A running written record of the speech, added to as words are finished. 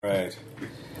Right.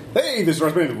 Hey, this is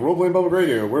Russ Payne, Roleplaying Public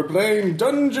Radio. We're playing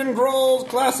Dungeon Crawls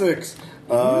Classics.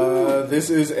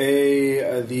 This is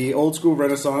the old school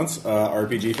Renaissance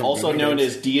RPG from also known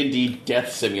as D&D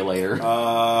Death Simulator.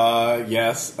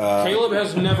 Yes. Caleb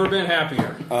has never been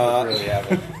happier. Really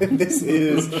haven't. This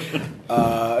is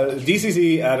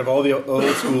DCC. Out of all the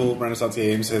old school Renaissance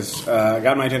games, has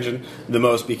got my attention the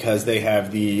most because they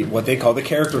have what they call the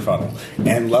character funnel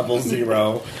and level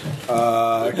 0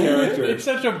 characters. It's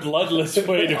such a bloodless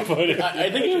way to put it.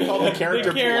 I think you should call it the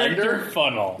character blender.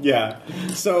 Funnel. Yeah.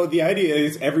 So the idea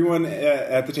is everyone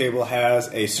at the table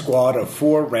has a squad of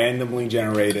 4 randomly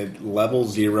generated level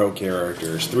 0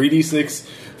 characters. 3d6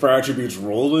 for attributes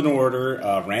rolled in order,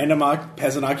 random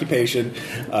peasant occupation,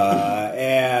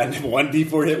 and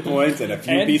 1d4 hit points, and a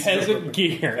few pieces peasant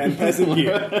gear. And peasant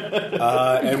gear.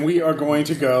 And we are going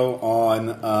to go on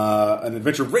an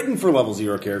adventure written for level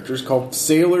 0 characters called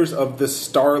Sailors of the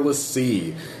Starless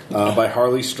Sea by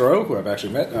Harley Stroh, who I've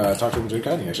actually met. Talked to him at Gen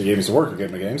Con. He actually gave me some work at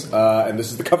getting the games. And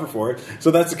this is the cover for it.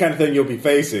 So that's the kind of thing you'll be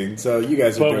facing. So you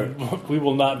guys are doing... We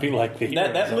will not be like the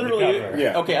heroes That on literally... the cover.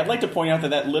 Yeah. Okay, I'd like to point out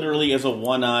that literally is a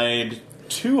one-eyed...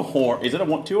 two-horn... Is it a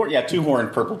two-horn? Yeah,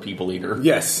 two-horned purple people eater.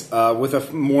 Yes, with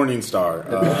a morning star. It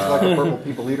looks like a purple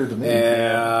people eater to me.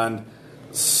 And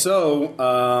so,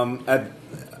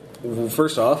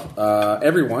 first off,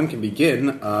 everyone can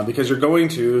begin because you're going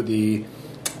to the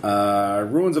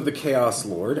ruins of the Chaos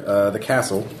Lord, the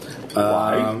castle.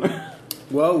 Why?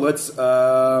 Well, let's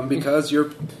because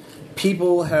your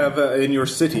people have in your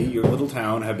city, your little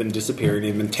town, have been disappearing.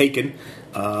 They've been taken.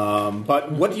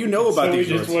 But what do you know about So we these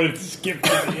just ruins? wanted to skip to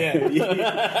the end.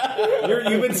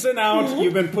 You've been sent out.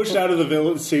 You've been pushed out of the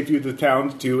village, safety of the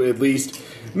town, to at least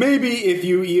maybe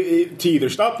to either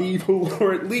stop the evil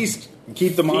or at least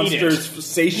keep the monsters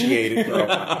satiated for a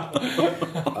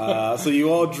while. So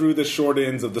you all drew the short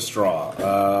ends of the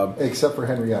straw. Except for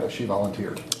Henrietta, she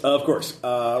volunteered. Of course.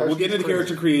 We'll get into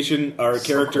character creation, our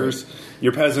characters,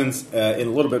 your peasants, in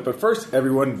a little bit. But first,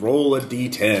 everyone roll a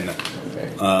d10.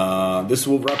 Okay. This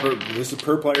is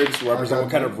per player. This will represent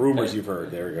what kind of rumors you've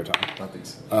heard. There we go, Tom. Not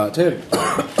these. 10.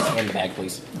 And the bag,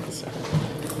 please. So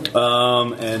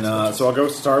I'll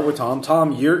start with Tom.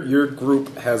 Tom, your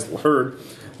group has heard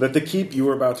that the keep you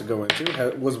were about to go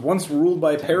into was once ruled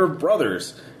by a pair of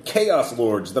brothers, Chaos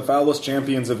Lords, the foulest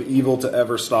champions of evil to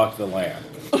ever stalk the land.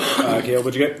 Caleb,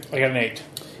 what'd you get? I got an 8.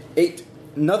 8.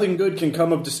 Nothing good can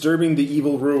come of disturbing the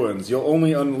evil ruins. You'll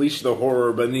only unleash the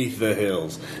horror beneath the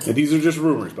hills. And these are just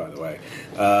rumors, by the way.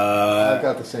 I've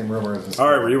got the same rumor as this. All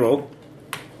right, reroll.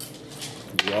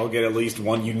 You all get at least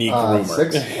one unique rumor.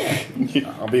 6.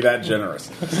 I'll be that generous.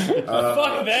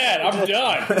 Fuck that! I'm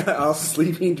done. Our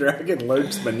sleeping dragon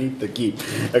lurks beneath the keep.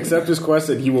 Accept his quest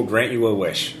and he will grant you a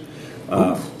wish.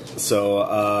 And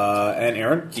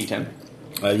Aaron? D10.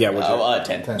 Yeah, what's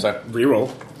 10. Sorry.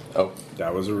 Reroll. Oh.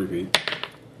 That was a repeat.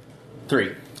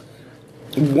 3.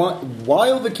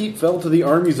 While the keep fell to the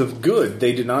armies of good,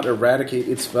 they did not eradicate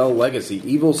its fell legacy.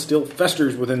 Evil still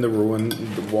festers within the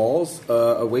ruined walls,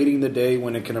 awaiting the day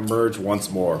when it can emerge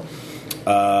once more.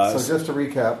 So just to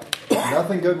recap,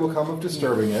 nothing good will come of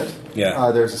disturbing it.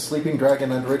 Yeah. There's a sleeping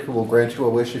dragon under it who will grant you a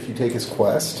wish if you take his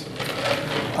quest.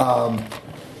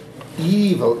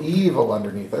 Evil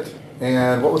underneath it.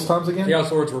 And what was Tom's again?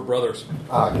 Chaos Lords were brothers.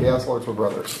 Chaos Lords were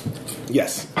brothers.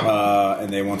 Yes, and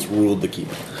they once ruled the keep.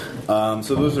 So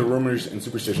those are rumors and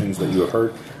superstitions that you have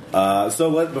heard.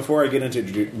 Before I get into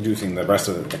introducing the rest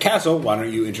of the castle, why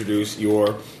don't you introduce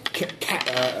your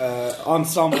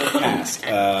ensemble cast?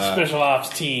 Special ops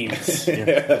teams.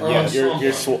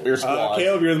 Your squad.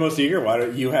 Caleb, you're the most eager. Why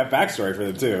don't you have backstory for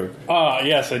them too?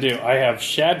 Yes, I do. I have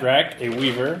Shadrach, a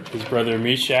weaver, his brother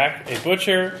Meshach, a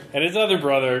butcher, and his other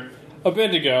brother,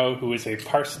 Abednego, who is a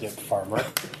parsnip farmer.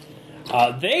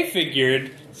 They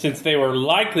figured, since they were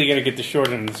likely going to get the short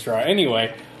end of the straw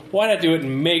anyway, why not do it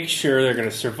and make sure they're going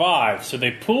to survive? So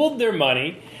they pooled their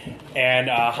money and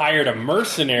hired a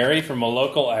mercenary from a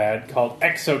local ad called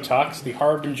Exotox, the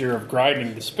harbinger of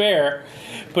grinding despair.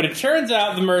 But it turns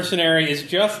out the mercenary is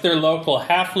just their local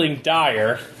halfling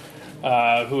dyer,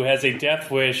 who has a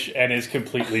death wish and is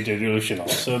completely delusional.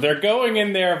 So they're going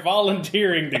in there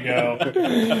volunteering to go,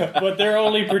 but their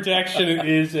only protection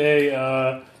is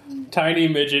a tiny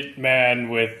midget man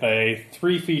with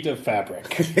 3 feet of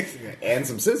fabric. And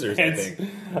some scissors, I think.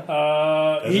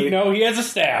 He has a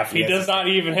staff. He does not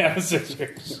even have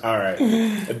scissors. All right.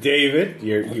 David,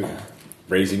 you're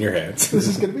raising your hands. This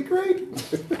is going to be great.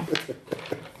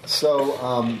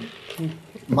 So,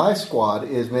 my squad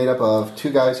is made up of 2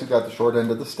 guys who got the short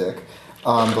end of the stick.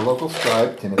 The local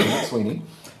scribe, Timothy McSweeney,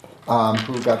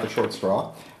 who got the short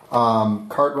straw.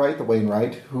 Cartwright, the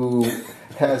Wainwright, who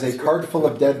has a cart full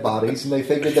of dead bodies, and they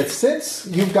figured that since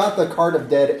you've got the cart of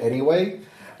dead anyway,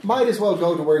 might as well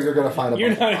go to where you're going to find a You're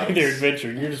bunch of not in bodies. their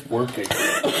adventure. You're just working.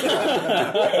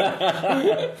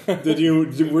 Did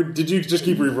you just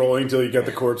keep re-rolling until you got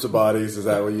the corpse of bodies? Is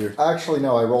that what you? Actually,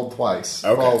 no, I rolled twice.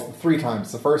 Okay. Well, 3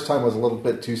 times. The first time was a little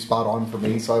bit too spot on for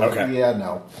me, so I was Okay. yeah,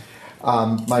 no.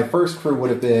 My first crew would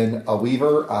have been a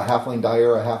weaver, a halfling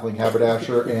dyer, a halfling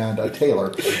haberdasher, and a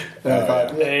tailor. And I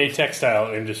thought, A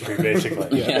textile industry,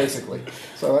 basically. yeah, basically.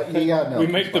 So, yeah, no. We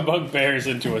make the bugbears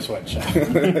into a sweatshop.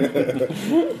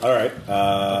 All right.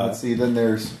 Let's see, then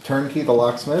there's Turnkey the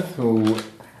locksmith, who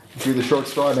drew the short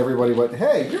straw, and everybody went,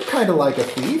 hey, you're kind of like a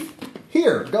thief.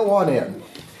 Here, go on in.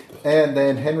 And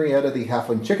then Henrietta the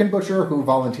halfling chicken butcher, who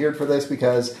volunteered for this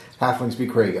because halflings be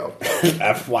Krago.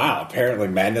 Wow. Apparently,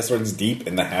 madness runs deep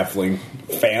in the halfling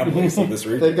families of this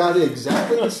They've region. got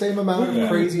exactly the same amount of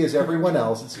crazy as everyone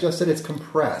else. It's just that it's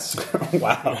compressed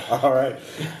Wow. All right.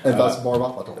 and thus more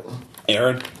volatile.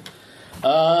 Aaron.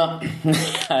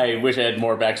 I wish I had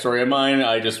more backstory of mine.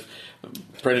 I just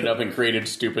printed up and created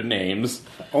stupid names.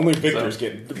 Only Victor's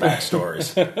getting the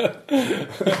backstories.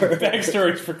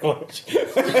 Backstories for Clutch.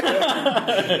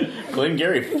 Glenn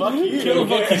Gary, fuck you. Kill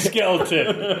Bucky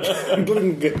Skeleton.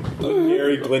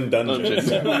 Gary Glenn Dungeon.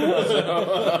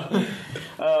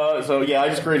 So yeah, I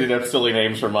just created up silly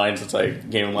names for mine since I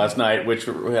came in last night, which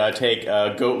take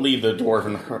Goatly the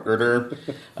Dwarven Herder,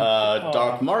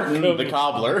 Doc Martin the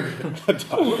Cobbler,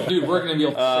 Dude, we're going to be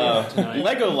able to say that tonight.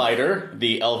 Lego Lighter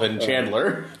the Elven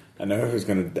Chandler, I know who's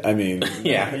going to. I mean,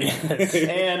 yeah,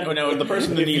 and the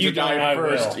person that needs you to die don't, I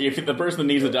first, will. if the person that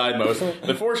needs to die most,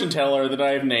 the fortune teller that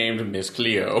I've named Miss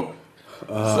Cleo.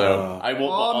 So I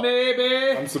will. Oh,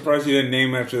 maybe. I'm surprised you didn't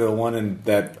name after the one in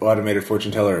that automated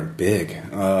fortune teller in Big.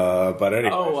 But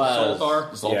anyway.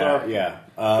 Zoltar. Yeah.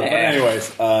 But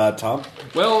anyways, Tom.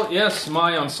 Well, yes,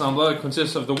 my ensemble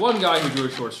consists of the one guy who drew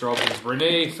a short straw, which is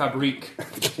Rene Fabrique,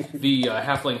 the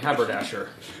halfling haberdasher.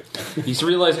 He's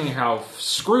realizing how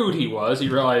screwed he was. He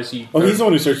realized he... Oh, he's the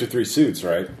one who searched for 3 suits,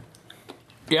 right?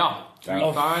 Yeah.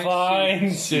 Oh,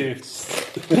 fine suits.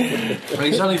 And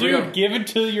he suddenly Dude, give it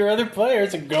to your other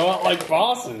players and go out like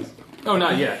bosses. Oh,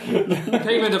 not yet.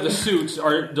 Payment of the suits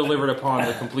are delivered upon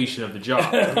the completion of the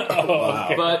job.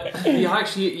 But he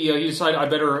actually, he decided I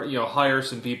better, hire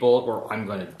some people or I'm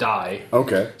going to die.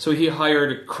 Okay. So he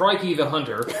hired Crikey the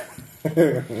Hunter,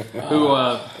 who,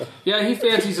 he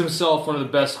fancies himself one of the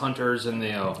best hunters in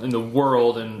the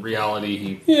world. In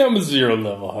reality, Yeah, I'm a 0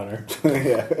 level hunter.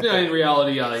 in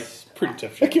reality, Pretty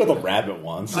tough I shit. killed a rabbit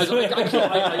once. I killed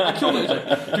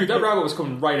it. Dude, that rabbit was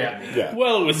coming right at me. Yeah.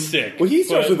 Well, it was sick. Well, he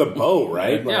starts but- with a bow,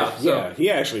 right? Yeah, Like, so-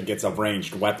 he actually gets a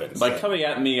ranged weapon. By coming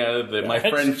at me, my That's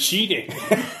friend cheating.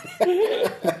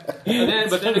 And then,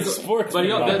 but then, Sportsman.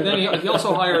 he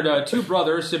also hired 2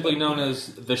 brothers, simply known as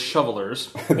the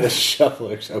Shovelers. the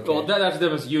shovelers. Okay. Well, that's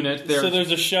them as a unit. They're, So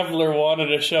there's a shoveler 1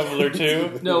 and a shoveler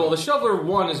 2. no, well, the Shoveler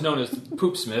 1 is known as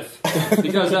Poopsmith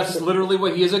because that's literally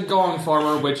what he is, a gong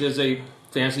farmer, which is a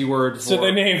fancy word for... So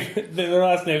their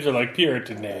last names are like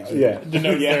Puritan names. Yeah.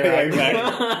 Denote their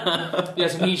exactly.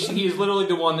 Yes, and he's literally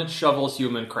the one that shovels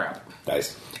human crap.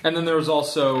 Nice. And then there was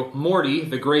also Morty,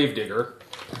 the Gravedigger.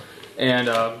 And,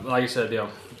 like I said,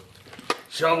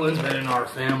 shoveling's been in our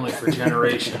family for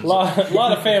generations. A lot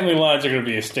of family lines are going to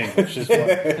be extinguished as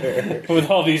well,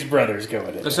 with all these brothers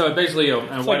going in. So basically, and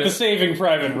It's why like the did, Saving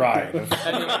Private Ryan. and,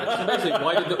 so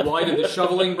basically, why did the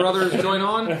shoveling brothers join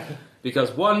on?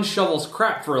 Because one shovels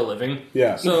crap for a living.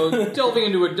 Yeah. So delving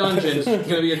into a dungeon is going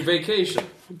to be a vacation.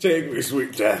 Take me,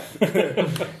 sweet death.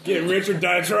 Get rich or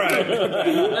die trying.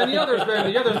 And the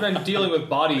other's been dealing with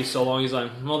bodies so long. He's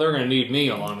like, well, they're going to need me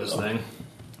along this thing.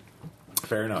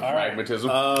 Fair enough. All right.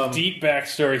 pragmatism. Deep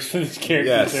backstories for these characters.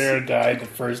 Yes. Sarah died the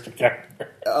first encounter.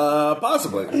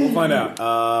 Possibly. We'll find out.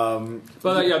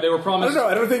 But they were I promised. don't know.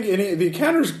 I don't think any the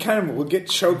encounters kind of will get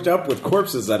choked up with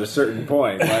corpses at a certain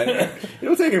point. Right?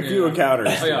 It'll take a few encounters.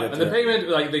 Oh, yeah, and the payment,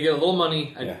 they get a little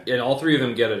money, and all 3 of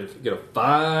them get a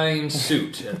fine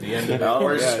suit at the end of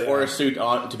it. or a suit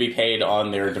to be paid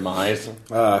on their demise.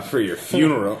 For your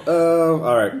funeral.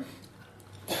 All right.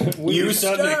 You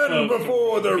Sunday stand club.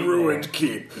 before the ruined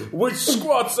keep, which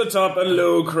squats atop a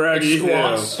low, craggy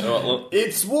hill. Squats.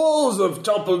 Its walls of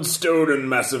toppled stone and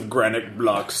massive granite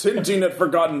blocks, hinting at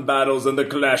forgotten battles and the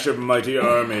clash of mighty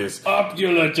armies.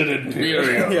 Opulent and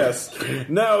imperial. Yes.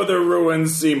 Now the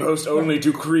ruins seem host only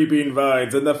to creeping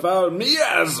vines and the foul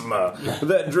miasma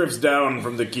that drifts down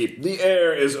from the keep. The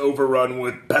air is overrun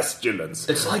with pestilence.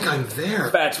 It's like I'm there.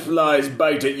 Fat flies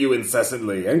bite at you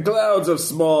incessantly, and clouds of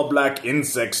small black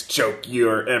insects insects choke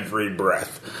your every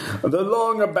breath. The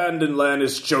long-abandoned land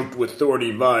is choked with thorny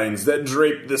vines that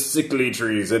drape the sickly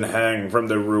trees and hang from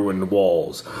the ruined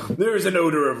walls. There is an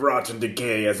odor of rot and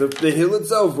decay, as if the hill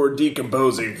itself were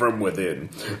decomposing from within.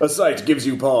 A sight gives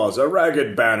you pause. A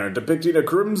ragged banner depicting a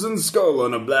crimson skull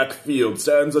on a black field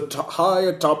stands high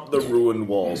atop the ruined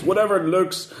walls. Whatever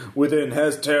lurks within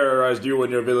has terrorized you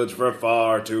and your village for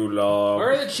far too long.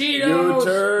 Where are the Cheetos? You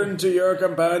turn to your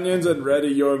companions and ready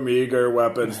your meager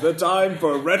weapons. The time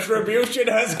for retribution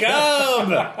has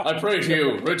come! I pray to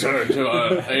you, return to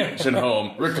our ancient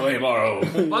home, reclaim our home,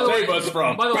 save us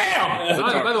from. By the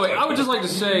way, I would just like to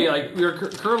say, like, we are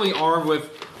currently armed with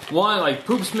one. Like,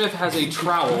 Poopsmith has a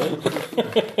trowel,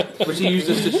 which he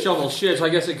uses to shovel shit. So I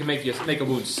guess it can make a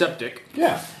wound septic.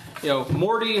 Yeah. You know,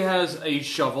 Morty has a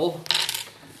shovel.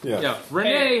 Yeah. Yeah.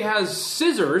 Renee has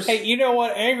scissors. Hey, you know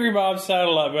what? Angry Mobs sound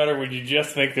a lot better when you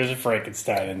just think there's a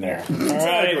Frankenstein in there. All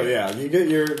right? Exactly, yeah. You get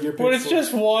your When it's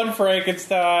just one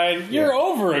Frankenstein, you're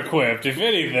over-equipped, if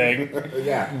anything.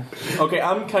 yeah. Okay,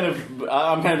 I'm kind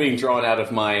of being drawn out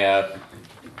of my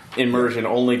immersion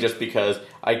only just because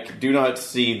I do not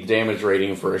see damage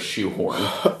rating for a shoehorn.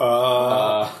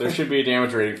 There should be a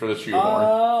damage rating for the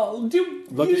shoehorn.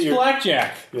 Use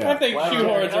blackjack. Yeah. I think Blackjack.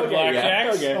 shoehorns are Okay, yeah.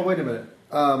 blackjacks. Okay. Oh, wait a minute.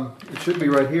 It should be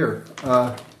right here.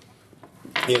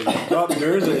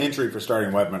 There is an entry for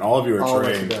starting weapon. All of you are Oh, that's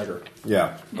a trained. dagger.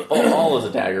 Yeah. All is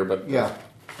a dagger, but Yeah.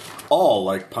 All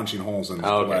like punching holes in the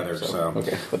okay, leather. So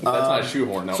okay, but that's not a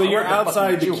shoehorn. No. So you're I want the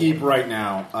outside the fucking keep shoehorn. right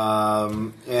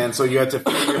now, and so you have to.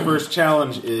 Your first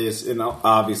challenge is,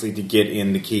 obviously, to get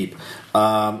in the keep.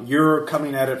 You're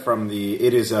coming at it from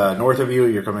it is north of you.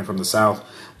 You're coming from the south.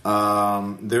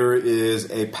 There is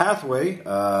a pathway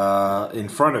in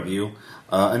front of you,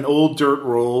 an old dirt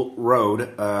road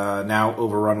now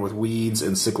overrun with weeds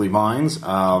and sickly vines.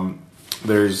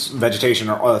 There's vegetation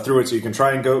through it, so you can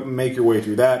try and make your way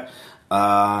through that.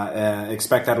 And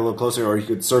expect that a little closer, or you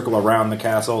could circle around the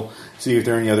castle, see if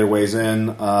there are any other ways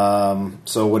in.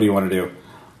 So what do you want to do?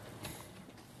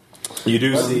 You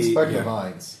do Let's see... inspect the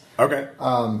vines. Okay.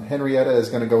 Henrietta is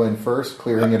going to go in first,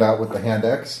 clearing it out with the hand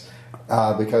X.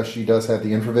 Because she does have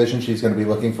the infravision, she's going to be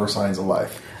looking for signs of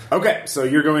life. Okay, so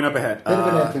you're going up ahead. Bit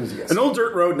of an enthusiast. An old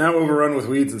dirt road, now overrun with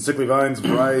weeds and sickly vines,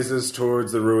 rises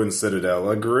towards the ruined citadel.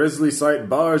 A grisly sight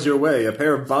bars your way, a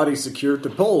pair of bodies secured to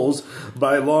poles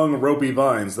by long ropey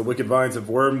vines. The wicked vines have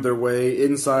wormed their way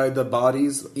inside the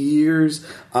bodies' ears,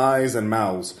 eyes, and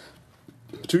mouths.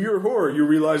 To your horror, you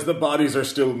realize the bodies are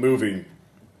still moving.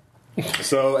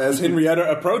 So, as Henrietta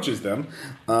approaches them,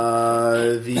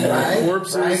 the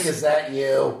corpses... Frank, is that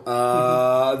you?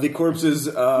 the corpses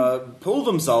pull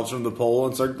themselves from the pole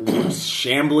and start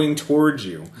shambling towards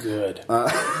you. Good.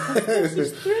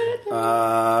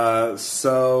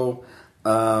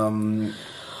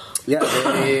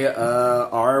 They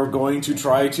are going to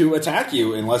try to attack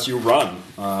you unless you run.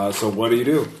 So what do you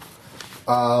do?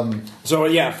 In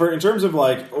terms of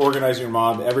like organizing your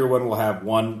mob, everyone will have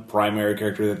one primary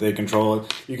character that they control.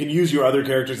 You can use your other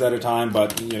characters at a time,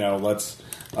 but let's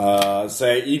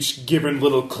say each given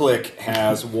little clique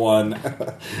has one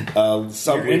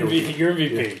sub Your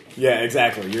MVP. Yeah,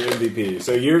 exactly. Your MVP.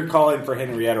 So you're calling for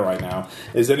Henrietta right now.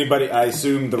 Is anybody? I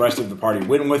assume the rest of the party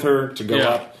went with her to go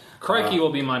up. Crikey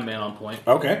will be my man on point.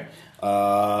 Okay.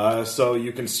 So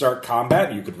you can start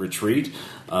combat. You could retreat.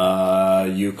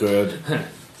 You could.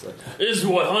 This is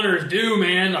what hunters do,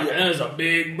 man. Like, that is a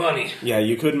big bunny. Yeah,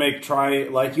 you could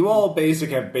you all have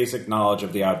basic knowledge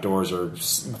of the outdoors or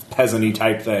peasant-y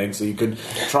type thing, so you could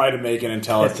try to make an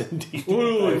intelligent.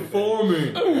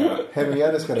 Farming.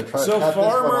 Henrietta's going to try So to cut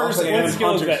farmers this one off. and What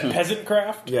skill is hunters. that? Peasant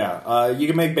craft? Yeah, you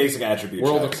can make basic attribute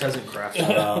World of checks. peasant craft.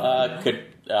 Could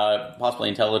possibly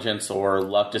intelligence or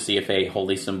luck to see if a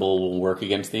holy symbol will work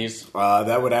against these.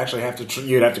 That would actually have to.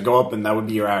 You'd have to go up, and that would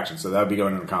be your action. So that would be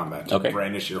going into combat. To Okay.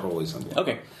 brandish your holy symbol.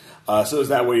 Okay. So is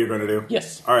that what you're going to do?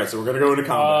 Yes. All right. So we're going to go into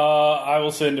combat. I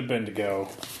will send a Bendigo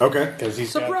Okay. because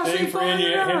he's got a Suppressing thing for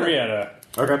fire! Henrietta.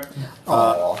 Okay.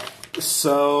 Aw.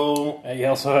 So And he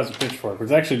also has a pitchfork,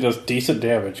 which actually does decent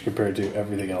damage compared to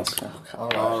everything else.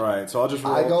 all right. So I'll just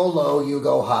roll. I go low, you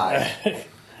go high.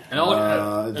 And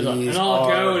I'll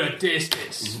go to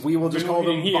distance. We will just call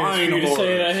them Here for vine you to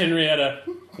say that, horrors. Henrietta.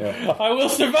 Yeah. I will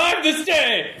survive this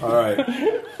day. All right.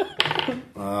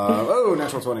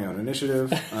 Natural 20 on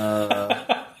initiative.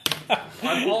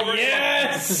 I'm already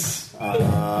Yes.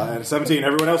 And 17.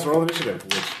 Everyone else roll initiative,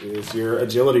 which is your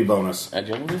agility bonus.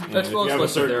 Agility? That's if you have a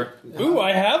listed certain- there. Ooh,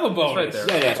 I have a It's bonus. right there.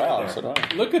 Yeah, it's Wow, right so there. do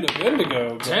I. Look at the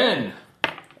Bendigo. 10.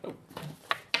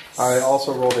 I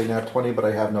also rolled a nat 20, but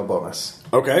I have no bonus.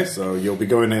 Okay, so you'll be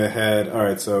going ahead. All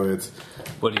right, so it's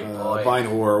What do you boy? Vine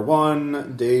Horror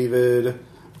 1, David.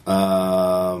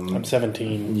 I'm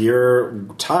 17. You're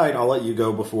tied. I'll let you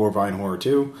go before Vine Horror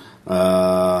 2.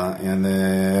 And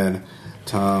then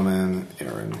Tom and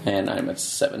Aaron. And I'm at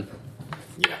 7.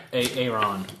 Yeah.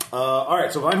 Aaron. All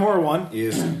right, so Vine Horror 1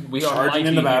 is We are charging mighty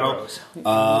into battle.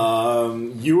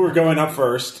 heroes. You were going up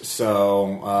first,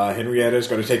 so Henrietta is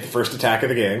going to take the first attack of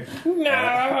the game.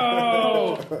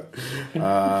 No!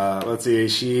 Let's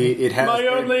see. It has My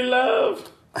only love.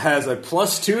 has a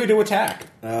 +2 to attack.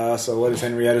 So what is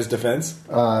Henrietta's defense?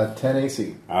 10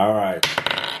 AC. All right.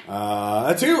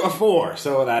 A 2, a 4.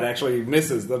 So that actually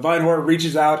misses. The Vine Horror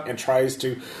reaches out and tries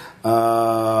to.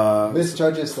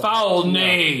 Misjudges the Foul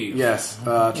knave. Yes.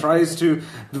 Tries to.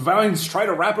 The vines try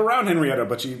to wrap around Henrietta,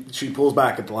 but she pulls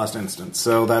back at the last instant.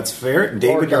 So that's fair.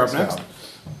 David, you're up next.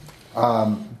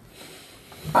 I'm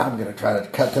going to try to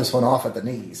cut this one off at the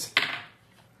knees.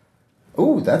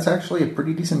 Ooh, that's actually a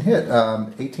pretty decent hit.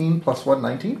 18 plus 1,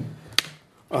 19.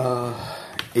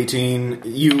 18.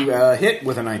 You hit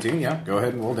with a 19. Yeah. Go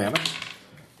ahead and roll damage.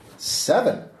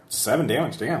 7. 7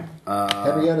 damage. Damn.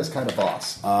 Henrietta's kind of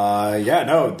boss. Yeah,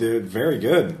 no, dude, very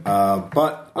good.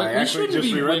 But Wait, I we actually shouldn't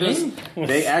just be reread this. winning.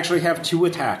 They actually have 2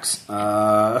 attacks.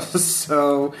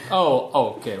 So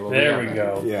Okay. Well, There we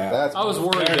go. yeah. That's I was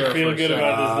worried I there. feel for a good second.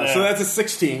 about this now. So that's a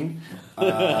 16.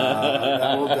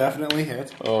 That will definitely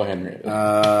hit. Oh, Henry.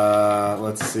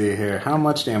 Let's see here. How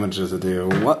much damage does it do?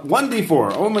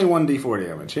 1d4. Only 1d4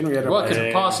 damage. Henrietta. What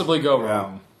could possibly go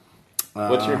wrong?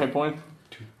 What's your hit point?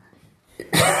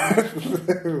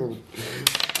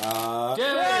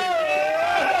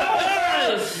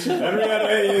 Yes!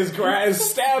 Henrietta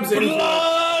stabs into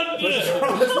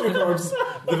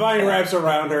the vine wraps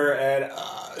around her and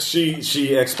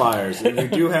she expires. And you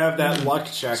do have that luck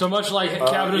check. So much like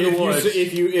Cabin in if the Woods.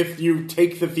 if you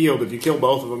take the field, if you kill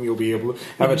both of them, you'll be able to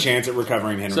have a chance at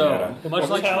recovering Henrietta. So much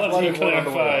like Mortality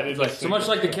clarified. so much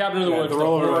like the Cabin in the Yeah, Woods. the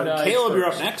roll the over. Lord dies Caleb, you're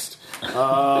up first. next.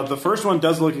 The first one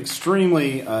does look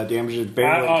extremely damaged.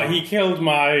 He killed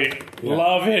my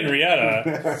love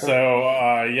Henrietta.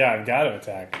 So, yeah, I've got to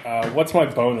attack. What's my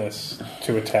bonus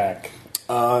to attack?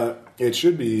 It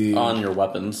should be On your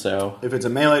weapon, so. if it's a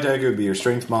melee attack, it would be your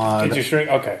strength mod. Did you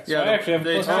shrink? Okay. So Yeah, I actually have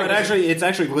they plus attack- It's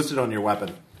actually listed on your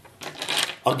weapon.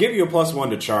 I'll give you a +1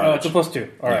 to charge. Oh, it's a +2.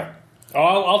 All right.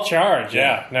 Oh, I'll charge.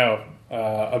 Yeah. No.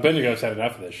 Abednego's had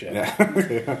enough of this shit.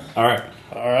 Yeah. All right.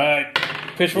 All right.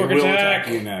 He Pitchfork will attack.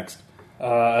 attack you next.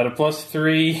 At a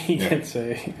 +3, he gets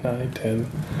a 9, 10.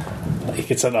 He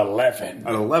gets an 11.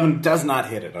 An 11 does not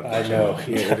hit it. I know.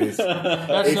 Yeah, it is.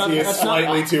 That's AC not, is that's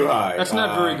slightly not, too high. that's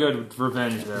not very good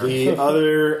revenge there. The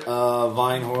other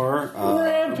Vine Horror.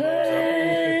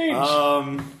 Rampage!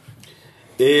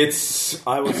 It's,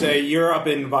 I would say, you're up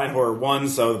in Vine Horror 1,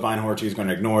 so the Vine Horror 2 is going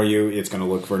to ignore you. It's going to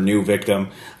look for a new victim.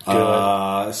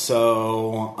 Let's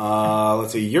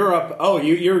see, you're up. Oh,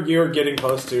 you're getting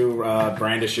close to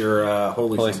brandish your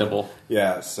holy symbol.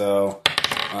 Yeah, so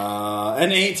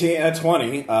an 18, a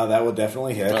 20, that would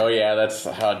definitely hit. Oh, yeah, that's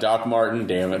Doc Martin,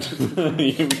 damn it.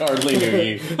 You hardly knew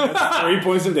you. 3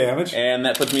 points of damage. And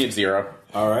that puts me at 0.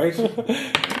 All right. Look at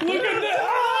that!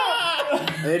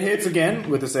 It hits again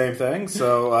with the same thing.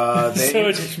 So So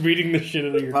it's just beating the shit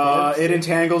out of your cards. it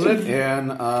entangles it,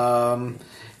 and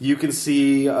you can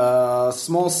see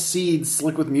small seeds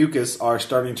slick with mucus are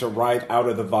starting to ride out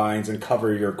of the vines and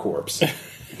cover your corpse.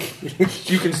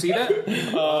 You can see that?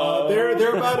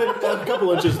 They're about a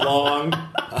couple inches long.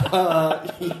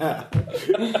 Yeah.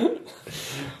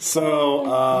 So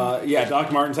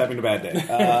Doc Martin's having a bad day.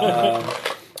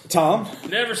 Tom?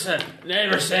 Never send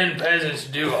peasants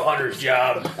to do a hunter's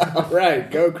job. All right,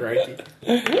 go, Cranky.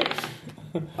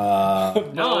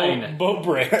 9. Boat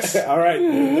breaks. All right,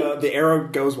 the arrow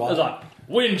goes That's wild. like,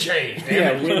 wind change,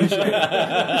 Yeah, damn it. wind change.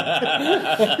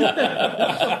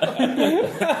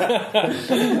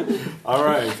 All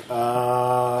right,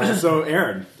 so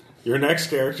Aaron, your next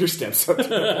character steps up to the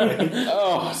plate.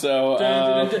 Oh,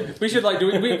 so. We should like do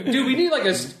we need like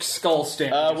a skull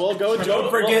stamp. We'll go with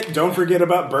Don't forget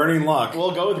about burning luck.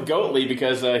 We'll go with Goatly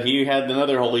because he had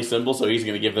another holy symbol, so he's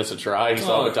going to give this a try. He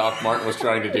saw what Doc Martin was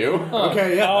trying to do.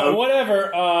 Okay, yeah.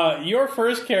 Whatever. Your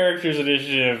first character's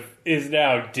initiative is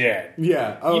now dead.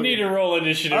 Yeah. Oh, You need to roll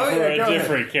initiative Oh, for yeah, a go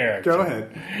different character. Go ahead.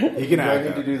 You can Do I act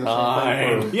need to it. do the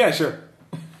same thing? Yeah, sure.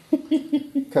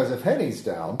 Because if Henny's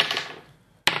down,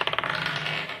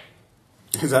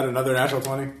 Is that another natural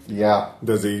 20? yeah.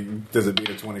 Does it beat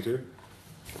a 22?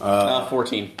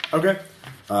 14. Okay.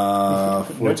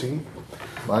 14.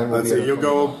 Mine will Let's be see. at You'll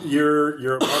 21. go.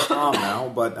 You're above Tom now,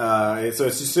 but so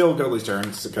it's still Goatley's turn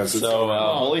because it's. So,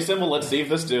 holy symbol, let's see if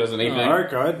this does anything. all right,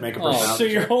 go ahead. Make a personality. So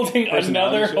you're check. holding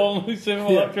another check. holy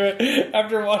symbol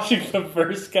after watching the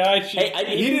first guy?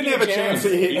 Hey, He didn't have a chance to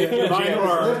hit You didn't Mine get a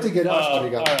chance. or- Lifting it up, Oh, we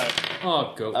got. all right.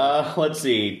 Oh, go. Let's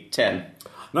see, 10.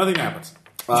 Nothing happens.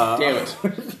 Damn it.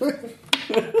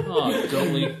 Oh,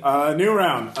 Goatley. New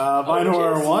round. Vine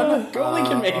Horror 1. Goalie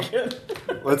can make it.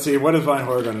 Let's see. What is Vine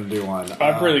Horror going to do on?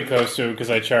 I'm pretty close to him because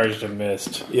I charged and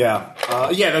missed. Yeah.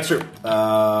 Yeah, that's true.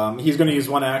 He's going to use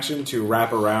one action to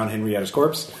wrap around Henrietta's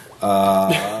corpse.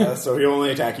 So he'll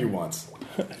only attack you once.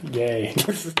 Yay.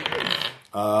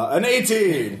 An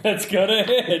 18. That's gonna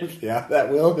hit. Yeah, that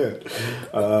will hit.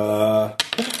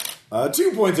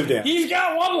 2 points of damage. He's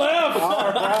got one left.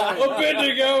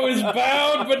 Abednego is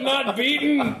bound but not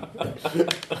beaten.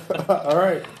 All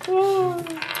right.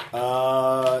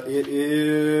 It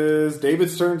is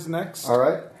David's turns next. All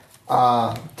right.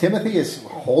 Timothy is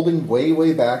holding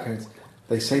way back, and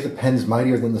they say the pen's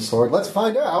mightier than the sword. Let's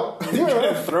find out.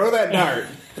 Yeah. Throw that dart.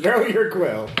 Throw your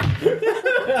quill.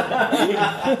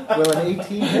 Will an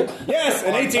 18 hit? Yes,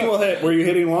 an 18 will hit. Were you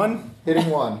hitting one? Hitting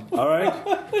 1. All right.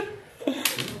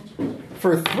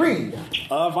 For 3.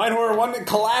 Vine Horror 1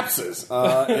 collapses.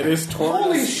 It is torn.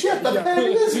 Holy shit, the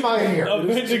pen is mightier.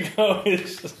 Abednego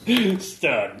is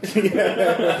stunned.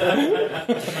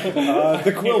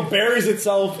 The quill buries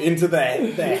itself into the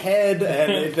head,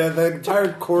 and the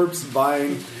entire corpse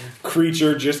vine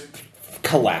creature just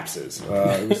collapses.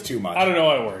 It was too much. I don't know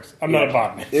how it works. I'm not a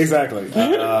botanist. Exactly.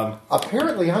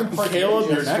 Apparently, I'm part Caleb,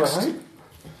 you're genius, next. right?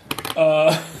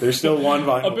 There's still one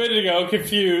vine. Abednego,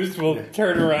 confused, will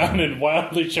turn around and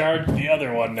wildly charge the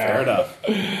other one now. Fair enough.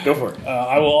 Go for it.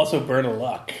 I will also burn a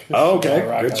luck. Oh, okay.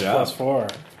 Rock Good on job. +4.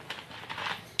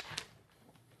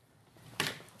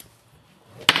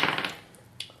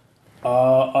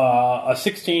 A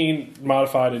 16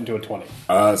 modified into a 20.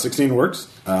 16 works.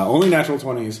 Only natural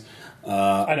 20s.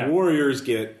 I know. Warriors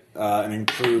get an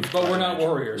improved. But we're not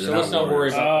warriors, so You're let's not not worry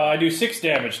warriors. about I do 6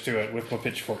 damage to it with my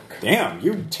pitchfork. Damn,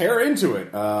 you tear into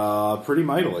it pretty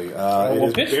mightily. It Well,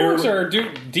 is pitchforks barely- are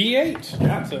D8.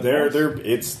 Yeah, So they're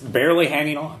it's barely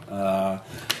hanging on. A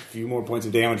few more points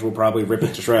of damage will probably rip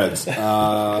it to shreds.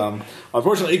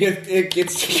 Unfortunately, it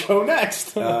gets to go next.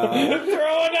 Throw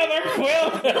another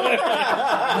quill.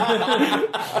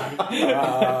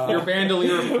 your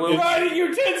bandolier of quill. Writing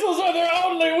utensils are their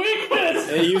only weakness.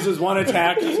 It uses one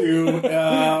attack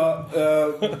to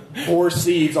pour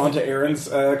seeds onto Aaron's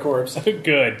corpse,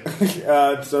 Good.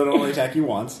 so it'll only attack you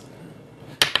once.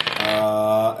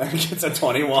 And it gets a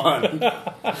 21.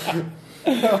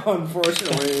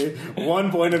 Unfortunately,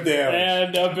 1 point of damage.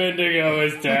 And Abednego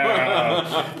is down.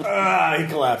 He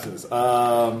collapses.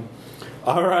 All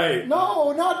right.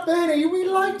 No, not Benny. We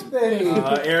liked Benny.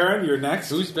 Aaron, you're next.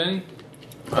 Who's Benny?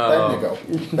 Bendigo.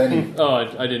 Benny. Oh,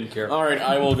 I didn't care. All right,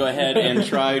 I will go ahead and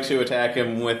try to attack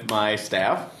him with my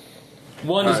staff.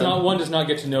 One does not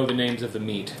get to know the names of the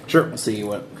meat. Sure. Let's see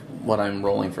what I'm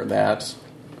rolling for that.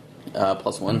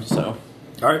 +1, so.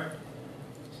 All right.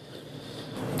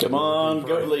 Come on,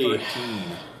 Goatley.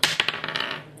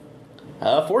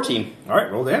 14. All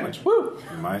right, roll damage. Woo!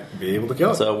 You might be able to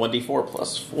kill it. So 1d4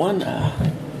 +1.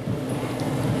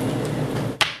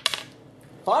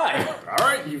 5. All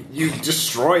right, you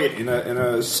destroy it in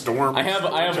a storm. I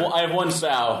have one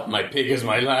sow. My pig is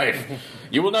my life.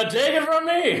 You will not take it from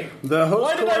me. The host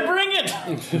Why did I corpse- bring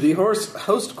it? The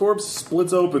host corpse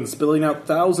splits open, spilling out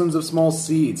thousands of small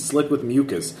seeds slick with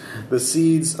mucus. The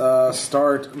seeds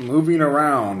start moving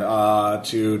around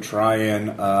to try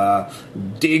and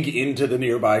dig into the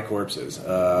nearby corpses.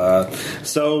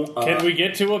 Can we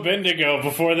get to Abednego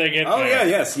before they get Oh there? yeah,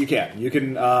 yes, you can. You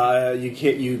can.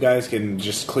 You guys can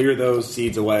just clear those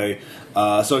seeds away.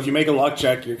 So if you make a luck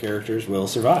check, your characters will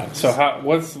survive. So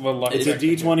what's the luck? It's a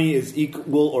D20 is equal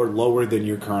or lower than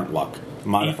your current luck.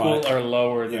 Modified. Equal or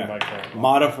lower than Yeah. my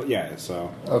current. Yeah.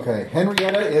 So Okay,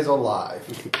 Henrietta is alive.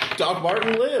 Doc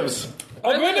Martin lives.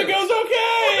 Abednego's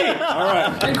okay. all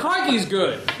right. And Crikey's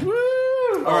good.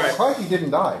 All right. Crikey didn't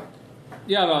die.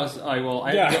 Yeah,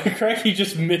 Yeah, Craigie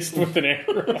just missed with an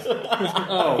arrow.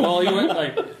 Oh well, he went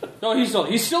like. No, he's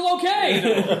still okay.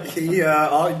 He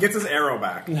gets his arrow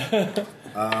back.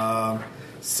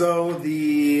 So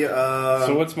the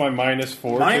So what's my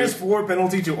 -4? -4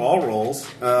 penalty to all rolls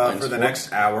for the 4.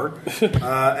 next hour,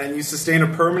 and you sustain a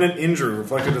permanent injury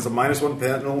reflected as a -1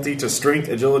 penalty to strength,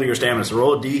 agility, or stamina. So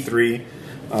roll a D3.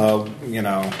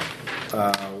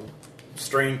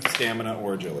 Strength, stamina,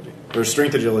 or agility, or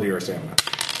strength, agility, or stamina.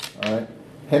 All right.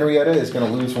 Henrietta is going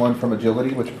to lose 1 from agility,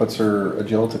 which puts her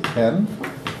agility to 10.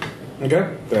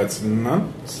 Okay, that's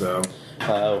none. So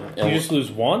You just lose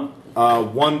one?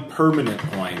 1 permanent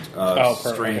point of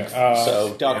perfect. strength. Okay.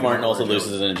 so Doc and Martin also agility.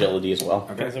 loses an agility as well.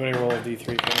 Can somebody roll a D3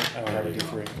 for me? I don't have a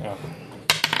D3. Oh.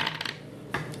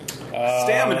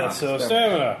 Stamina. So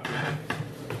stamina.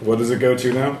 What does it go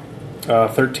to now?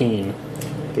 13.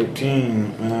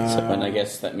 13. And I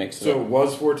guess that makes So it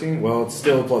was 14? Well, it's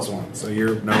still +1, so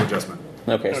you're no adjustment.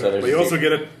 okay. So there's But you also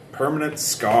get a permanent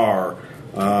scar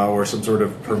or some sort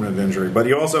of permanent injury. But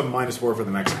you also have -4 for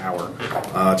the next hour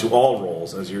to all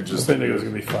rolls as you're just. Bendigo's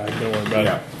going to be fine. Don't worry about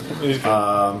Yeah. it. He's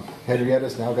good.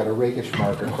 Henrietta's now got a rakish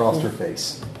mark across her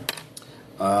face.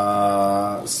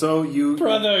 So you.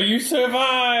 Brother, you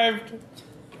survived!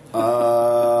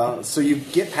 So you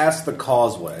get past the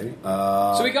causeway.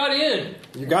 So we got in.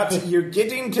 You're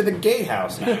getting to the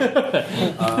gatehouse now.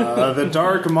 The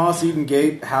dark, moss-eaten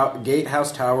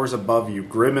gatehouse towers above you,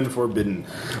 grim and forbidden.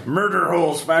 Murder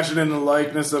holes fashioned in the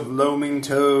likeness of loaming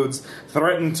toads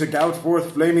threaten to gout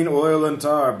forth flaming oil and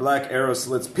tar. Black arrow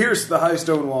slits pierce the high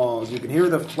stone walls. You can hear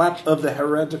the flap of the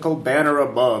heretical banner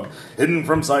above, hidden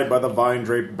from sight by the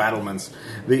vine-draped battlements.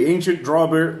 The ancient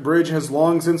drawbridge has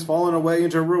long since fallen away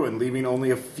into ruin, leaving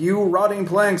only a few rotting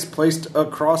planks placed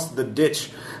across the ditch.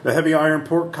 The heavy iron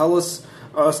portcullis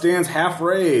stands half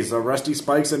raised, rusty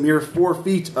spikes a mere 4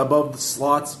 feet above the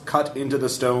slots cut into the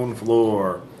stone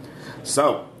floor.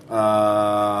 So,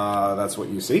 that's what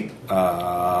you see.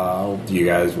 Do you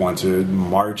guys want to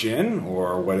march in,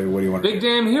 or what do you want to Big do?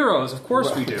 damn heroes, of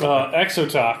course we do.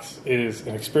 Exotox is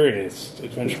an experienced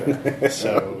adventurer,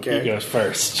 so Okay. he goes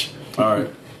first. All right.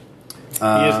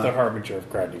 He is the harbinger of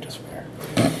grinding despair.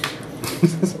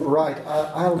 Right,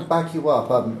 I'll back you up.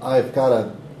 I've got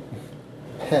a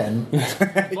pen.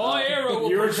 My arrow will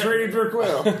You're protect- trading for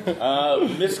Quill.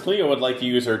 Miss Cleo would like to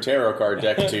use her tarot card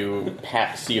deck to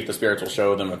see if the spirits will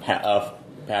show them a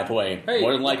pathway. Hey.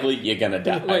 More than likely, you're gonna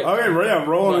die. Wait. Okay, yeah,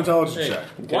 roll an intelligence Hey, check.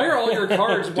 why are all your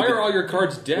cards? Why are all your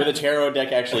cards dead? Would a tarot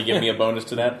deck actually give me a bonus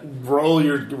to that? Roll it.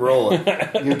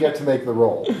 You get to make the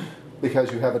roll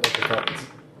because you have a deck of cards.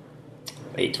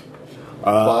 8.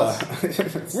 Plus,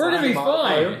 We're gonna be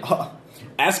fine.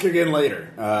 Ask again later.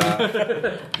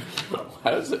 Why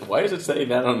does it say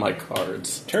that on my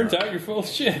cards? Turns out you're full of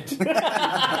shit.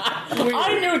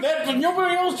 I knew that, but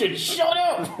nobody else did. Shut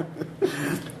up.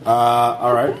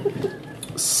 All right.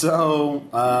 So,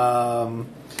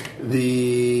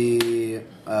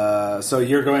 so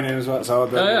you're going in as well. So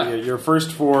yeah. your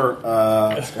first 4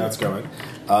 scouts go in,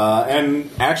 and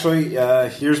actually,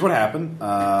 here's what happened.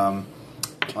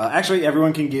 Actually,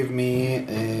 everyone can give me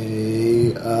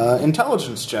a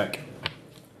intelligence check.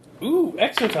 Ooh,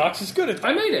 Exotox is good at that.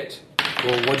 I made it.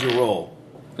 Well, what'd you roll?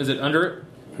 Is it under it?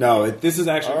 No, this is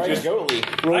actually All right, just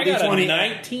Goatley. roll I got a d20.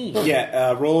 19.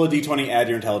 Yeah, roll a d20. Add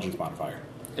your intelligence modifier.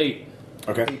 8.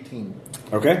 Okay. 18.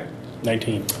 Okay.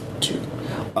 19.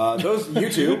 Those you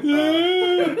two.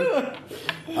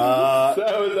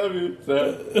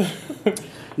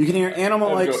 You can hear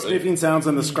animal-like Go- sniffing sounds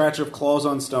and the scratch of claws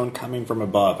on stone coming from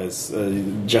above, as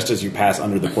just as you pass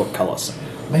under the portcullis.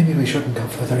 Maybe we shouldn't go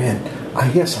further in. I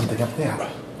hear something up there.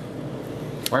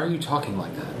 Why are you talking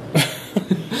like that?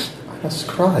 I'm a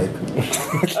scribe.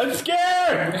 I'm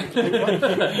scared.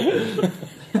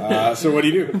 So what do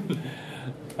you do?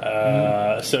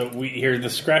 So we hear the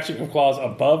scratching of claws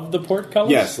above the portcullis?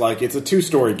 Yes, like it's a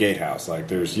 2-story gatehouse. Like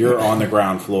you're on the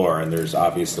ground floor, and there's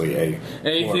obviously a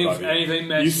floor above you. Anything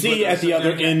messes You see with at us the and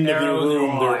other then end get of your arrows in the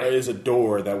room there eye. is a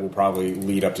door that will probably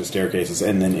lead up to staircases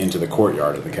and then into the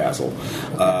courtyard of the castle.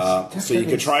 So you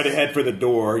could try to head for the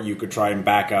door. You could try and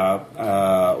back up,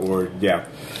 or yeah,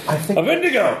 I think A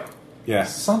Bendigo! yeah.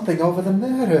 something over the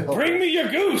matter. Bring me your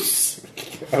goose!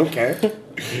 Okay.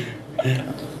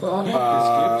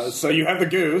 Oh, So you have the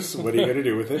goose. What are you going to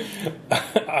do with it?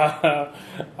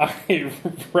 I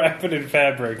wrap it in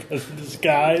fabric as a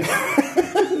disguise.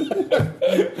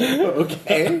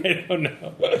 Okay. I don't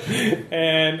know.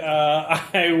 And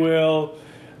I will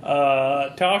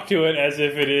talk to it as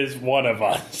if it is one of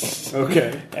us.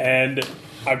 Okay. And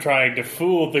I'm trying to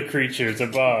fool the creatures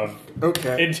above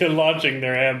Okay. into launching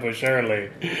their ambush early.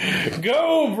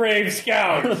 Go, brave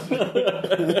scouts! what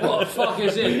the fuck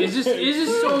is it? Is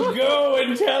this some Go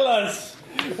and tell us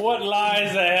what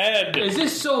lies ahead. is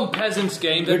this some peasant's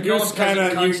game The that no goose kind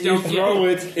peasant of you cunts don't throw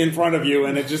get? it in front of you,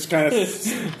 and it just kind of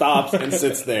stops and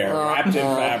sits there, wrapped in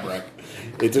fabric.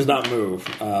 It does not move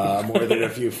more than a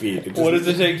few feet. It What does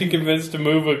it take to convince to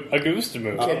move a goose to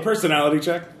move? Personality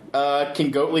check.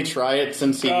 Can Goatley try it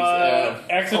since he's...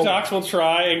 Exotox will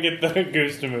try and get the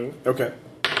goose to move. Okay.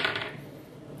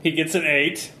 He gets an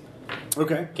 8.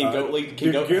 Okay. Can Goatly?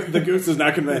 The goose is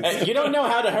not convinced. You don't know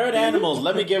how to hurt animals.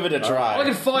 Let me give it a I try.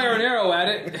 can fire an arrow at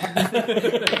it.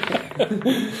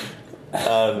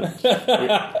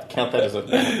 Count that as a.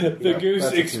 The goose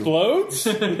that's a two. explodes?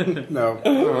 No,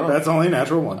 that's only a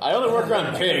natural one. I only work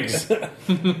around pigs. Yeah,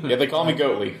 they call me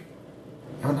Goatly.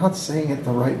 I'm not saying it in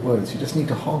the right words. You just need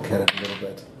to honk at it a little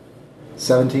bit.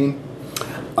 17.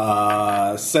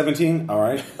 17. All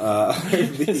right.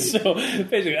 So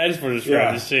basically, I just was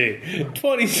trying to see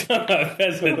 20 some odd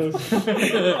peasants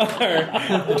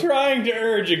are trying to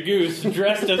urge a goose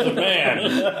dressed as a man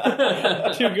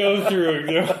to go through a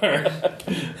door,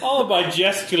 all by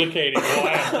gesticulating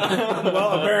wildly.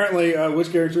 Well, apparently,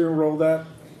 which character rolled that?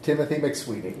 Timothy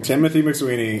McSweeney. Timothy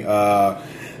McSweeney.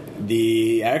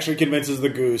 The actually convinces the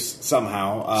goose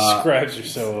somehow. Scribes are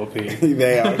so OP.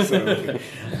 They are so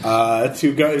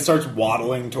to go. It starts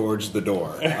waddling towards the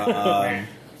door, and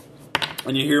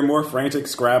you hear more frantic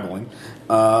scrabbling.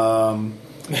 Those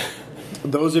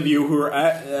of you who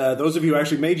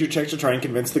actually made your check to try and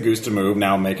convince the goose to move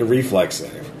now make a reflex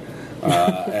save.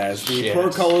 As the Shit.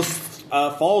 portcullis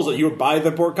falls, you are by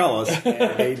the portcullis,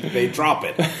 and they drop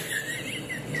it.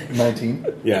 19.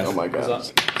 Yes. Oh my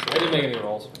god. I didn't make any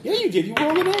rolls. Yeah, you did. You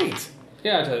rolled an 8.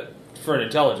 Yeah, for an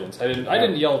intelligence. I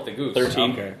didn't yell at the goose.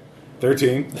 13. Okay.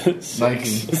 13. 19.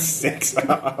 6.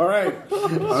 All right.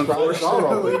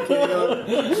 Unfortunately.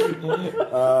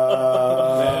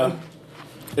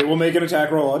 It will make an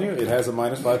attack roll on you. It has a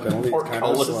 -5 penalty. It's kind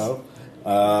of Portcullis.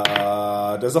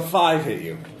 slow. Does a 5 hit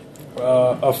you?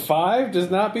 A 5 does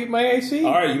not beat my AC?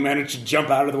 All right, you managed to jump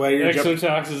out of the way. You're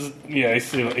Exotox is... Yeah,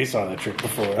 he saw that trick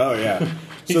before. Oh, yeah.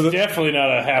 He's definitely not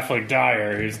a halfling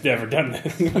dyer who's never done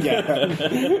this.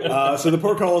 Yeah. So the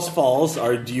portcullis falls.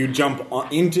 Do you jump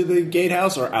into the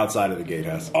gatehouse or outside of the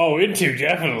gatehouse? Oh, into,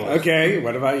 definitely. Okay,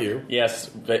 what about you? Yes,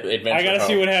 adventure. I gotta home.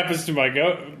 see what happens to my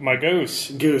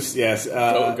goose. Goose, yes.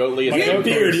 Goatly is you get goat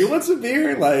beer. goose. Do you want some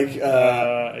beer?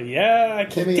 Yeah, I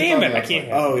can't. Timmy is Damn on it, the I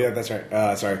can't. outside. Oh, yeah, that's right.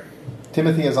 Sorry.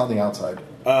 Timothy is on the outside.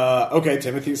 Okay,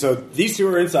 Timothy. So these two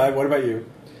are inside. What about you?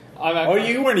 Oh,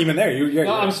 you weren't even there.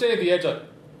 No, I'm staying at the edge.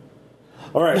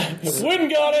 All right. Wind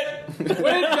got it!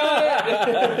 Wind got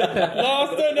it!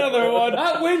 Lost another one!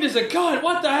 That wind is a gun!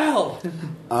 What the hell?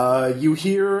 You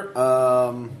hear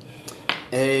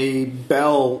a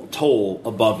bell toll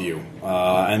above you,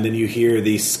 and then you hear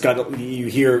the scuttle. You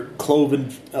hear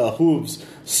cloven hooves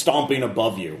stomping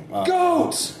above you.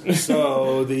 Goats!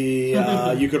 So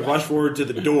you could rush forward to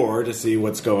the door to see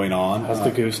what's going on. How's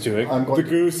the goose doing? I'm The going to...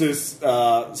 goose is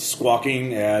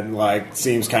squawking and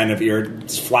seems kind of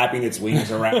it's flapping its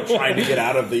wings around, trying to get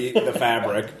out of the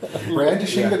fabric.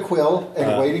 brandishing the quill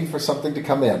and waiting for something to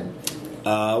come in.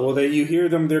 You hear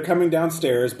them. They're coming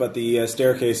downstairs, but the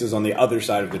staircase is on the other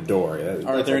side of the door.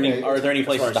 Are there any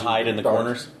places to hide in the Dark.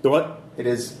 corners? The what? It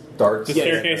is dark. The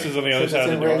staircase is on the other Since side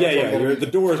it's of the in door. red- Yeah. The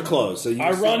door is closed. So you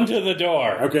I run to the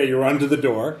door. Okay, you run to the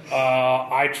door.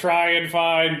 I try and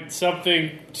find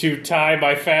something to tie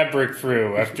my fabric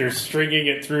through after stringing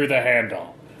it through the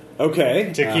handle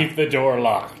Okay. to keep the door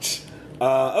locked.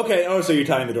 Okay. Oh, so you're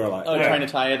tying the door lock. Oh, Yeah. trying to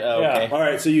tie it? Oh, Yeah. okay. All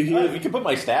right. So you hear You can put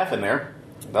my staff in there.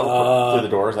 That'll through the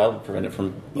doors. That'll prevent it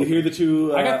from. you hear the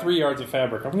two. I got 3 yards of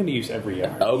fabric. I'm going to use every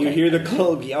yard. Okay. You hear the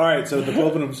cloven. All right. So the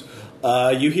cloven hooves.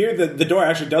 You hear the door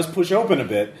actually does push open a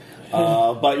bit,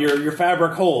 but your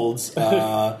fabric holds,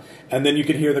 and then you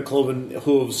can hear the cloven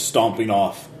hooves stomping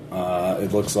off.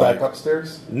 It looks like Back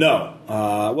upstairs. no.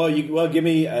 Give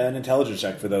me an intelligence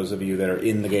check for those of you that are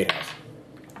in the gatehouse.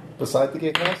 Beside the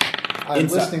gatehouse. I'm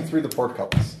Inside. listening through the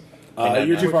portcullis.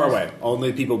 You're too far away.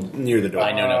 Only people near the door.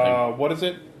 I know nothing. What is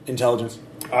it? Intelligence.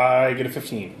 I get a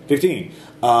 15. 15.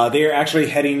 They are actually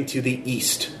heading to the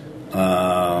east.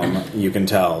 You can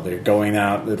tell they're going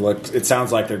out. It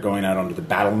sounds like they're going out onto the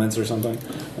battlements or something,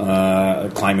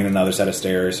 climbing another set of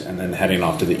stairs, and then heading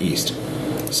off to the east.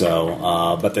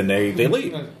 So, but then they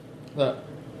leave.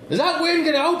 Is that wind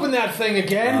gonna open that thing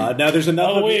again? Now there's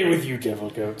another. Away with you, devil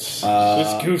goats.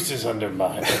 This goose is under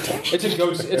my protection.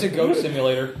 It's a goat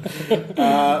simulator.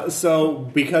 So,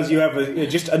 because you have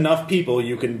just enough people,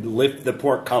 you can lift the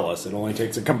portcullis. It only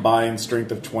takes a combined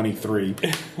strength of 23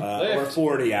 or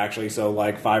 40 actually. So,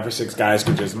 5 or 6 guys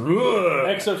can just.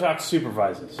 Exotox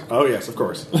supervises. Oh yes, of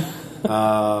course.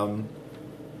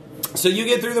 So you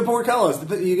get through the portcullis.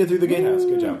 You get through the gatehouse.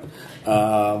 Good job.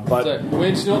 But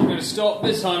Wind's not gonna stop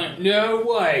this, honey. No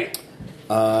way.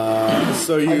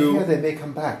 so I hear you they may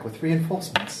come back with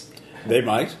reinforcements. they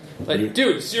might.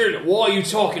 Dude, seriously, why are you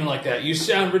talking like that? You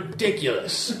sound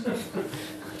ridiculous.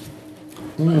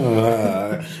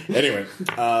 Anyway,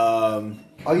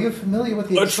 Are you familiar with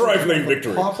the A trifling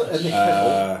victory. pot and the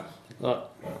kettle?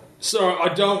 Sir,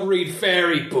 I don't read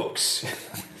fairy books.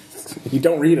 You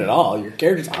don't read at all. Your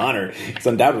character's a hunter. He's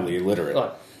undoubtedly illiterate.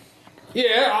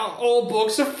 Yeah, all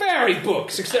books are fairy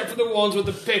books, except for the ones with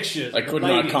the pictures. I could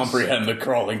not comprehend the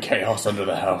crawling chaos under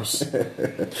the house.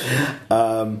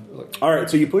 All right,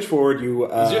 so you push forward.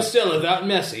 Is your cellar that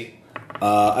messy?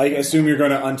 I assume you're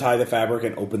going to untie the fabric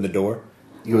and open the door.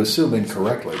 You assume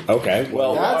incorrectly. Okay.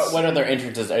 Well, That's- what other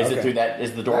entrances? Is Okay. it through that?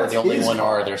 Is the door That's the only his one, or call.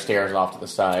 are there stairs off to the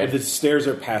side? The stairs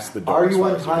are past the door. Are as you far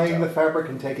as can untying tell. the fabric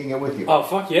and taking it with you? Oh,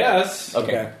 fuck yes.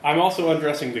 Okay. I'm also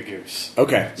undressing the goose.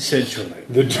 Okay. Essentially.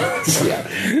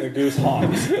 The goose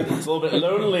honks. It's a little bit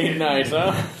lonely at night,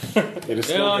 huh? It is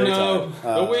still Oh no,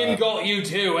 daytime. the wind got you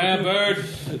too, bird.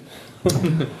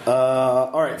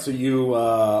 All right, so you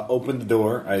open the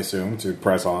door, I assume, to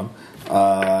press on,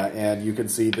 and you can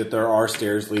see that there are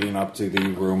stairs leading up to the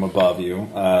room above you, in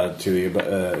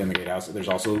the gatehouse. There's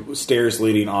also stairs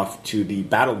leading off to the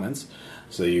battlements,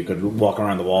 so you could walk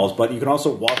around the walls. But you can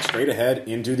also walk straight ahead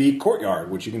into the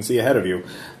courtyard, which you can see ahead of you.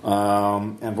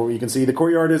 And from what you can see, the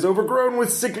courtyard is overgrown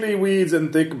with sickly weeds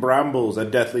and thick brambles. A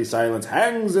deathly silence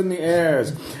hangs in the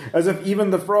airs, as if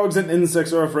even the frogs and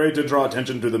insects are afraid to draw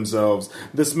attention to themselves.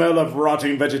 The smell of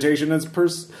rotting vegetation is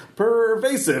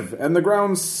pervasive, and the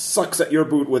ground sucks at your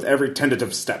boot with every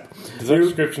tentative step. Does that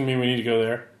description mean we need to go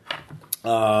there?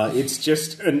 It's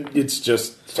just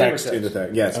text in the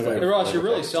thing. Yes. Hey, Ross, you're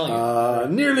really selling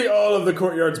it. Nearly all of the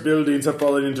courtyard's buildings have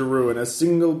fallen into ruin. A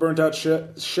single burnt-out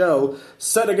shell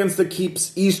set against the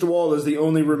keep's east wall is the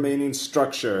only remaining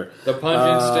structure. The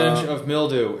pungent stench of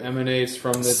mildew emanates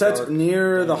from the Set dark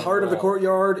near the heart of the wall.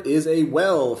 courtyard is a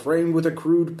well framed with a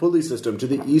crude pulley system. To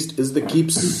the east is the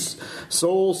keep's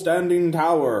sole standing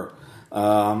tower.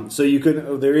 So you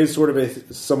could. There is sort of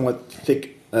a somewhat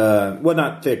thick. Well,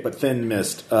 not thick, but thin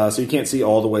mist, so you can't see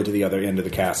all the way to the other end of the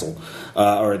castle,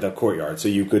 or the courtyard. So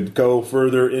you could go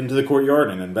further into the courtyard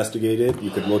and investigate it. You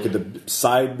could look at the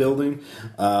side building.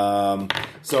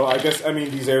 So I guess,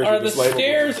 these areas Are are the just labeled.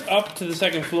 stairs up to the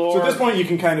second floor? So at this point you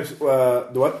can kind of,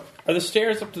 what? Are the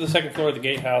stairs up to the second floor of the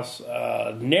gatehouse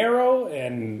narrow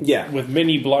and Yeah. with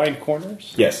many blind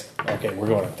corners? Yes. Okay, we're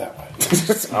going up that way.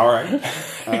 All right.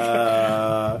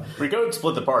 We could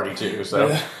split the party too.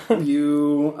 So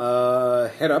You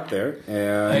head up there,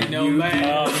 and No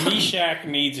man. Meshach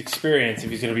needs experience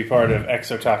if he's going to be part of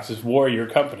Exotox's warrior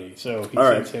company, so he All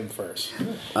right. sends him first.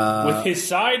 With his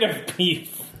side of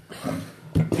beef.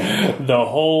 The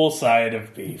whole side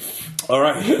of beef. all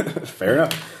right, fair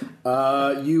enough.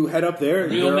 You head up there.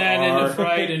 Real There man in are- the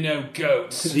fright and no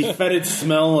goats. The fetid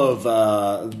smell of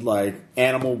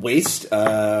animal waste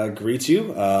greets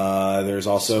you. There's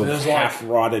also Smells like half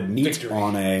rotted meat victory.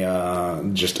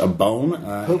 on just a bone.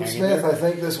 Hope hanging Smith, there. I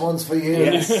think this one's for you.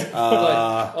 Yes.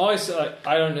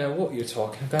 I don't know what you're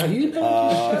talking about. You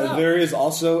know, There is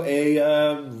also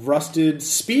a rusted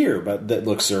spear, but that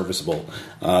looks serviceable.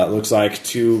 It looks like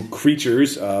two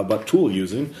creatures, but tool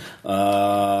using.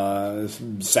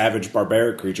 Savage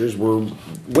barbaric creatures were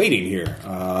waiting here.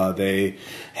 They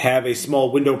have a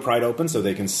small window pried open so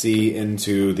they can see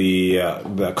into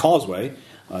the causeway.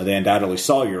 They undoubtedly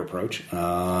saw your approach,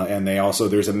 and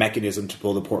there's a mechanism to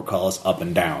pull the portcullis up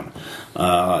and down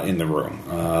in the room.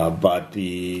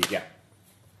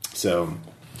 So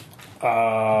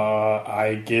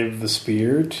I give the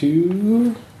spear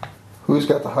to... Who's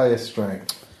got the highest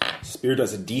strength? spear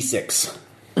does a d6.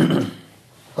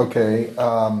 Okay.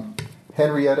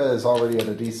 Henrietta is already at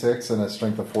a D6 and a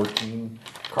strength of 14.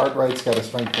 Cartwright's got a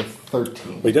strength of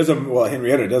 13.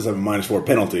 Henrietta does have a -4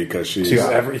 penalty because she's To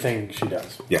everything she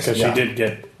does. Yes. Because Yeah. she did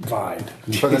get vined.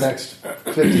 For the next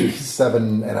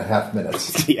 57 and a half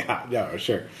minutes. yeah,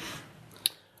 sure.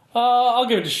 I'll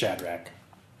give it to Shadrach.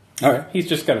 All right. He's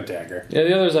just got a dagger. yeah,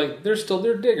 the others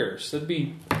they're diggers. That'd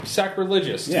be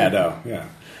sacrilegious. Yeah, no, yeah.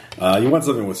 You want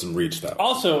something with some reach, though.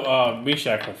 Also,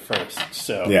 Meshach went first,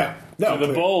 so... Yeah. So No, the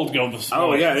clear. bold go the slowest.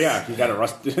 Oh, yeah. You got a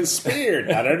rusted spear.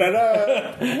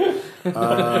 Da-da-da-da.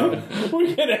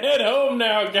 We can head home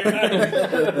now, guys.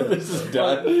 this is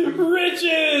done.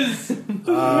 Riches!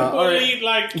 All We'll right. eat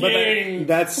like But kings.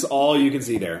 that's all you can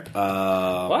see there.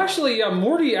 Well, actually,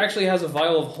 Morty actually has a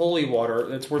vial of holy water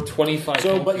that's worth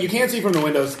 25. But you can't see from the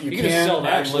windows. You You can just can sell that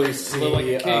and actually live- see. live like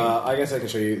a king. I guess I can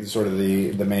show you sort of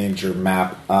the major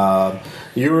map.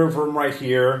 You were from right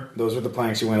here. Those are the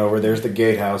planks you went over. There's the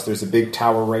gatehouse. There's a big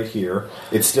tower right here.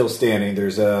 It's still standing.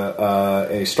 There's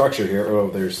a structure here. Oh,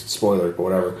 there's spoiler, but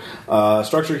whatever.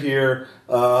 Structure here.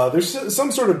 There's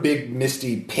some sort of big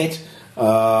misty pit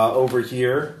over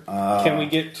here. Can we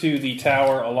get to the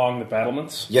tower along the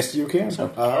battlements? Yes, you can.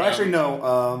 Actually,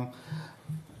 no.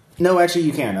 No, actually,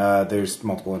 you can. There's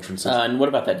multiple entrances. And what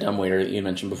about that dumbwaiter that you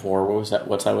mentioned before? What was that?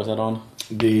 What side was that on?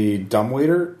 The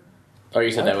dumbwaiter. Oh,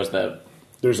 you said that was the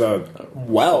There's a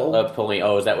well. pulley.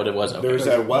 Oh, is that what it was? Okay. There's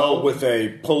a well with a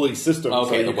pulley system. Okay,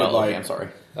 so the you could, well. like, Okay, I'm sorry.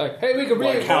 Hey, we can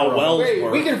Like how wells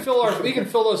work. we can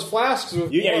fill those flasks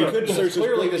with Yeah, you water. could search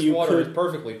Clearly, this- this you water could- is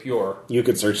perfectly pure. You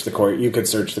could search the court. You could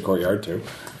search the courtyard too.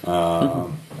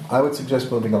 I would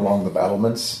suggest moving along the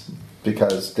battlements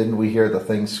because didn't we hear the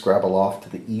thing scrabble off to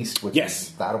the east, which Yes.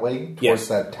 is that way towards Yes.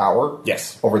 that tower?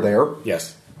 Yes. Over there,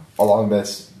 Yes. along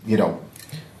this,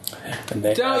 And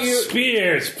they Don't have you-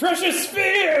 spears, precious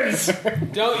spears.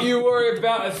 Don't you worry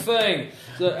about a thing.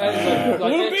 So,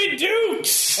 We'll be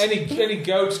dukes. any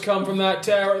goats come from that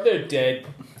tower, they're dead.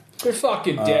 They're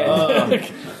fucking dead.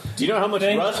 Do you know how much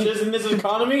rust is in this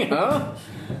economy? Huh?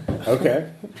 Okay.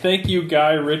 Thank you,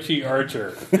 Guy Ritchie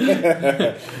Archer. All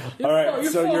right.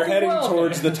 you're So you're fucking heading welcome.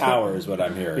 towards the tower, is what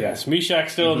I'm hearing. Yes,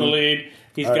 Meshach's still in the lead.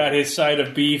 He's got his side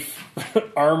of beef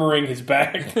armoring his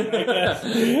back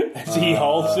as he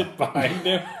hauls it behind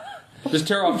him. Just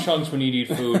tear off chunks when you need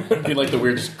food. Be like the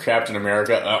weirdest Captain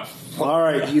America. All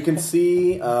right, you can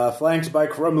see, flanked by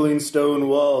crumbling stone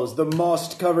walls, the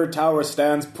moss-covered tower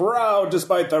stands proud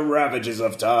despite the ravages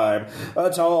of time.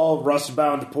 A tall,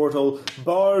 rust-bound portal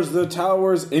bars the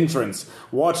tower's entrance,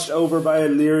 watched over by a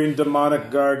leering demonic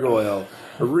gargoyle.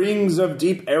 Rings of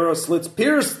deep arrow slits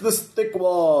pierce the thick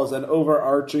walls, and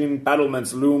overarching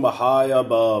battlements loom high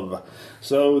above.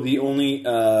 So the only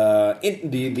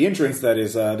the entrance that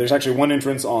is there's actually one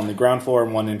entrance on the ground floor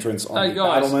and one entrance on the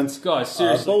battlements. Guys,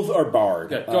 seriously. Both are barred.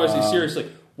 Yeah, guys,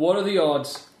 seriously, what are the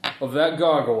odds of that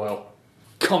gargoyle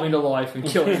coming to life and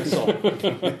killing us all?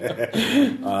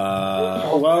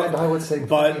 Well, and I would say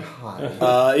but pretty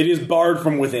high. it is barred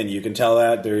from within. You can tell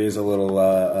that there is a little.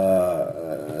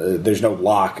 There's no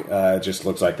lock. It just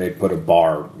looks like they put a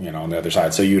bar, on the other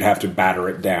side. So you'd have to batter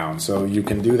it down. So you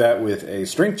can do that with a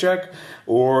strength check,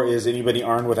 or is anybody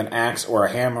armed with an axe or a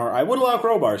hammer? I would allow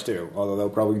crowbars too, although they'll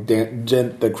probably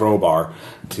dent the crowbar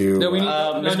to. No, we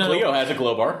need. Miss Cleo has a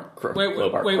glow bar. Wait,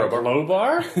 Crowbar. Low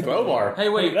bar? Glow bar. Hey,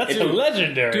 wait, That's a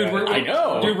legendary. dude, I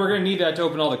know. Dude, we're gonna need that to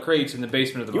open all the crates in the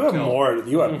basement of the You have motel. more.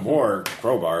 You have more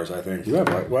crowbars. I think you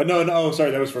have. Well, no. Sorry,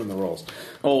 that was from the rolls.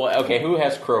 Oh, okay. Who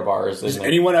has crowbars? Does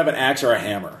anyone have an axe or a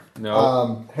hammer?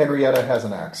 No. Henrietta has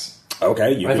an axe.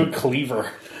 Okay, you I have could. a cleaver.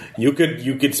 You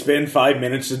could spend 5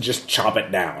 minutes to just chop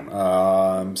it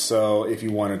down. So if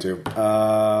you wanted to,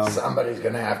 Somebody's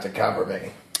going to have to cover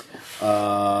me.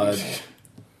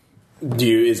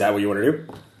 is that what you want to do?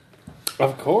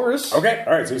 Of course. Okay,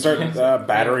 all right. So you start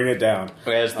battering it down.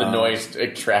 As the noise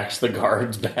attracts the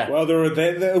guards back. Well,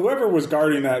 whoever was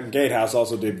guarding that gatehouse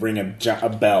also did bring a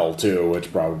bell too,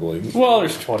 which probably. Well,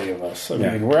 there's 20 of us. I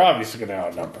Yeah. mean, we're obviously going to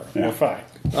outnumber. Yeah. We're fine.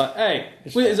 Hey,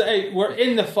 we're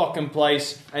in the fucking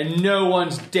place and no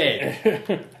one's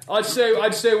dead. I'd say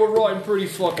we're riding pretty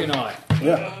fucking high.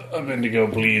 Yeah. Indigo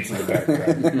bleeds in the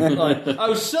background.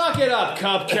 Oh, suck it up,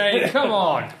 Cupcake. Come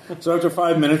on. So after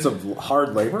 5 minutes of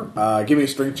hard labor, give me a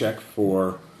strength check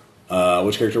for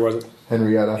which character was it?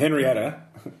 Henrietta. Henrietta.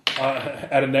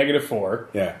 At a -4.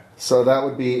 Yeah. So that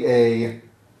would be a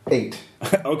 8.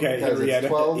 Okay, Because it's Henrietta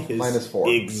 12 is minus 4.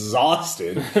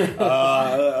 exhausted. Put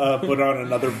on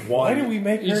another one. Why do we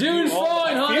make You're her doing do all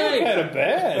fine, that? I honey. feel kind of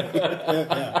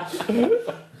bad.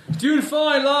 Doing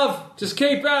fine, love. Just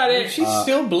keep at it. She's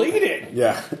still bleeding.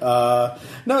 Yeah.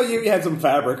 No, you had some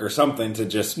fabric or something to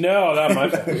just. No, not my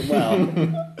fault.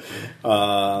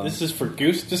 Well, This is for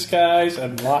goose disguise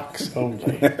and locks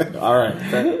only. all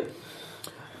right.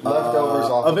 Leftovers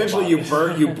off of the Eventually,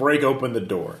 bodies. you break open the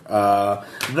door.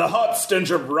 The hot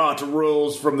stench of rot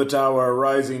rolls from the tower,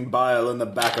 rising bile in the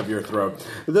back of your throat.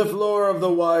 The floor of the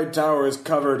wide tower is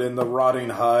covered in the rotting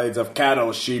hides of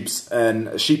cattle, sheep,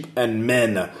 and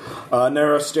men. A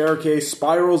narrow staircase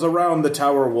spirals around the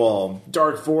tower wall.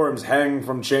 Dark forms hang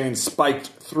from chains spiked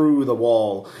through the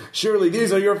wall. Surely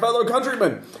these are your fellow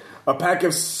countrymen. A pack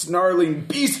of snarling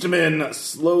beastmen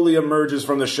slowly emerges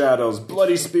from the shadows,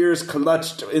 bloody spears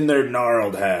clutched in their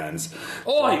gnarled hands.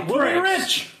 Oi, we're pricks.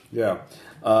 rich. Yeah.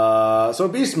 So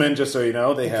beastmen, just so you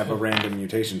know, they have a random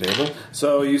mutation table.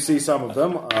 So you see some of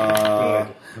them.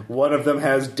 One of them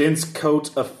has dense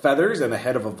coat of feathers and the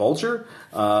head of a vulture.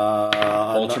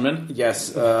 Vultureman?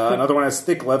 Yes. Another one has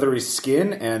thick leathery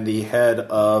skin and the head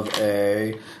of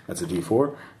that's a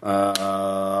D4.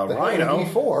 Rhino.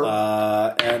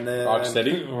 D4? And then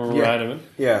Rocksteady? Right.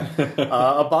 yeah.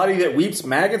 A body that weeps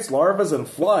maggots, larvas, and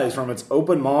flies from its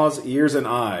open maws, ears, and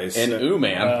eyes. And ooh,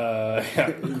 man.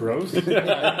 Yeah, gross.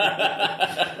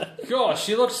 Gosh,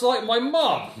 she looks like my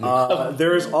mom.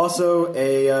 There is also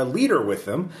a leader with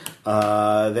them.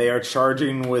 They are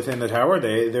charging within the tower.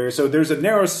 So there's a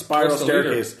narrow spiral Where's the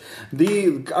leader?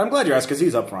 staircase. I'm glad you asked because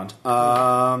he's up front.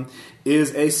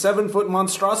 Is a 7-foot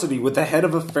monstrosity with the head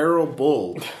of a feral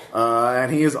bull,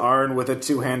 and he is armed with a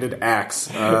 2-handed axe.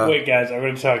 Wait, guys, I'm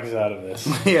going to talk us out of this.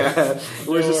 Yeah,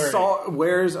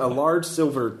 wears a large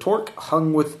silver torque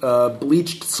hung with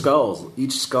bleached skulls.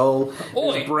 Each skull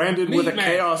Oi, is branded with a meat man.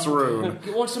 chaos rune.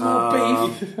 You want some more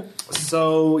beef?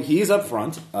 So he's up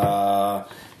front,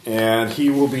 and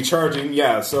he will be charging.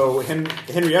 Yeah. So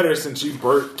Henrietta, since you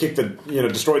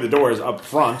destroyed the doors up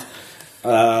front.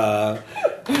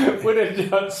 Would have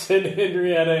just sent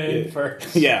Henrietta in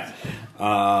first. Yeah.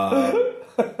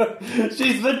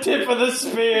 She's the tip of the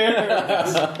spear.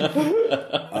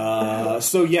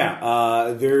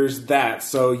 There's that.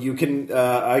 So you can,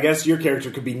 I guess your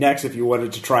character could be next if you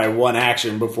wanted to try one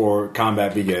action before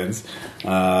combat begins,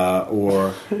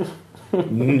 or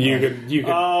you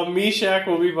could. Meshach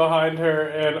will be behind her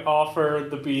and offer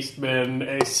the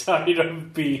Beastmen a side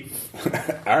of beef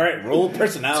All right, roll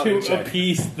personality to check.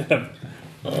 appease them.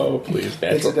 Oh, please,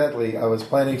 Dad. Incidentally, I was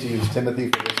planning to use Timothy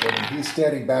for this one, and he's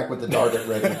standing back with the target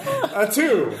ready. A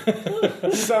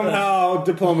 2. Somehow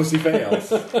diplomacy fails.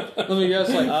 Let me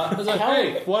guess. I was like,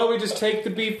 hey, why don't we just take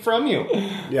the beef from you?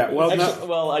 Yeah. Well, Actually,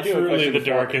 well, I do have a Truly question the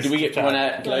before. darkest Do we get time. one?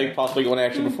 Can I possibly get one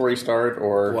action before you start,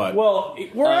 or what? Well,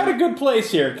 we're at a good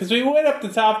place here because we went up the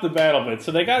top of the battlement,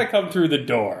 so they got to come through the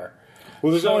door. Well,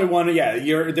 there's only one. Yeah,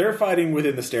 they're fighting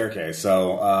within the staircase,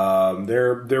 so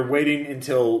they're waiting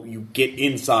until you get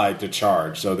inside to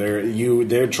charge. So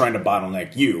they're trying to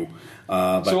bottleneck you.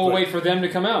 So we'll wait for them to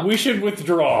come out. We should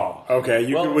withdraw. Okay,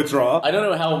 you can withdraw. I don't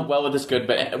know how well this good,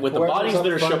 but with the Whoever's bodies up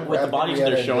that are front, with the grab bodies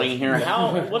Henrietta they're and showing just-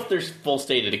 here, what's their full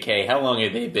state of decay? How long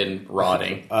have they been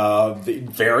rotting?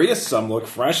 Various. Some look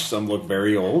fresh. Some look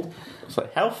very old. It's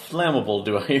like, how flammable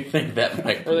do I think that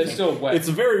might Or are be? they still wet? It's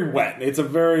very wet. It's a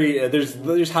very there's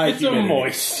high It's a humidity.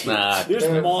 moist. Nah, There's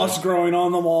moss growing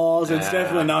on the walls. It's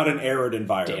definitely not an arid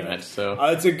environment. damn it. So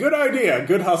It's a good idea,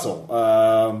 good hustle.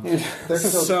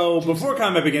 So before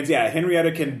combat begins,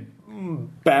 Henrietta can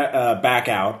back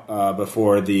out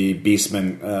before the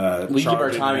beastmen. we can keep our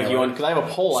charge time in if you melee. want, because I have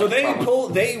a pole. So I they can probably- pull.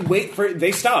 They wait for.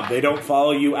 They stop. They don't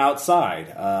follow you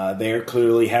outside. They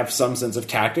clearly have some sense of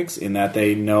tactics in that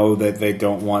they know that they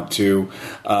don't want to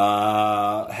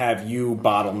have you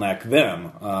bottleneck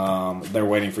them. They're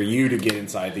waiting for you to get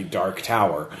inside the dark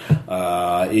tower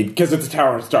because it's a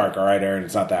tower and it's dark. All right, Aaron,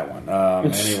 it's not that one.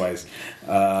 Anyways,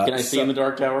 Can I see in the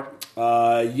dark tower?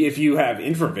 if you have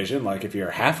infravision, like if you're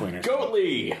a halfling or something.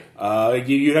 Goatly.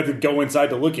 You'd have to go inside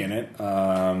to look in it.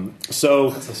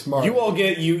 So smart. you all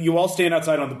you all stand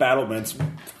outside on the battlements,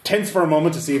 tense for a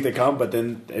moment to see if they come, but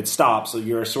then it stops. So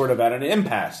you're sort of at an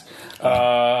impasse.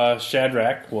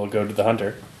 Shadrach will go to the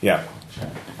hunter. Yeah,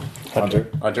 Hunter.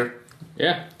 Hunter.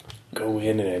 Yeah. Go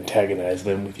in and antagonize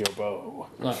them with your bow.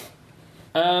 Look,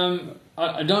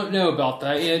 I don't know about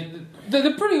that. Yeah,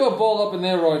 they're pretty well balled up in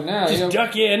there right now. You know? Just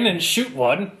duck in and shoot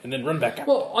one, and then run back out.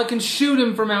 Well, I can shoot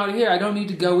him from out here. I don't need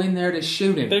to go in there to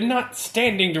shoot him. They're not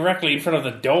standing directly in front of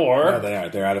the door. No, they are.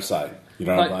 They're out of sight. You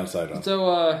don't have blind sight on.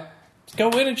 So, Just go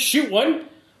in and shoot one,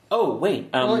 Oh wait.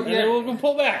 Well, and then we'll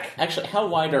pull back. Actually, how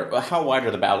wide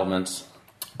are the battlements?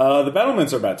 The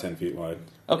battlements are about 10 feet wide.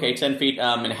 Okay, 10 feet.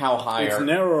 And how high It's are?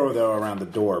 narrow though around the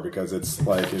door because it's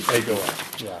like They go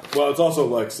up. Yeah. well, it's also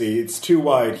like it's too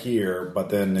wide here, but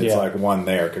then it's Yeah. like one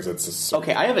there because it's a,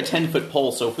 Okay, I have a 10-foot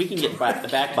pole, so if we can get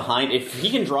back behind, if he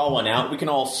can draw one out, we can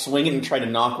all swing it and try to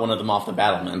knock one of them off the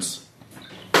battlements.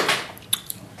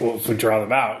 Well, if we draw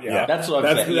them out, yeah. That's what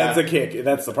I'm saying, That's yeah. a kick.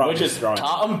 That's the problem. Which is drawing.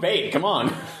 Tom bait. Come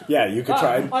on, Yeah, you could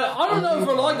try. I don't know if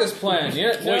I like this plan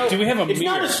yet. Wait, do we have a it's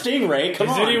mirror? not a stingray. Come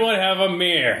Does on. anyone have a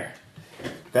mirror?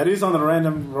 That is on the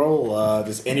random roll.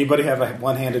 Does anybody have a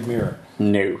one-handed mirror?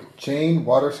 No. Chain,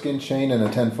 water skin chain, and a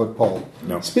 10-foot pole.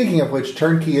 No. Speaking of which,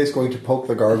 Turnkey is going to poke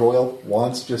the gargoyle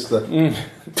once, just the...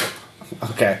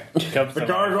 Okay. Comes The to-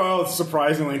 gargoyle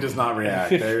surprisingly does not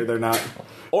react. They're not.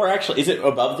 Or actually, is it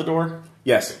above the door?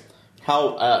 Yes.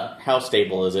 How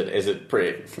stable is it? Is it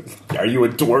pretty? Are you a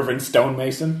dwarven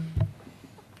stonemason?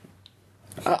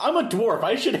 I'm a dwarf.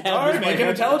 I should have. All right, this make by an now.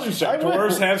 intelligence check. I will.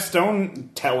 Dwarves have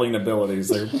stone telling abilities.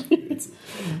 It's,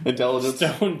 Intelligence.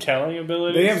 Stone telling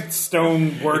abilities? they have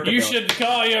stone work. You abilities. should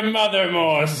call your mother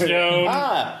more, Stone.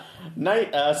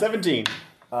 17.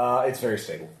 It's very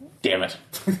stable. Damn it.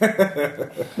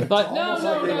 But no, Almost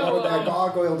like they wanted that no.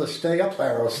 gargoyle to stay up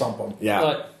there or something.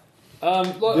 Yeah.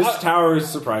 Look, This tower is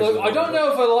surprising. look, I don't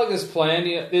know if I like this plan.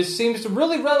 This seems to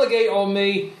really relegate on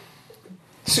me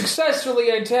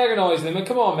successfully antagonize them. And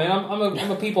come on, man,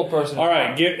 I'm a people person. All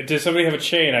right, does somebody have a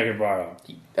chain I can borrow?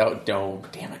 Oh,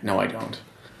 don't. Damn it. No, I don't.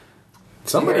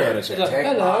 Somebody had a He's check. like,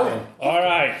 hello, All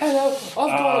right. hello. I've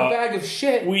got a bag of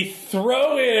shit. We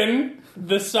throw in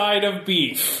the side of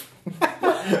beef.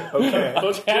 Okay.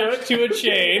 Attached to a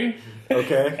chain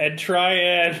Okay. and try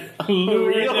and lure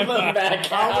Reel them them out. back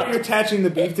How are out. you attaching the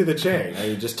beef to the chain? Are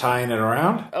you just tying it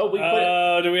around? Oh, we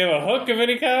put it. Do we have a hook of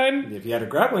any kind? If you had a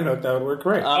grappling hook, that would work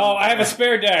great. Oh, I have a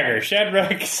spare dagger.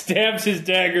 Shadrach stabs his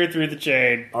dagger through the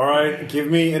chain. All right, give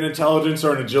me an intelligence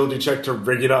or an agility check to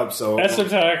rig it up. So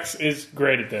Esotax is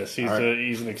great at this. He's All right.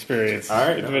 he's an experienced All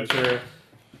right. adventurer.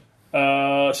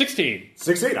 16.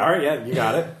 16. All right, yeah, you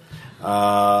got it.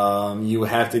 You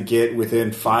have to get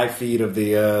within 5 feet of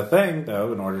the thing,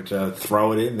 though, in order to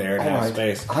throw it in there and All have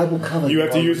right, space. I will cover. You have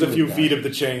to while use a doing few that. feet of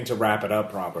the chain to wrap it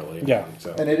up properly. Yeah.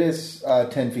 So. And it is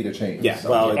 10 feet of chain. Yeah,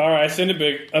 so- well, All right, send a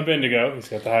Bendigo. He's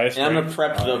got the highest And I'm rank. going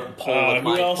to prep the pole with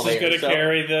my Who else is player, going to so-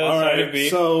 carry the all side of right,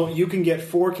 beef? so you can get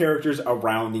 4 characters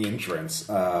around the entrance.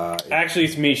 Actually,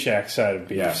 it's Meshach's side of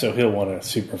beef, Yeah. so he'll want to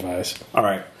supervise. All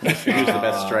right. Who's the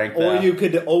best strength? Or you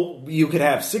could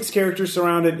have 6 characters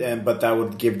surrounded, but that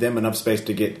would give them enough space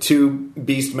to get 2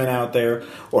 beastmen out there,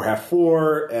 or have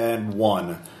 4 and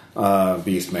 1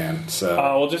 beastman.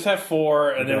 So We'll just have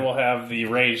 4, and then Okay. we'll have the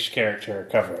ranged character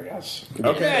covering us.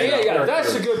 Yeah.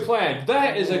 That's a good plan.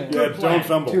 That is a yeah, good plan. don't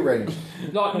fumble. 2 range.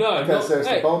 No, Because there's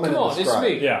the hey, bowman come and on, the it's scribe.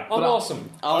 me. Yeah. I'm awesome.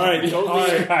 All right,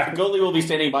 Goldie will be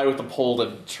standing by with the pole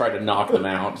to try to knock them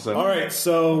out. So. All right,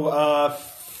 so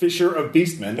Fisher of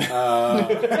Beastmen,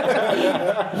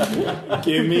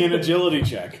 give me an agility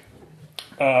check.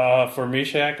 For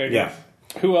Meshach, I guess.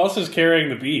 Who else is carrying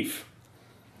the beef?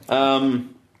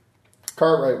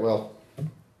 Cartwright will.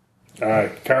 All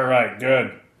right, Cartwright,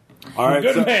 good. All right,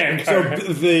 Good so, man, so Cartwright.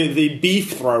 the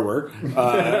beef thrower,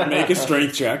 make a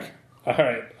strength check. All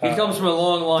right. He comes from a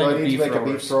long Do line I of need to beef make a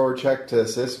beef throwers. thrower check to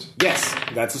assist? Yes,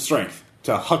 that's a strength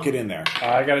to huck it in there.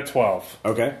 I got a 12.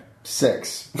 Okay,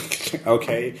 6.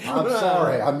 okay. I'm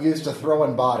sorry. I'm used to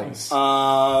throwing bodies.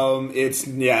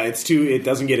 It's too. It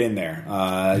doesn't get in there.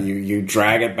 You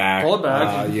drag it back. Pull it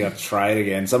back. You have to try it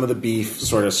again. Some of the beef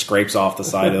sort of scrapes off the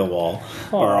side of the wall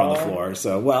or on the floor.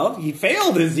 So, well, he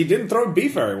failed. He didn't throw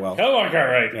beef very well. Come on,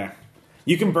 Cartwright. Yeah,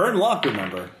 you can burn luck.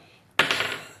 Remember.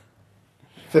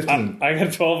 15. I got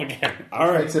a 12 again. All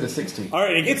right. Makes it a 16. All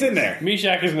right, it gets in there.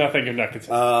 Meshach is nothing if not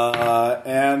considered.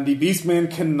 And the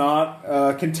Beastman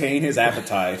cannot contain his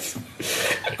appetite.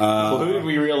 Well, who did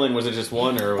we reel in? Was it just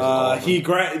one, or was it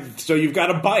all of them? So you've got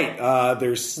a bite.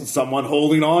 There's someone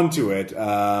holding on to it.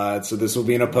 So this will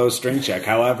be an opposed string check.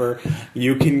 However,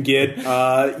 you can get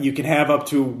you can have up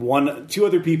to 2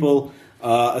 other people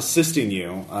assisting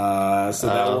you. So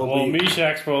that will well, be.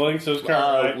 Meshach's pulling, so is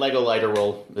Cartwright. Lego lighter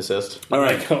will assist. All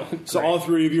right. So all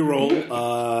 3 of you roll.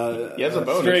 He has a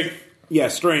bonus. Strength. Yeah,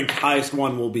 strength. Highest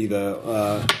one will be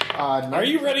the. Are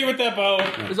you ready with that bow?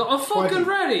 I'm fucking 20.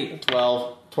 ready.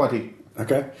 12. 20.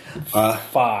 Okay.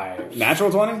 5.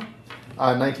 Natural 20.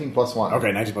 19 plus 1.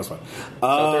 Okay, 19 plus 1.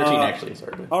 So 13 actually.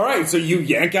 Sorry. All right, so you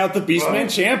yank out the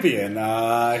Beastman champion.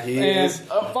 He And is.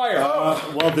 fire.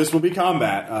 Well, this will be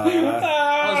combat.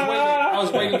 I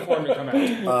was waiting for him to come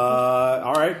out.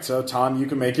 All right, so Tom, you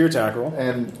can make your attack roll.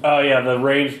 And Oh, yeah, the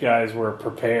ranged guys were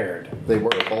prepared. they were,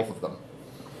 both of them.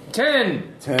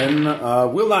 10. 10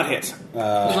 will not hit.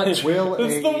 It's Will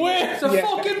It's the win! a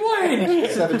fucking win.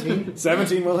 17.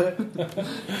 17 will hit.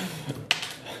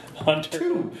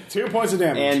 Hunter. 2 points of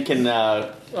damage. And can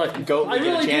go I get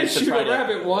really a did chance to shoot try a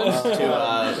rabbit once. to hit him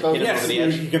yes, over the you,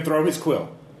 edge. you can throw his quill.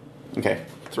 Okay.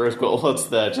 Throw his quill. Well, it's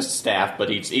just staff, but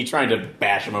he's trying to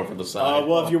bash him over the side.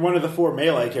 Well, if you're one of the 4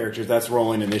 melee characters, that's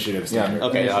rolling initiative Yeah. standard.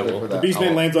 Okay, I initiative will. for that.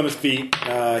 Beastman lands on his feet.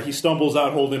 He stumbles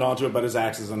out holding onto it, but his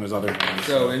axe is on his other hand.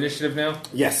 So, initiative now?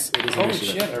 Yes, it is Holy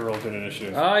initiative. shit, I rolled good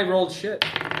initiative. I rolled shit.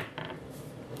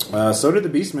 So did the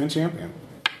Beastman champion.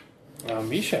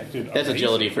 Meshach, dude. That's amazing.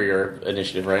 agility for your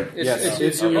initiative, right? Yes,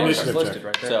 it's your okay, initiative it's listed check.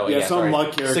 right there. So Yeah, yeah, some sorry.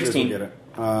 luck characters 16. will get it.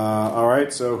 All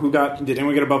right, so did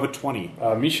anyone get above a 20?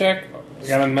 Meshach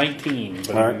got a 19, but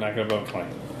All right. I'm not going to above 20.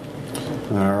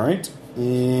 All right.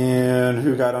 And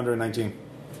who got under a 19?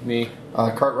 Me.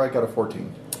 Cartwright got a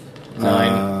 14.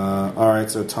 9. All right,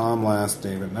 so Tom last,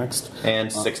 David next.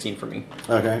 And 16 for me.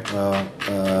 Okay.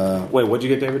 Wait, what'd you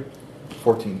get, David?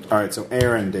 14. All right, so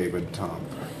Aaron, David, Tom.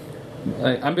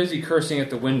 I'm busy cursing at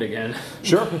the wind again.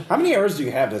 Sure. How many arrows do you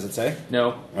have? Does it say?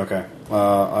 No. Okay.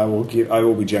 I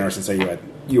will be generous and say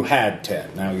you had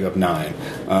 10. Now you have 9.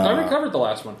 I recovered the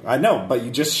last one. I know, but you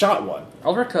just shot one.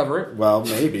 I'll recover it. Well,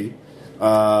 maybe.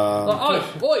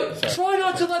 Boy, try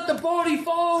not to let the body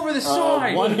fall over the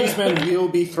side. One beastman will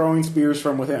be throwing spears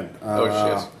from within.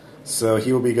 Shit. So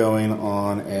he will be going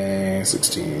on a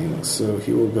 16. So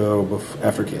he will go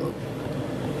after Caleb.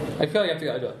 I feel like I have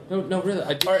to go. No, really.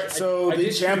 All right, so the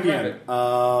champion.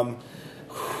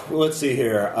 Let's see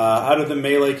here. Out of the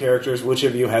melee characters, which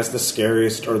of you has the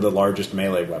scariest or the largest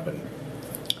melee weapon?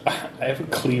 I have a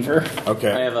cleaver.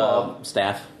 Okay. I have a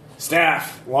staff.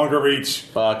 Staff, longer reach.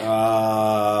 Fuck.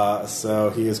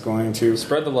 So he is going to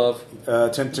Spread the love.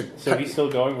 attempt to. So he's still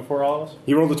going before all of us?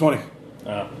 He rolled a 20.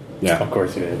 Oh. Yeah. Of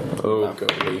course he did. Oh,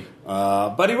 goody.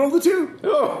 But he rolled a 2.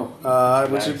 Oh.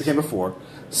 Which Nice. became a 4.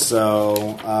 So,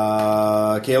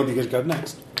 Caleb, you get to go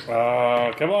next.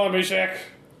 Come on, Meshach.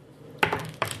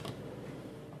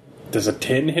 Does a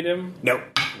 10 hit him? Nope.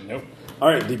 Nope. All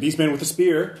right, the beastman with the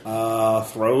spear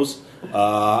throws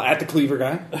at the cleaver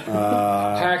guy.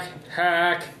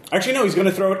 Hack. Actually, no, he's going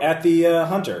to throw it at the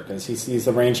hunter because he's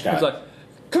the ranged guy. It's like,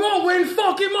 come on, Win,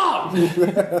 fuck him up!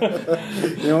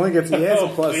 He only gets he has a Oh,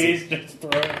 plus. please, just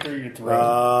throw it through your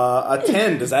throat. A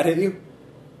 10. Does that hit you?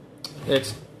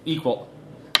 It's equal.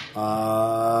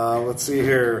 Let's see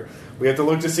here. We have to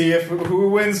look to see if who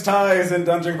wins ties in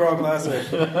Dungeon Crawl Classic.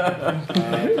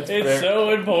 It's so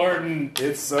important.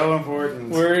 It's so important.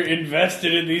 We're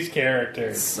invested in these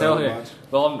characters. so Hell yeah. much.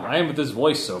 Well, I am with this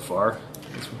voice so far.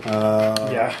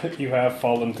 Yeah, you have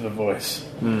fallen to the voice.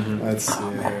 Let's see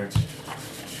here.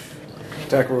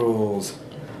 Attack rules.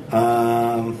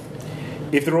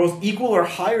 If the roll is equal or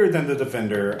higher than the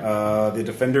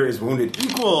defender is wounded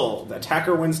equal. The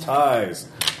attacker wins ties.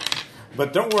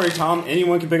 But don't worry, Tom.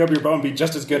 Anyone can pick up your bow and be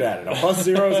just as good at it. A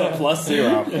 +0 is a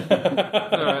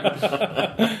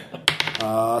 +0.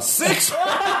 Alright. 6.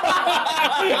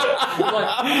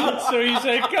 So you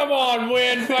say, come on,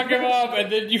 Win, fuck him up,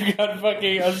 and then you got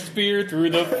fucking a spear through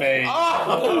the face.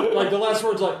 Like the last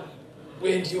word's like,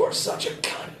 Wind, you are such a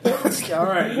cunt. All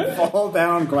right, fall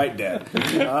down quite dead.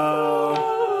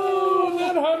 Oh,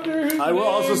 that hunter. whose I will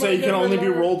also name say I you can never only be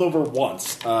learned. rolled over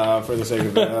once for the sake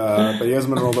of it. But he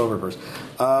hasn't been rolled over first.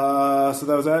 So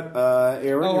that was that.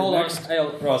 Aaron, Oh, you're hold on. next.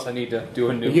 Ross, I need to do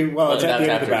a new. Well, it's at That's the end of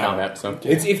after the battle. combat, so.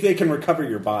 It's if they can recover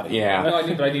your body. Yeah. No,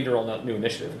 but I need to roll a new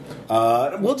initiative.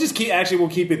 We'll just keep. Actually, we'll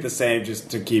keep it the same just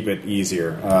to keep it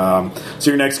easier. So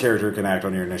your next character can act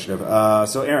on your initiative.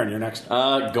 So Aaron, you're next.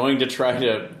 Going to try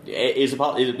to. Is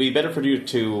it be better for you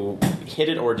to hit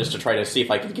it or just to try to see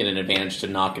if I can get an advantage to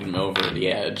knock him over the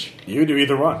edge? You do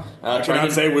either one. I try cannot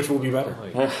to- say which will be better.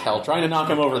 Hell, trying to knock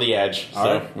him over the edge. All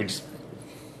So right. we just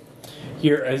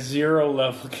You're a 0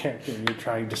 level character. You're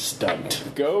trying to stunt.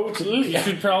 go to. You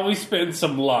should probably spend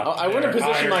some luck. I want to there,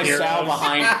 position my higher Sal heroes.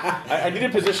 behind. I need to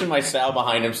position my Sal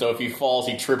behind him, so if he falls,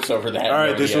 he trips over that. All right,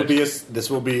 over this the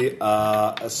will edge. be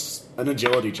an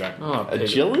agility check. Oh, Piglet.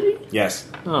 agility. Yes.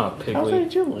 Oh, How's Piglet.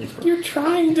 agility? You're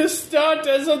trying to stunt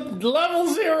as a level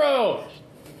 0.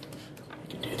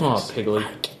 Oh,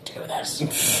 Piglet. Do this.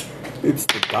 It's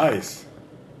the dice.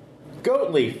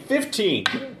 Goatly, 15.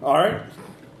 All right.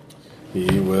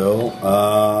 He will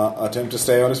attempt to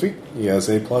stay on his feet. He has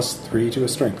a +3 to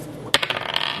his strength.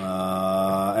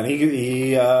 And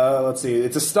he let's see,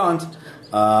 it's a stunt.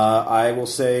 I will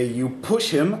say you push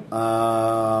him.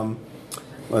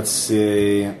 Let's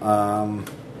see.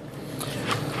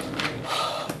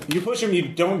 You push him. You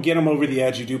don't get him over the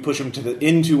edge. You do push him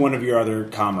into one of your other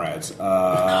comrades.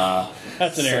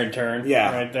 That's an Aaron turn.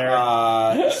 Yeah, Right there.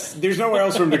 There's nowhere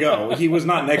else for him to go. He was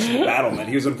not next to the battlement.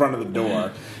 He was in front of the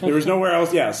door. There was nowhere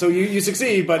else. Yeah, so you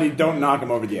succeed, but you don't knock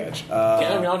him over the edge.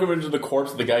 Can I knock him into the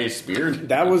corpse of the guy you speared?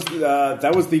 That was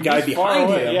the guy He's far behind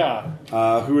away, him.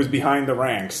 yeah. Who was behind the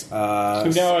ranks. Who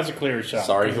now has a clear shot.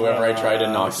 Sorry, whoever I tried to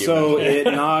knock you. So it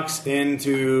knocks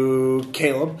into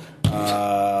Caleb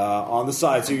on the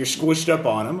side. So you're squished up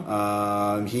on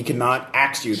him. He cannot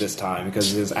axe you this time because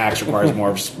his axe requires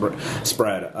more spread.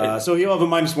 So he'll have a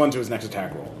 -1 to his next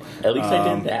attack roll. At least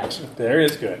I did that. There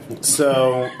is good.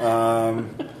 So,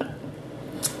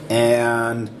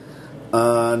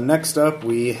 next up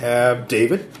we have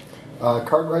David.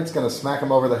 Cartwright's going to smack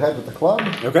him over the head with the club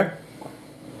Okay.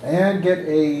 and get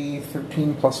a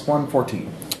 13 plus 1, 14.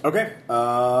 Okay.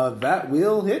 That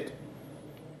will hit.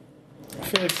 I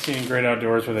feel like seeing Great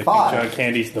Outdoors where they 5. think John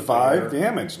Candy's the 5 fighter.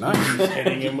 damage. Nice.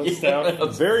 Hitting him with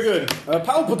stuff. Very good. A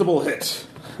palpable hit.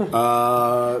 He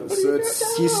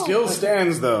still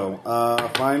stands though.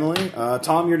 Finally,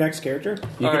 Tom, your next character.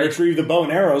 You All can right. retrieve the bow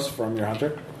and arrows from your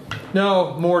hunter.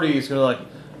 No, Morty's gonna like,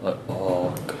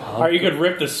 oh god. Or you could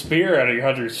rip the spear out of your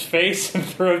hunter's face and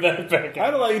throw that back I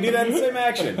out. don't know. You do that in the same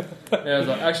action. Yeah, it's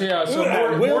like, actually, yeah. So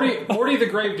Will- Morty the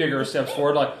Gravedigger steps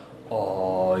forward, like,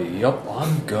 Oh, yup,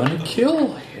 I'm gonna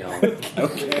kill him.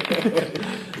 Okay.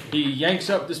 He yanks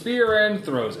up the spear and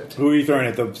throws it. Who are you throwing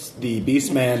at? The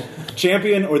Beastman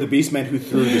champion or the Beastman who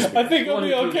threw the spear? I think I'll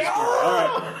be okay.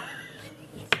 Alright.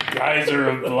 Geyser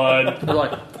of blood. They're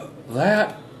like,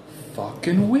 that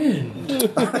fucking wind.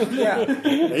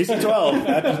 AC 12.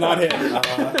 That does not hit.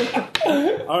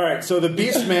 Alright, so the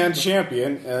Beastman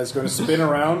champion is going to spin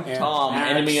around and Tom, axe,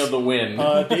 enemy of the wind.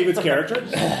 David's character.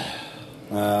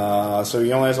 So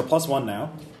he only has a +1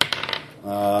 now.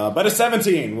 But a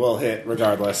 17 will hit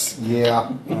regardless.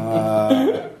 Yeah.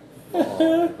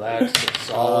 That's a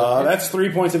solid. That's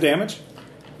 3 points of damage.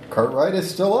 Cartwright is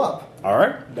still up.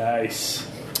 Alright. Nice.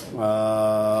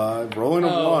 Rolling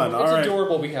a 1. It's Alright.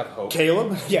 adorable. We have hope.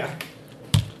 Caleb? Yeah.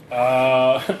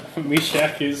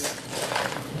 Meshach is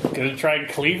gonna try and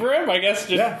cleaver him, I guess.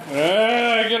 Just,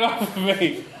 get off of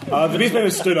me. The Beastman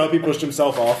has stood up. He pushed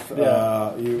himself off.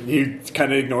 He's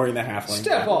kind of ignoring the halfling.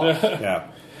 Step off. Yeah.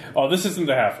 Oh, this isn't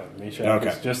the halfling. Meshach Okay.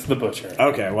 is just the butcher.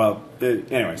 Okay, well,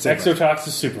 anyway. same thing. Exotox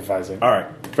is supervising. All right,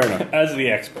 fair enough. As the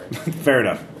expert. Fair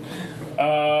enough.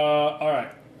 Alright.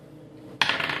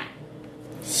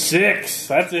 6.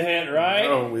 That's a hit, right?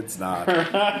 No, it's not.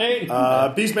 Right?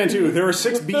 Beastman 2. There are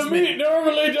 6 the meat Beastmen.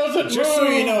 normally doesn't Just move. so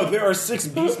you know, there are 6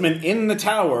 Beastmen in the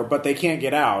tower, but they can't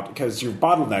get out because you've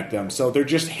bottlenecked them. So they're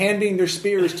just handing their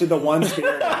spears to the one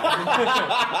spear.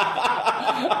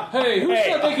 Hey, who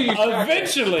said they could use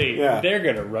tactics? Eventually, Yeah. they're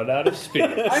gonna run out of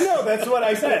spears. I know, that's what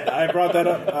I said. I brought that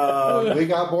up. We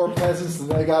got more peasants than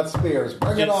they got spears.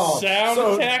 Bring it on. Sound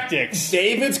So- tactics.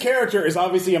 David's character is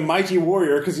obviously a mighty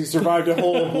warrior because he survived a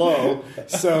whole blow,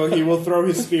 so he will throw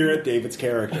his spear at David's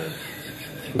character.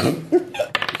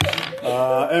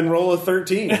 And roll a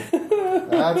 13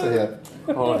 That's a hit.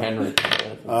 Oh, Henry.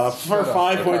 for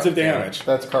 5 points of damage.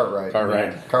 That's Cartwright.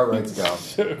 Cartwright. Cartwright's down.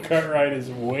 Cartwright is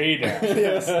way down.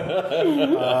 Yes.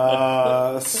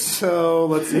 So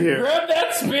let's see here. Grab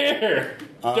that spear!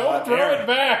 Don't throw Aaron. it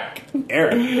back!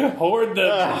 Aaron. Hoard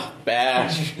the...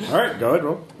 Bash. All right, go ahead,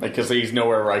 roll. Because he's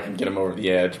nowhere where I can get him over the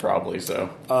edge, probably, so.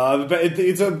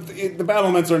 The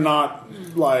battlements are not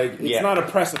like it's Yeah. not a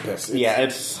precipice.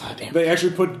 It's... damn. They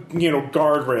actually put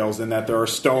guardrails in that there are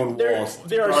stone walls.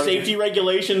 There are safety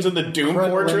regulations in the Doom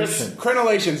Fortress.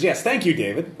 Crenellations. Yes, thank you,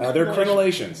 David. They're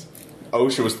crenellations.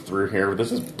 OSHA was through here.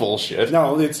 This is bullshit.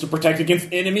 No, it's to protect against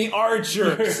enemy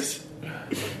archers.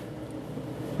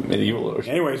 Medieval OSHA.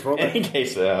 Anyways, roll that. In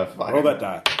case, fire. Roll that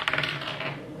die.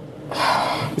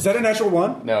 Is that a natural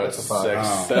 1? No, it's a 6.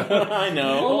 I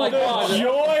know. Oh my god.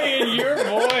 joy in your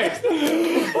voice!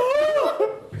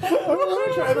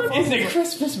 Is it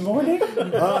Christmas morning?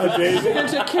 David.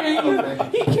 There's a king.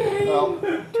 Well,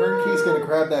 Turnkey's going to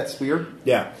grab that spear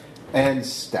Yeah. and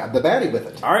stab the baddie with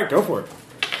it. All right, go for it.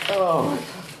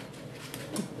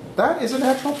 That is a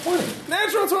natural 20.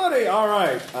 Natural 20. All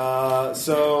right.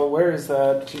 So where is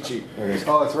that cheat sheet? There it is.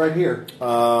 Oh, it's right here.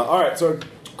 All right. So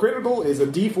critical is a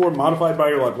D4 modified by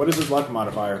your luck. What is his luck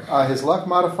modifier? His luck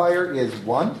modifier is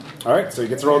 1. All right. So he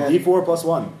gets to roll And- D4 plus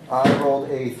 1. I rolled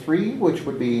a 3, which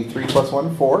would be 3 plus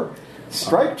 1, 4.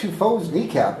 Strike to foe's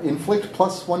kneecap. Inflict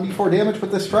plus 1d4 damage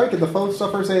with this strike, and the foe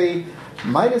suffers a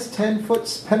minus 10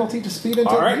 foot penalty to speed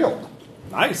until All right. healed.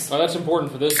 Nice. Oh, that's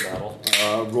important for this battle.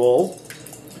 Roll.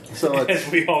 So As it's,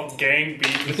 we all gang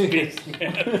beat this beast.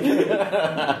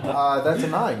 that's a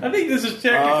 9. I think this is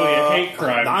technically a hate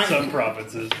crime nine. in some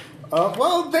provinces.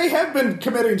 Well, they have been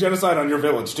committing genocide on your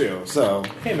village too. So,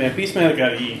 Hey man, Beastman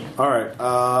gotta eat. all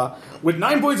right. With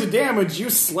 9 points of damage, you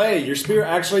slay. Your spear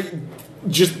actually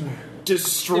just In the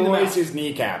destroys mouth. his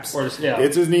kneecaps. Or just- yeah.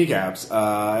 It's his kneecaps,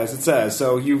 as it says.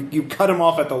 So you cut him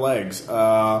off at the legs,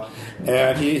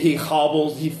 and he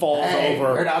hobbles. He falls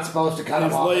over. We're not supposed to cut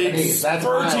His him off at the legs knees. That's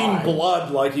my spurting line.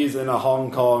 blood like he's in a Hong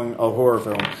Kong horror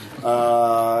film.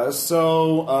 the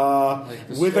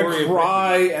With a story of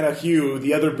cry and a hue,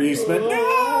 the other beastmen,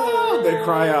 no! They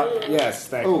cry out, yes,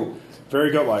 thank you. Ooh.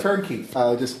 Very good life. Turnkey.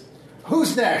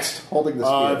 Who's next? Holding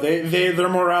the spear. Their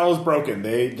morale is broken.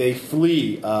 They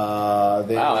flee. Wow,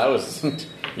 that was...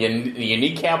 you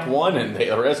kneecap one and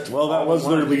the rest... Well, that was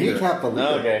their leader. Kneecap the leader.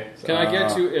 Okay. Can I get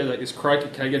to is Crikey?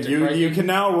 Can I get to Crikey? You can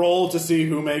now roll to see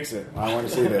who makes it. I want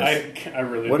to see this. I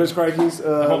really. What is Crikey's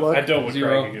luck? I don't want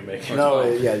 0. Crikey to make it. No,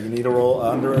 yeah, you need to roll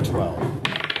under a 12.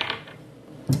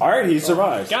 All right, he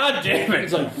survives. God damn it!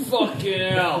 It's like fucking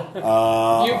hell.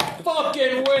 You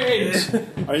fucking win.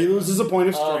 He loses a point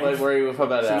of Oh, strength. but where how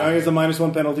about So now he has a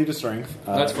 -1 penalty to strength.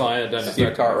 That's fine. It doesn't.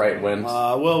 Steve Cartwright wins.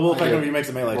 We'll find out if he makes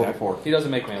a melee Roll attack. a 4. He doesn't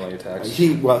make melee attacks. He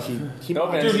No,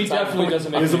 man. Dude, he definitely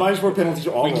doesn't He make. has a -4 penalty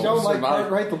to all. You don't like Survive.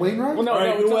 Cartwright the Wainwright? Well, no, All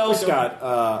right, no, who it's else okay. got?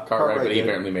 Cartwright, but he did,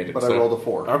 apparently made it. But so. I rolled a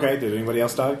 4. Okay, did anybody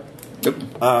else die?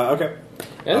 Okay.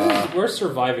 And we're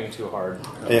surviving too hard.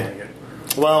 Yeah.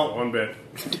 Well, One bit.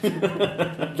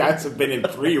 guys have been in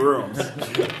 3 rooms.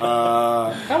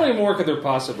 How many more could there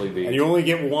possibly be? And you only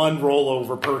get 1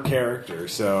 rollover per character,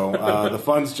 so the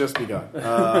fun's just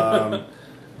begun.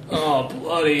 Oh,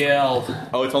 bloody hell.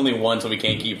 Oh, it's only 1, so we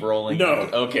can't keep rolling? No.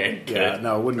 Okay, good. Yeah,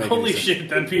 no, it wouldn't make Holy any sense. shit,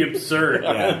 that'd be absurd.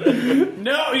 Yeah.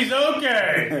 No, he's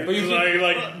okay. But you He's can-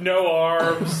 like no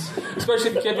arms, Especially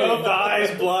if the kid both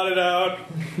eyes blotted out.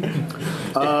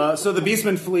 So the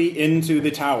beastmen flee into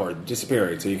the tower,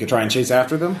 disappearing. So you could try and chase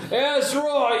after them. That's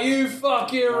right, you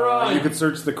fucking right. You could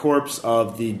search the corpse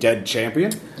of the dead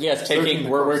champion. Yes, Searching the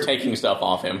we're corpse. taking stuff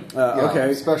off him. Yeah, Okay.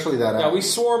 especially that. Yeah, we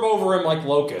swarm over him like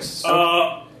locusts.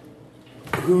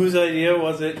 Whose idea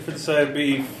was it for the side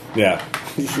beef? Yeah.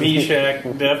 Meshach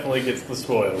definitely gets the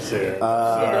spoils here.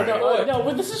 No,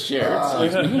 but this is shared.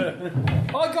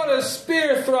 I got a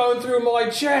spear thrown through my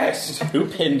chest. Who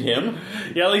pinned him?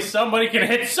 Yeah, at least somebody can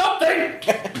hit something.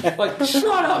 Like, shut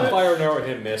up! Fire an arrow at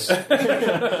him, miss. Oh,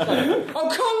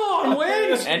 come on,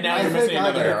 Wings! And now I you're think missing I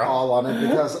another get a arrow. call on it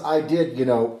because I did,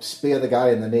 spear the guy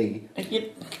in the knee.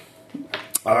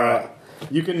 All right.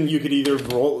 You could either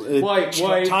roll Wait.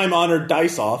 time honored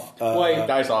dice off. Wait,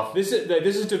 Dice off. this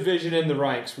is division in the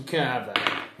ranks. We can't have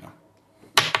that.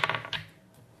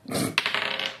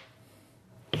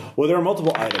 Well, there are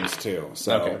multiple items too.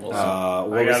 So, Okay, we'll see.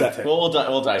 what was that?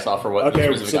 We'll dice off for what. Okay,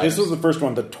 specific so this items. was the first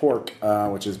one, the torque,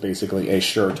 which is basically a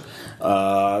shirt.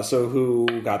 So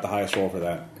who got the highest roll for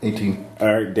that? 18.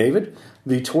 All right, David.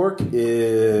 The torque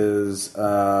is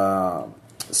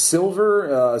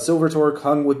silver torque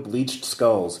hung with bleached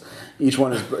skulls. Each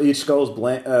skull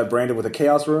is branded with a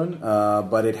chaos rune,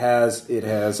 but it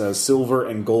has a silver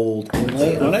and gold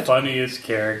inlay on The it. funniest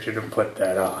character to put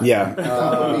that on. Yeah,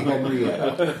 That would be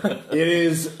Henrietta. it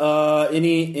is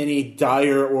any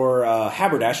dyer or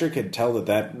haberdasher could tell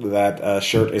that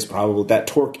shirt is probably that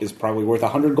torque is probably worth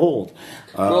 100 gold.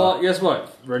 Well, guess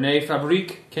what? Rene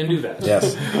Fabrique can do that.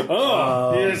 Yes,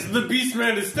 Oh, yes, the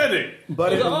Beastman aesthetic.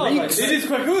 but it Oh, reeks. It is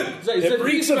quite good. It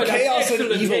reeks of chaos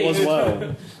and evil as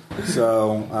well.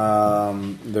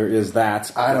 So there is that.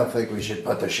 I don't think we should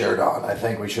put the shirt on. I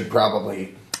think we should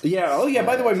probably. Yeah. Oh, yeah.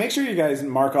 By the way, make sure you guys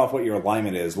mark off what your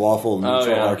alignment is: lawful, neutral,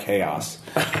 yeah. or chaos.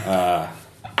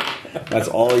 That's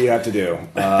all you have to do.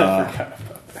 Damn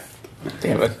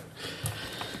it.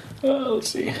 Let's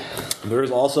see. There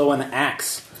is also an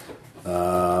axe.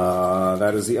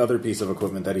 That is the other piece of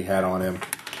equipment that he had on him.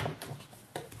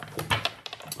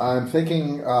 I'm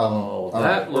thinking.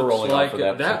 That We're rolling off of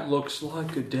that. that looks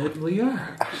like a deadly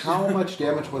axe. How much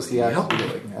damage was the axe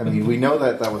doing? I mean, we know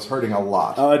that was hurting a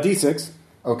lot. D6.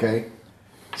 Okay.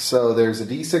 So there's a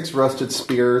D6 rusted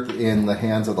spear in the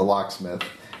hands of the locksmith.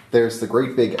 There's the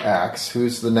great big axe.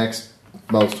 Who's the next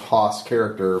most Hoss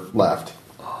character left?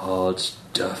 Oh,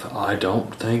 I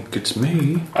don't think it's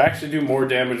me. I actually do more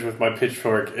damage with my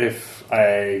pitchfork if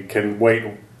I can wait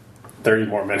 30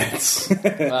 more minutes.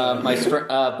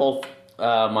 Both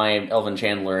my Elven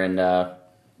Chandler and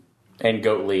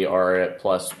Goatly are at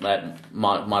plus at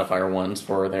modifier 1s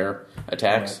for their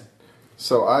attacks.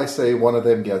 So I say one of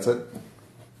them gets it.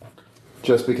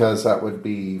 Just because that would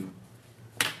be...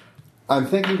 I'm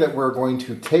thinking that we're going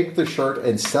to take the shirt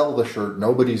and sell the shirt.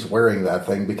 Nobody's wearing that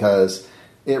thing because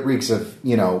it reeks of,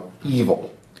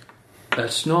 evil.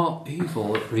 That's not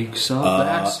evil. It reeks of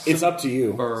that's It's up to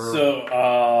you. So,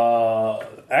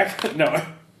 actually, no.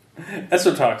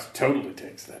 Esotox totally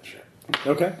takes that shit.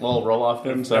 Okay. Well, roll off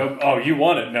him. So Oh, you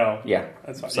want it? No. yeah,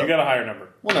 That's fine. So- You got a higher number.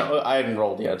 Well, no, I hadn't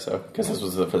rolled yet, so because this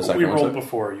was for the second We one. rolled so-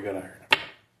 before, you got a higher number.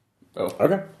 Oh,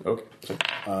 Okay. okay.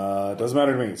 Doesn't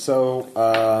matter to me. So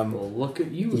Well, look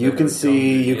at you. you there, can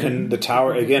see dummy. the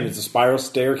tower again. It's a spiral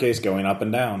staircase going up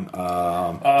and down.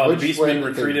 The Which way Beastmen did they-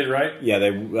 retreated, right? Yeah,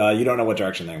 they. You don't know what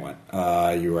direction they went.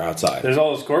 You were outside. There's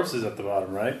all those corpses at the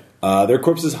bottom, right? Their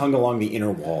corpses hung along the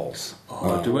inner walls.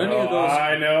 Do any of those?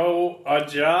 I know a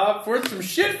job for some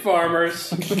shit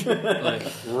farmers.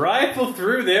 Rifle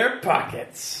through their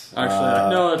pockets. Actually,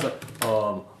 no. It's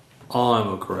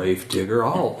I'm a grave digger.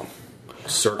 I'll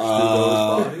search through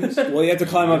those bodies. Well, you have to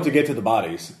climb up to get to the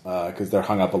bodies because they're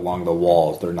hung up along the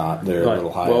walls. They're not. They're a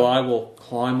little high. Well, up. I will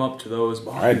climb up to those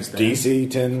All right, bodies. then. DC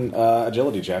 10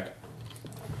 agility check.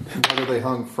 What are they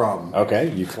hung from?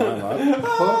 Okay, you climb up.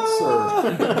 Hooks,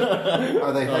 or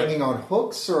are they hanging on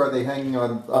hooks, or are they hanging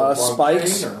on long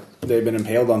Spikes. chain, or- They've been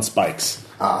impaled on spikes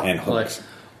and Like, hooks.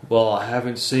 well, I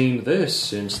haven't seen this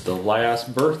since the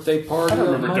last birthday party. I don't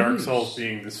of remember my Dark niece. Souls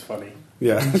being this funny.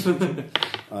 Yeah.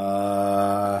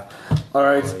 All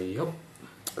right. Yep.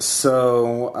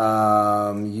 So,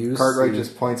 you Cartwright see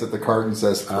just points at the cart and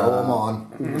says, throw them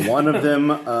on. one of them,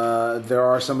 there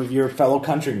are some of your fellow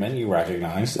countrymen you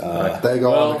recognize. They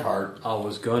go on the cart. I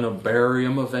was gonna bury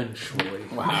him eventually.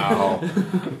 Wow.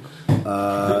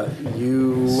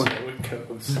 You So it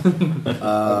goes. I've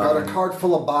got a cart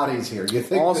full of bodies here. You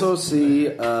think also see,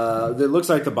 it looks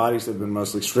like the bodies have been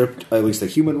mostly stripped, at least the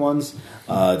human ones.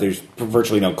 There's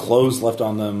virtually no clothes left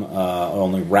on them,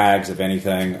 only rags, if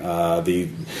anything.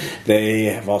 They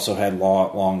have also had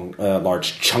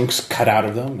large chunks cut out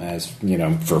of them, as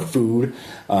for food.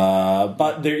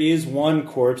 But there is one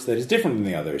corpse that is different than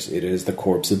the others. It is the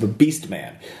corpse of a beast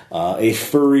man, a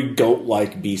furry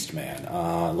goat-like beast man.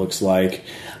 Looks like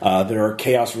there are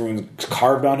chaos runes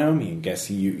carved on him. You guess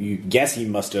he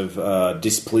must have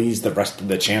displeased the rest of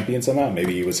the champion somehow.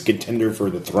 Maybe he was a contender for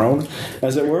the throne,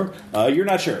 as it were. You're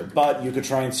not sure, but you could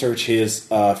try and search his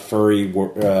furry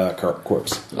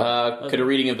corpse. Could a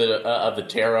reading of the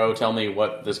tarot tell me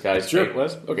what this guy's fate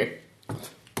was? Okay.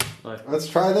 Let's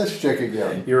try this chick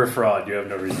again. You're a fraud. You have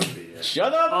no reason to be here.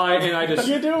 Shut up! I just.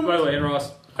 By the way, and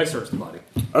Ross, I searched the body.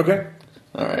 Okay.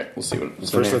 All right, we'll see what.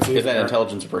 First, let's see. Is that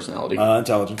intelligence or personality?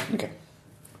 Intelligent. Okay.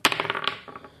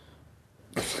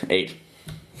 8.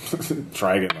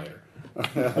 Try again later.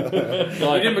 You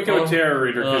didn't become a tarot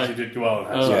reader because you did well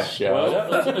in that. Shut Well,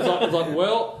 up. it's like,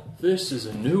 well, this is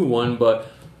a new one,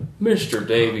 but Mr.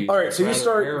 Davies. All right, so you rather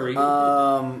start hairy.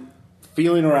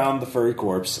 feeling around the furry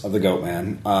corpse of the goat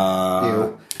man,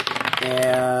 Ew.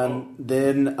 and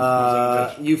then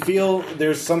you feel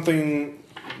there's something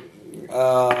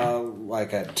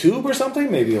like a tube or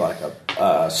something, maybe like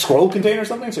a scroll container or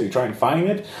something. So you try and find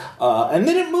it, and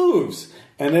then it moves.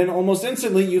 And then almost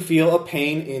instantly you feel a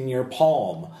pain in your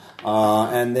palm.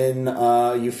 And then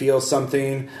you feel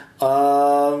something,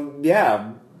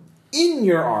 in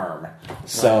your arm.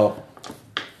 So,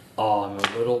 I'm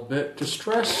a little bit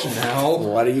distressed now.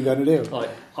 what are you going to do? Like,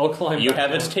 I'll climb. You back have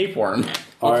down. its tapeworm.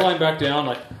 I'll Alright. climb back down.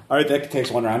 Like, All right, that takes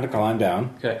one round to climb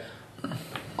down. okay.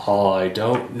 I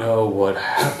don't know what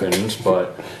happened,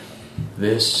 but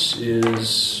this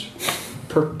is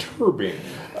perturbing.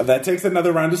 That takes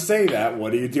another round to say that.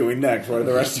 What are you doing next? What are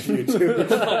the rest of you doing?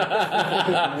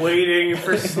 Waiting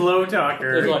for slow There's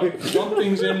talker. like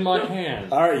something's in my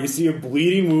hand. All right, you see a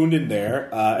bleeding wound in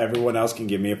there. Everyone else can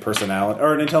give me a personality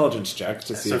or an intelligence check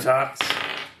to see. So talks.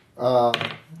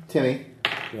 Timmy,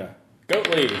 Yeah. Goat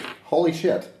lady. holy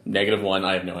shit. -1.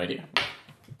 I have no idea.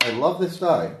 I love this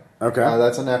die. Okay.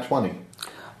 That's a nat 20.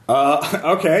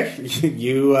 Okay,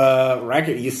 you rank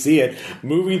it. You see it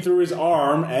moving through his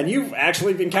arm, and you've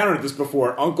actually encountered this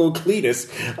before. Uncle Cletus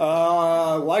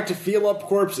liked to feel up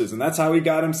corpses, and that's how he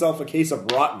got himself a case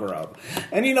of rot grub.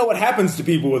 And you know what happens to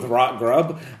people with rot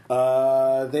grub?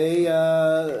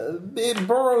 It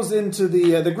burrows into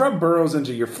the grub burrows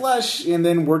into your flesh, and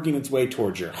then working its way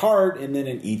towards your heart, and then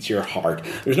it eats your heart.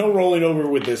 There's no rolling over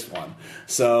with this one.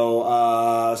 So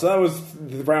that was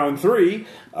round 3.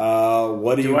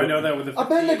 What do you? I know that with the.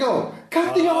 Abednego!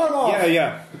 Cut the arm off!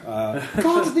 Yeah.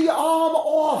 Cut the arm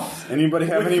off! Anybody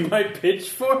have any? My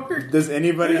pitchfork? Does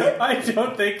anybody? I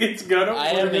don't think it's gonna. I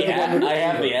have the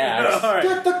axe. All right.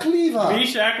 Get the cleaver!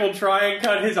 Meshach will try and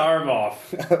cut his arm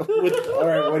off. All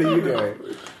right, what are you doing?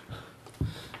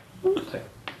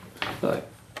 Like,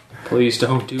 please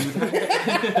don't do that.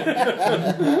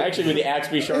 Actually, would the axe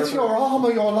be It's sharper your arm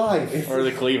or your life. or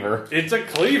the cleaver? It's a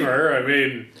cleaver. I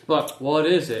mean, But what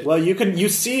is it? Well, you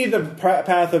see the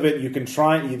path of it. You can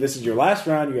try. This is your last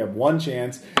round. You have one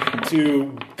chance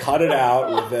to cut it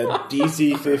out with a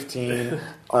DC 15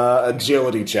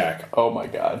 agility check. Oh my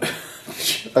god.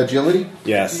 Agility?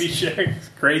 Yes. Meshach's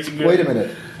crazy good. Wait a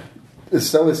minute.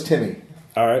 So is Timmy.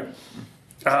 All right.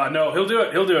 No, he'll do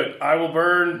it. He'll do it. I will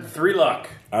burn 3 luck.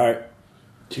 All right.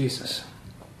 Jesus.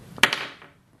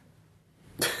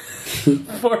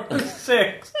 4 to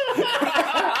 6. You're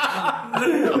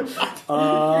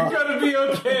gonna be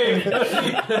okay.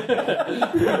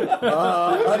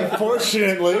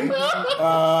 Unfortunately,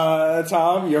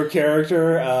 Tom, your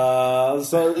character.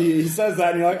 So he says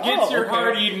that, and you're like, Gets your okay.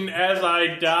 heart eaten as I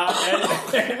die,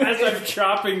 as I'm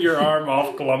chopping your arm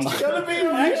off clumsily.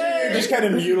 Actually, you're just kind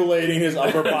of mutilating his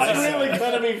upper body. It's really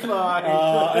gonna be fine.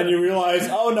 And you realize,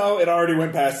 oh no, it already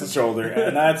went past the shoulder,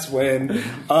 and that's when,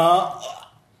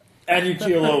 and you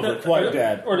keel over, quite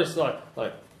dead. Or just like,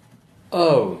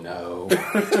 oh no.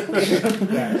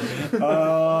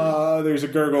 There's a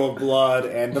gurgle of blood,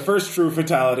 and the first true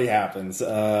fatality happens.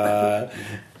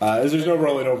 There's no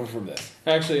rolling over from this.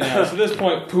 Actually, no. So at this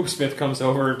point, Poopsmith comes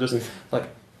over, just like,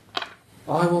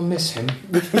 I will miss him.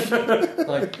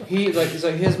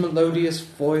 His melodious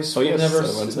voice will yes, never.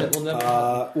 that's it. Will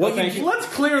never. Let's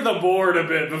clear the board a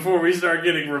bit before we start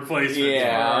getting replacements.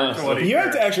 Yeah. for our 20 You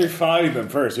have to actually find them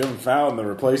first. You haven't found the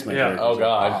replacement Yeah. characters. Oh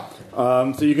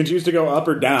God. So you can choose to go up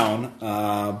or down,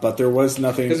 but there was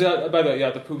nothing. Because by the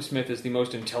way, the Poop Smith is the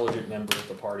most intelligent member of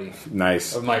the party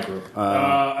Nice. of my group.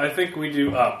 I think we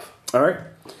do up. All right.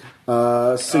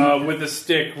 So With the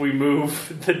stick, we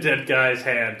move the dead guy's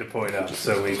hand to point up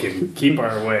so we can keep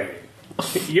our way.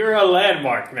 You're a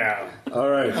landmark now. all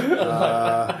right.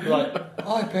 I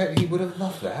bet he would have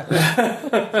loved that.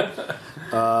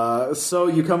 So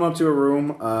you come up to a room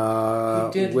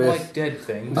He did with like dead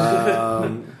things.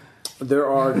 there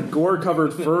are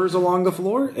gore-covered furs along the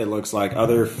floor. It looks like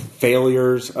other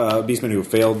failures, beastmen who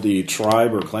failed the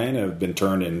tribe or clan, have been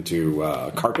turned into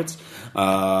carpets.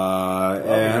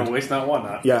 And Waste not, want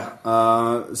not. yeah,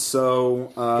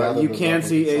 so Gather you the can love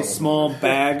see and a sell small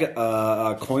bag,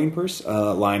 a coin purse,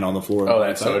 lying on the floor. Oh,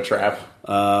 that's so a trap.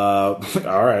 all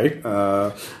right.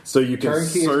 So you can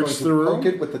Turnkey is search going the to room. poke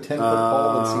it with the 10-foot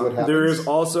pole and see what happens. There is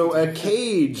also a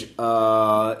cage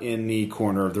in the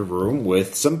corner of the room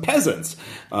with some peasants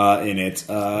in it.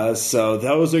 So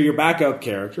those are your backup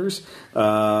characters.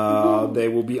 They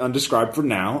will be undescribed for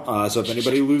now. So if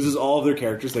anybody loses all of their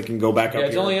characters, they can go back up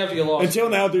it's here. only after you lost. Until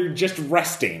now, they're just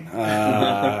resting.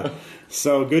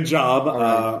 So good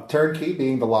job. Turnkey,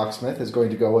 being the locksmith, is going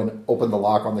to go and open the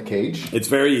lock on the cage. It's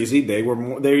very easy. They were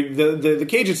the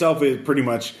cage itself is pretty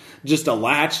much just a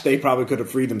latch. They probably could have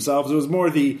freed themselves. It was more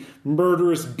the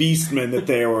murderous beastmen that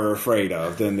they were afraid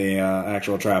of than the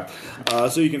actual trap.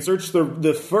 So you can search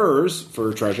the furs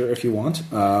for treasure if you want.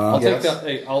 I'll Yes. take that.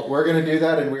 Hey, We're going to do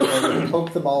that, and we're going to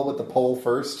poke them all with the pole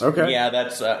first. Okay. Yeah,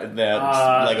 that's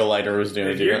Lego Lighter was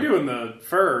doing If it. you're doing the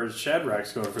furs,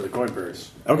 Shadrack's going for the coin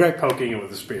purse. Okay. Poking it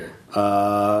with a spear.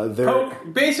 Oh.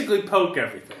 Poke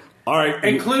everything. All right.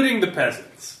 Including the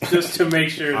peasants. Just to make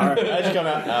sure that... I just come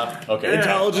out. Okay.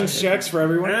 Intelligence checks for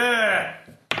everyone. Ah!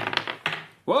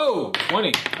 Whoa,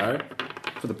 20 All right.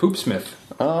 for the Poop Smith.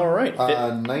 All right.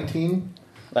 19.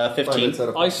 15. Instead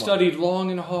of I +1. studied long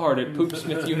and hard at Poop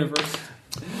Smith University.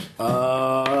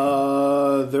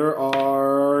 There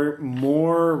are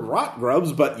more rot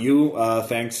grubs, but you,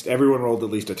 thanks, everyone rolled at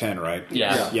least a 10, right?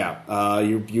 Yeah. Yeah.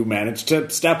 You managed to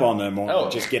step on them or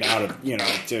just get out of,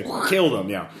 to kill them,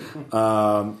 yeah.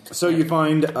 So you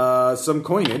find some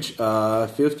coinage,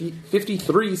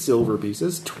 53 silver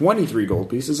pieces, 23 gold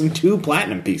pieces, and 2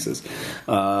 platinum pieces.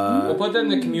 We'll put that in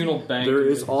the communal bank. There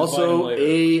is Divide them also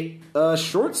later. a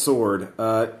short sword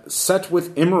set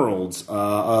with emeralds.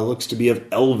 Looks to be of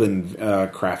elven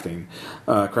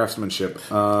craftsmanship.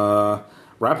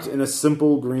 Wrapped in a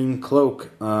simple green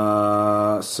cloak.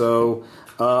 And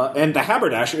the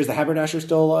haberdasher, is the haberdasher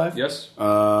still alive? Yes.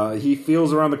 He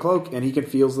feels around the cloak and he can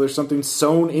feel there's something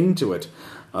sewn into it.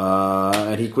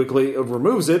 And he quickly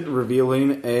removes it,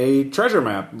 revealing a treasure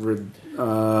map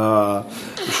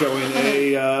showing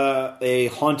a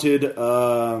haunted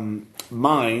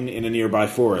mine in a nearby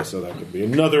forest. So that could be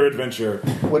another adventure.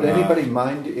 Would anybody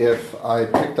mind if I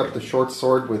picked up the short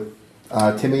sword with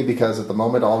Timmy, because at the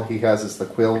moment all he has is the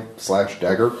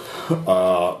quill/dagger?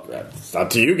 It's up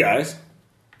to you guys.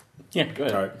 Yeah,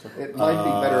 good. All right. It might be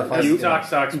better if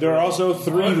I... There are also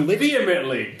 3 lit.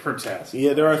 Vehemently protest.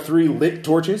 Yeah, there are 3 lit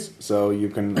torches, so you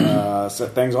can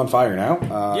set things on fire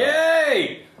now.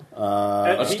 Yay!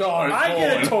 A star is I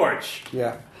get a born. torch.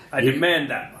 Yeah. I demand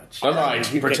that much. The light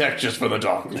protects us from the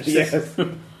darkness. Yes.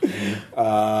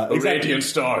 A radiant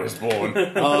star is born.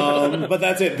 But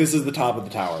that's it. This is the top of the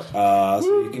tower.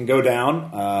 So you can go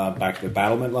down back to the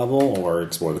battlement level, or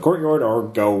explore the courtyard, or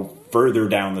go further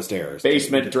down the stairs.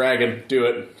 Basement dragon, do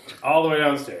it. All the way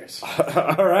downstairs.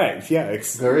 All right. Yeah.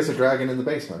 There is a dragon in the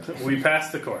basement. We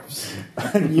passed the corpse.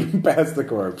 You pass the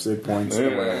corpse. It points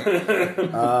away.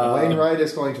 Wainwright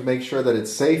is going to make sure that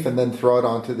it's safe and then throw it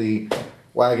onto the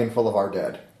wagon full of our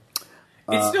dead.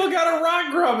 It's still got a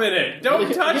rock grub in it.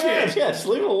 Don't touch it. Yes,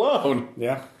 leave it alone.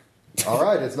 Yeah. All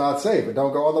right, it's not safe, but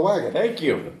don't go on the wagon. Thank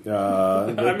you.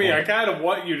 I mean, I kind of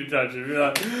want you to touch it. Be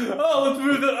like, oh, let's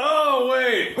move that. Oh,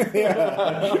 wait.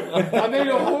 I made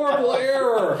a horrible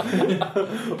error.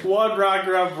 One rock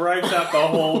grub breaks out the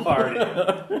whole party.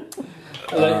 The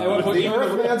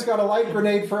Earthman's got a light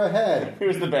grenade for a head. It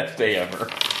was the best day ever.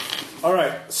 All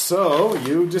right. So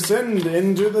you descend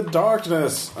into the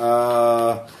darkness.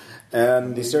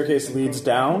 And the staircase leads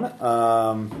down.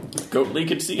 Goatly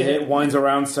could see It it. winds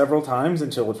around several times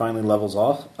until it finally levels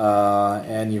off.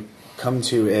 And you come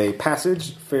to a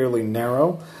passage, fairly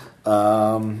narrow.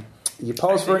 You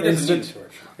pause for an instant.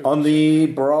 On the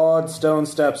broad stone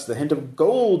steps, the hint of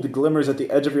gold glimmers at the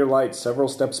edge of your light, several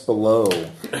steps below.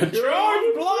 Charge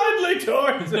blindly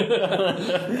towards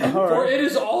it. For it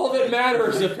is all that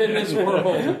matters in this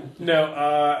world. No,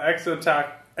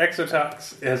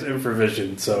 Exotox has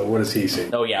infravision, so what does he see?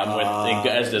 Oh yeah,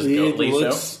 as does He Goatly.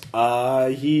 looks,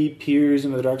 he peers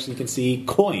into the dark so you can see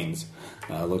coins.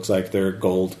 Looks like they're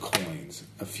gold coins.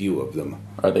 A few of them.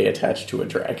 Are they attached to a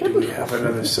dragon? We have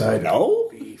another side.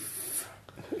 No?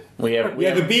 We have.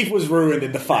 The beef was ruined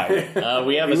in the fight.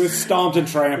 We have. It was stomped and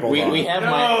trampled on. We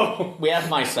have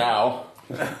my sow.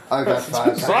 I got 5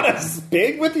 Brought seconds. a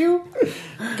pig with you?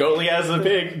 Goatly has a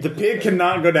pig. The pig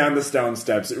cannot go down the stone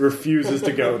steps. It refuses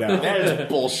to go down. That is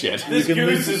bullshit. This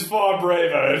goose is far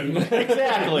braver.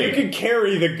 Exactly. You can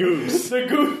carry the goose. The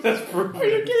goose has proven Are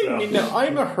you kidding me? itself. No,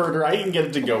 I'm a herder. I can get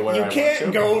it to go where I You want can't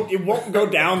to. go. It won't go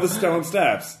down the stone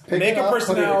steps. Pick Make it a up,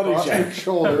 personality put it across check. your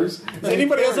shoulders. Does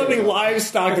anybody else having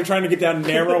livestock? They're trying to get down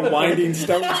narrow, winding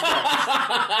stone steps.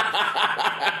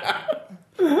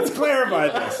 Let's clarify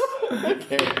this.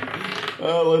 Okay.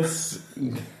 Let's.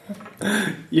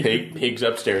 Pigs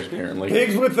upstairs, apparently.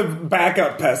 Pigs with the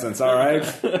backup peasants. All right.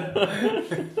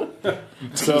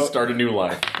 So start a new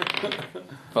life.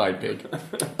 Fine, pig.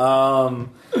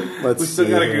 Let's We still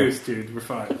see got a here. goose, dude. We're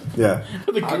fine. Yeah.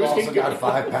 The I've goose also can got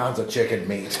 5 pounds of chicken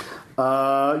meat.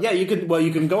 Yeah. You could. Well,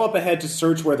 you can go up ahead to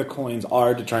search where the coins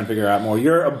are to try and figure out more.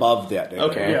 You're above that.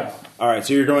 Okay. Yeah. All right.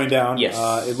 So you're going down.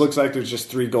 Yes. It looks like there's just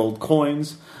 3 gold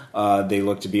coins. They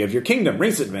look to be of your kingdom,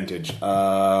 recent vintage.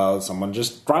 Someone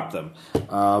just dropped them.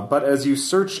 But as you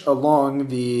search along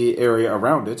the area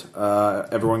around it,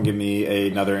 everyone give me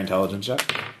another intelligence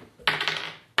check.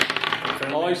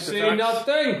 I see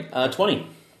nothing. 20.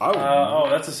 Oh,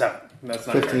 that's a 7. That's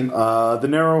not 15. The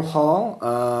narrow hall,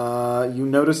 you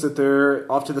notice that there,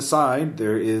 off to the side,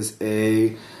 there is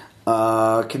a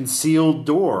concealed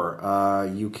door.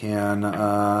 You can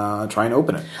try and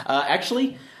open it.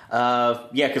 Actually,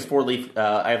 because 4-leaf,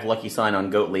 I have lucky sign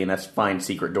on Goatly, and that's find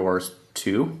secret doors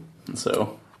too.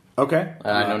 So Okay.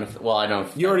 I don't know. I don't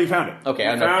know. You already found it. Okay,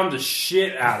 I know. Found the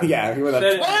shit out of it. Yeah, you were that.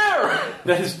 Where?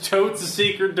 That is totes a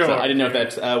secret door. So I didn't know if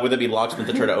that's would that be locksmith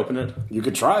to try to open it? You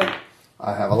could try it.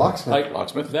 I have a locksmith. Like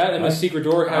Locksmith. that and the secret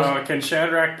door has. Can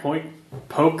Shadrach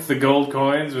poke the gold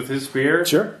coins with his spear?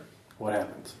 Sure. What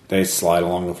happens? They slide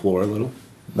along the floor a little.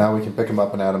 Now we can pick them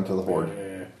up and add them to the horde.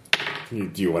 Do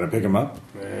you want to pick them up?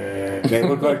 They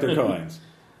look like they're coins.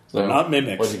 They're not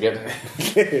mimics. What'd you get?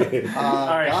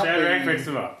 Alright, got Shadrach the- picks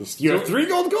them up. You have 3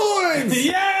 gold coins!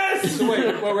 Yes! So wait,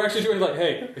 what we're actually doing is like,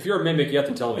 hey, if you're a mimic, you have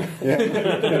to tell me. Are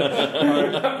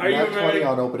you Not 20 married?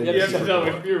 on opening Yeah, the You have to secret tell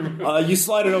me door. if you're... You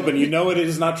slide it open. You know it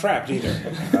is not trapped either.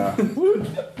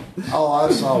 Oh,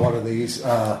 I saw one of these.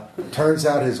 Turns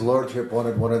out his lordship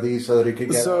wanted one of these so that he could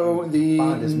get So the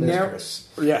find his mistress.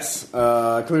 Yes,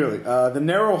 clearly. The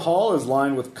narrow hall is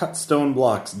lined with cut stone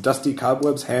blocks. Dusty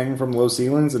cobwebs hang from low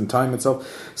ceilings, and time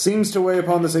itself seems to weigh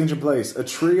upon this ancient place. A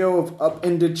trio of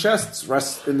upended chests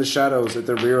rests in the shadows at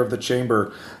the rear of the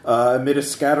chamber. Amid a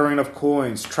scattering of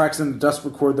coins, tracks in the dust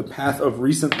record the path of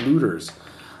recent looters.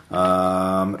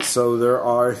 So there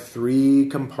are 3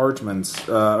 compartments,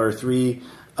 or 3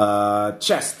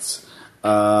 chests,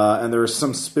 and there are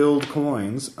some spilled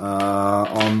coins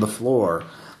on the floor.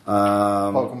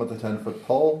 Poke them with a 10-foot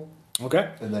pole, Okay.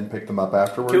 and then pick them up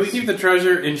afterwards. Can we keep the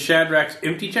treasure in Shadrach's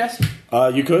empty chest?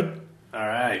 You could.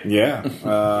 Alright. Yeah.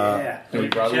 Yeah. Can we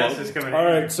The grab chest them? is coming All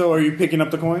right. So, are you picking up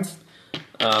the coins?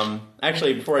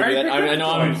 Actually, before I do that, I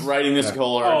know I'm writing this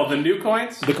caller. Oh, the new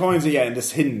coins? The coins, yeah, in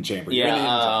this hidden chamber. You're in the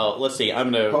hidden chamber. Let's see.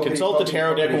 I'm going to Pokey, consult the pokey,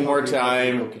 tarot deck pokey, one more pokey,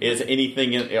 time. pokey, pokey. Is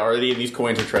anything? Are any of these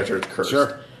coins or treasure cursed?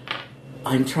 Sure.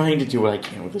 I'm trying to do what I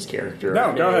can with this character.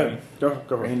 No, go okay? ahead. Go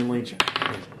for it. Randomly.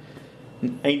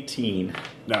 19.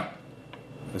 No.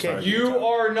 As far as You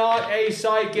are not a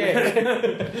psychic.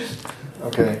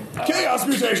 Okay. Chaos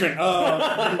mutation. All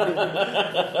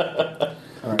right.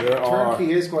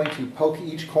 Turnkey is going to poke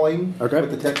each coin Okay.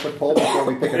 with the 10-foot pole before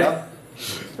we pick it up.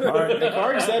 The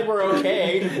card said we're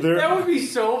okay. That would be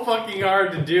so fucking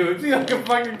hard to do. It'd be like a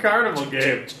fucking carnival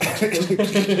game.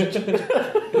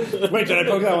 Wait, did I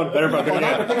poke that one? Better poke Well, it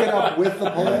not again. pick it up with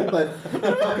the pole, but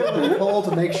poke it with the pole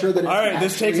to make sure that it's All right,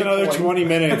 this takes actually a another coin. 20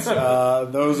 minutes.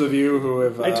 Those of you who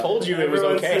have, I told you it was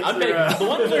everyone okay. sits I'm there,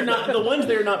 the ones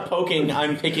they're not poking.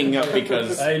 I'm picking up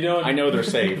because I know they're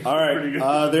safe. all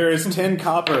right, there is 10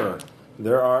 copper.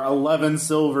 There are 11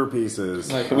 silver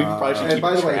pieces. We probably should And keep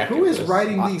by the way, track who of is this.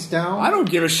 writing these down? I don't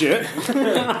give a shit. Let's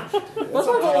not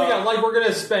go we got. Like we're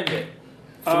gonna spend it.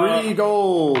 3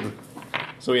 gold.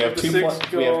 So we have The 2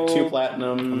 six we have 2 gold.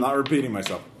 platinum. I'm not repeating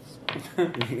myself. All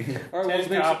right,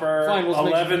 10 copper, fine,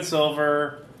 11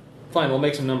 silver, Fine, we'll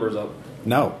make some numbers up.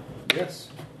 No, Yes.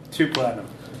 2 platinum.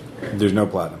 there's no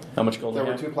platinum. How much gold do There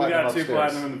we were have? 2 We platinum got 2 upstairs.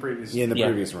 platinum in the previous. In the Yeah.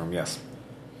 previous room, yes.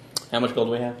 How much gold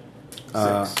do we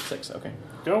have? 6. Okay.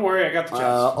 Don't worry, I got the chest.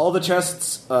 All the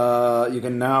chests, you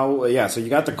can now... so you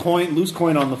got the loose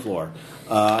coin on the floor.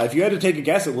 If you had to take a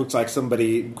guess, it looks like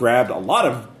somebody grabbed a lot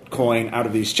of coin out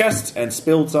of these chests and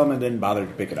spilled some and didn't bother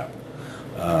to pick it up.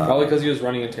 Probably because he was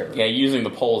running in terror. Yeah, using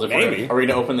the poles. If Maybe. Are we going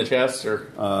to open the chest or?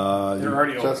 They're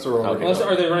already open. Chests are over. Okay. Unless,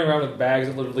 are they running around with bags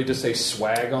that literally just say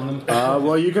swag on them?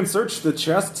 Well, you can search the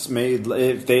chests.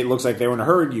 If it looks like they were in a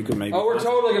herd, you can maybe... Oh, we're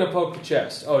totally going to poke the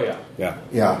chest. Oh, yeah. Yeah.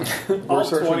 Yeah. All We're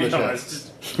searching 20 the of chests. us.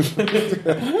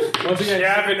 Once again,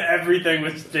 Jabbing everything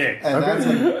with sticks. And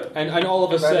and all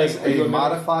of us that is saying, a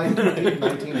modified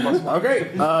 19 plus 1.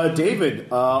 Okay,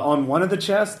 David, on one of the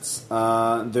chests,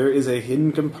 there is a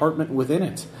hidden compartment within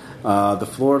it. The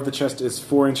floor of the chest is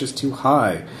 4 inches too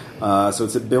high, so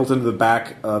it's built into the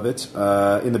back of it,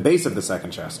 in the base of the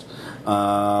second chest.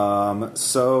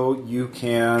 So you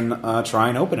can try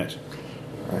and open it.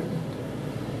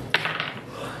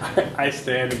 I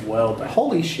stand well back.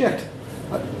 Holy shit.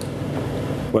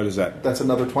 What is that? That's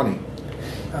another 20.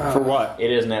 For what?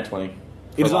 It is nat 20.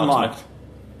 It is For unlocked.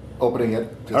 Opening it.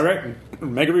 Just, All right,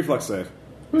 make a reflex save.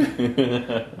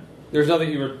 there's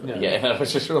nothing you were... No. Yeah, that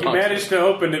was just You managed to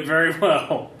open it very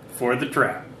well for the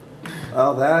trap.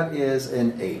 Oh, that is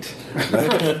an 8.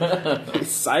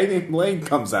 Scything blade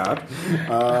comes out. What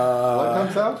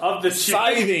comes out? Of the chest.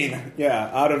 Scything!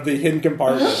 Yeah, out of the hidden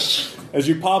compartment. As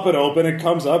you pop it open, it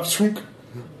comes up.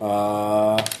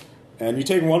 And you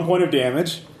take 1 point of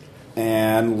damage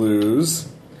and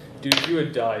lose Dude, you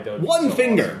would die, though. one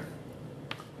finger.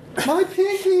 My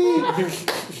pinky!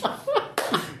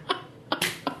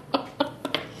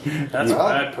 That's a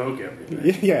bad poke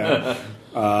everything. Yeah.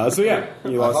 So yeah,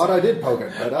 you I thought lost. I did poke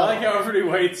it, but I like how everybody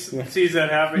waits, sees that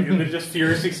happening, and then just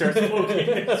furiously starts poking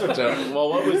it. So, well,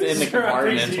 what was in the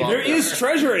compartment? There There is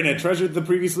treasure in it. Treasure the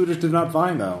previous looters did not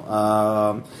find,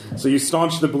 though. So you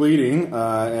staunch the bleeding,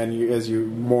 and as you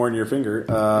mourn your finger,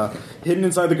 hidden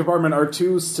inside the compartment are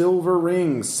 2 silver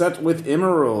rings set with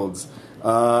emeralds,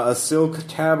 a silk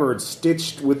tabard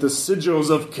stitched with the sigils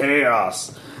of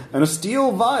chaos, and a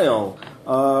steel vial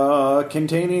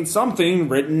containing something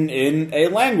written in a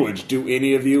language. Do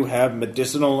any of you have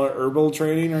medicinal or herbal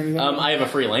training or anything? I have a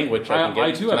free language. I can get.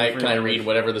 I too have a free Can I language. read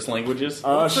whatever this language is?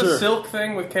 What's the Sure. silk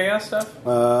thing with chaos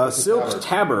stuff? Silk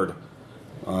tabard.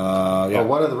 Yeah. Well,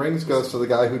 one of the rings goes to the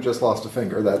guy who just lost a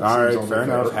finger. That All seems right, only fair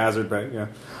enough. Hazard pay,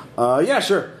 yeah. Yeah,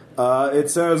 sure. It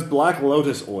says black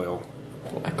lotus oil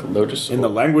Black Lotus. in the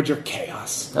language of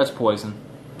chaos. That's poison.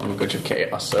 language of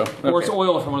chaos. So, Or it's okay.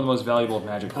 oil from one of the most valuable of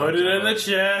magic Put it in the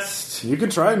chest. You can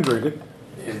try and drink it.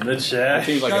 In the That chest.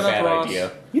 seems like Shut a up, bad Ross.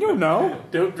 idea. You don't know.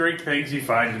 Don't drink things you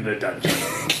find in the dungeon.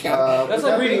 That's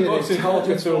like reading books in college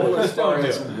and school. As far Don't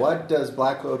as do it. what does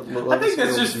Black Lotus I think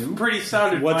that's Oil just do? pretty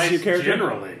sound What's advice your character?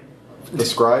 generally.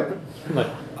 Describe.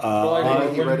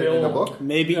 Well, He read it in a book.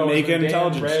 Maybe No, make when an Dan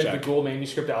intelligence read check. the Ghoul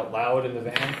manuscript out loud in the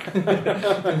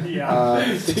van.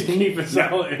 Yeah. to keep us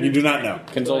all in. You do not know.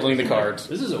 Consulting the cards.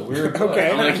 This is a weird book. Okay.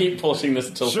 I'm gonna keep pushing this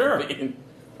until Sure.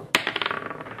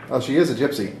 Oh, she is a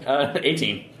gypsy.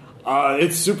 18.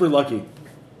 It's super lucky.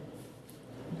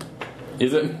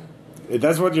 Is it?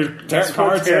 That's what your That's what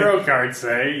cards say. tarot cards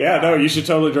say. Yeah, no, you should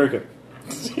totally drink it.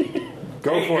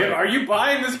 Go Hey, for it. are you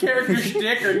buying this character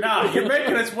shtick or not? You're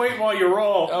making us wait while you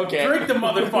roll. Okay. Drink the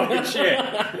motherfucking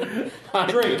shit.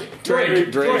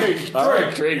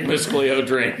 Drink, Miss Cleo,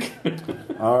 drink.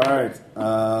 All right.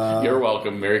 You're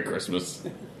welcome. Merry Christmas.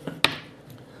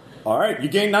 All right. You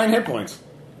gain 9 hit points.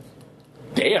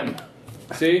 Damn.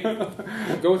 See?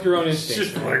 Go with your own It's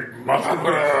instinct. just like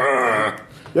motherfucker.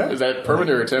 Yeah. Is that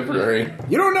permanent or temporary?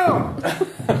 You don't know.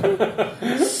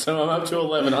 So I'm up to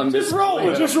 11 on Miss Roll.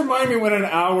 Cleo. Just remind me when an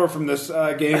hour from this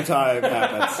game time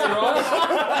happens. Hey,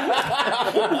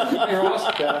 Ross,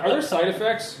 are there side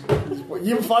effects?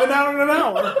 You can find out in an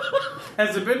hour.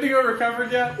 Has the Bendigo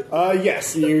recovered yet?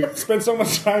 Yes, you spend so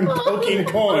much time poking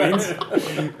coins.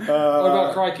 What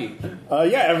about Crikey?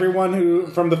 Yeah, everyone who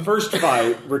from the first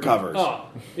fight recovers. Oh,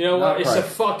 you know what? Not It's right. the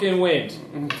fucking wind.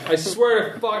 I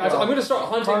swear to fuck. I'm going to start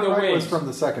hunting the Cartwright was wind. from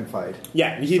the second fight.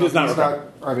 Yeah, he does not He's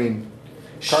recover. not. I mean,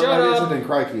 Shut Cartwright up. isn't and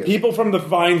Crikey is. People from the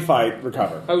Vine fight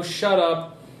recover. Oh, shut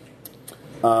up.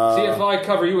 See if I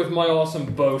cover you with my awesome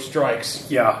bow strikes.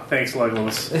 Yeah, thanks,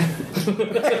 Legolas.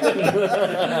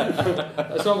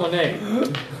 That's not my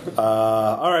name.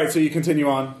 All right, so you continue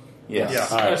on. Yes. Yeah.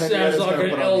 All right. That sounds like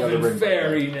an elven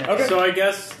fairy now. Okay. So I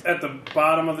guess at the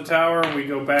bottom of the tower we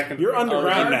go back and You're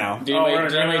underground now. Did Oh, anybody, we're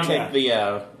did anybody underground? take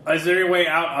the? Is there any way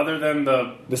out other than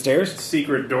the The stairs?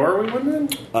 secret door we went in?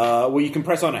 Well, you can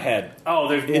press on ahead. Oh,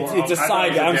 there's more. It's a I thought side. it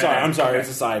was a I'm dead sorry. end. I'm sorry.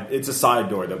 Okay. It's a side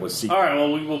door that was secret. All right.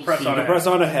 Well, we will press You on can it. press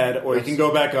on ahead, or you can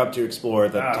go back up to explore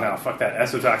the Ah, no, top. fuck that.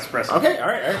 Esotox press on. Okay, all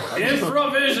right.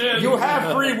 Introvision. You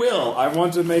have free will. I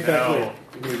want to make that clear.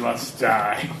 No, we must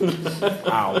die.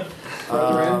 Ow.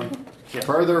 Further in.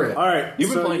 Further in. All right, You've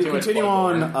been so playing you too much continue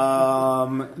on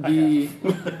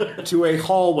to a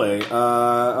hallway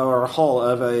or a hall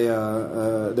of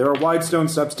a. There are wide stone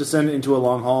steps descend into a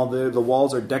long hall. The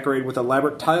walls are decorated with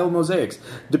elaborate tile mosaics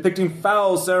depicting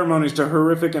foul ceremonies to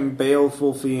horrific and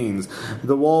baleful fiends.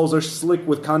 The walls are slick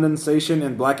with condensation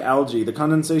and black algae. The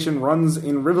condensation runs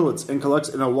in rivulets and collects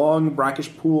in a long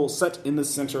brackish pool set in the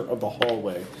center of the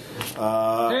hallway.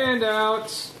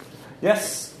 Handouts.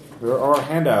 Yes, there are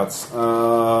handouts.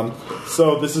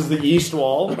 So this is the east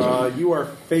wall. You are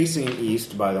facing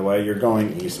east, by the way. You're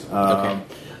going east. Okay.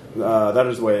 That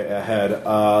is way ahead.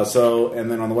 And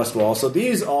then on the west wall. So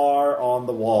these are on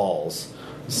the walls.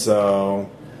 So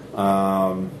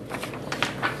on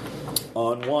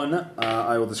one,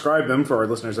 I will describe them for our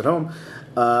listeners at home.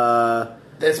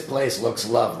 This place looks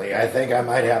lovely. I think I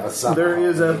might have a summer. There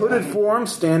is a holiday. hooded form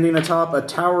standing atop a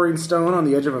towering stone on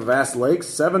the edge of a vast lake.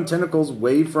 7 tentacles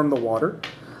wave from the water.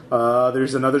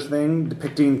 There's another thing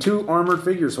depicting 2 armored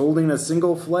figures holding a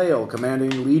single flail,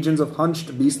 commanding legions of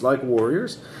hunched beast-like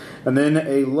warriors. And then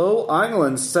a low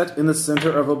island set in the center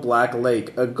of a black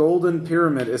lake. A golden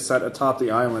pyramid is set atop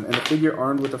the island, and a figure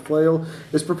armed with a flail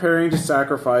is preparing to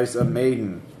sacrifice a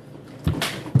maiden.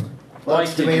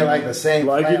 Looks to me like the same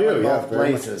Like you flail do, in yeah, both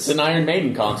very much. It's places. an Iron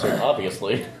Maiden concert,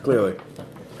 obviously. Clearly.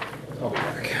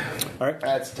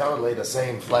 That's totally the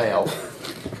same flail.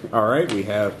 All right, we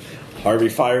have Harvey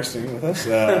Firestein with us.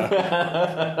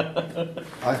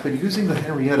 I've been using the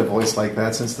Henrietta voice like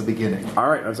that since the beginning. All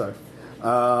right, I'm sorry.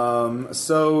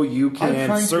 So you I'm can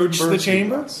trying to search the immerse you,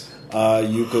 chamber. Russ.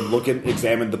 You could look at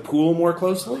examine the pool more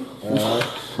closely.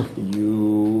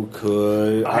 You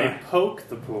could. I poke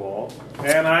the pool,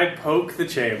 and I poke the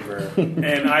chamber,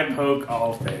 and I poke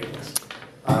all things.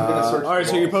 I'm going to search all right, the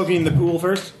so you're walls. poking the pool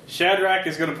first. Shadrach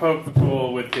is going to poke the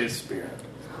pool with his spear.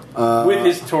 With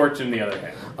his torch in the other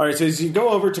hand. All right, so as you go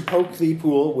over to poke the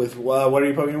pool with what are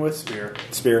you poking with? Spear.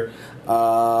 Spear.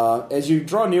 As you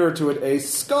draw nearer to it, a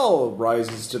skull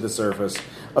rises to the surface,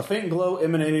 a faint glow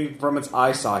emanating from its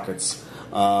eye sockets.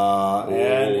 And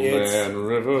it's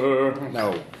River.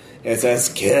 no, it says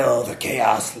 "Kill the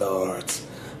Chaos Lords,"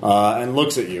 and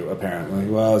looks at you. Apparently,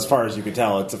 well, as far as you can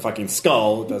tell, it's a fucking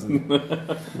skull. It doesn't,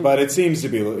 but it seems to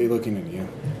be looking at you.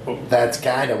 That's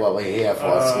kind of what we're here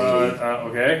for, sweetie.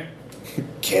 Okay.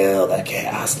 Kill the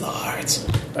Chaos Lords.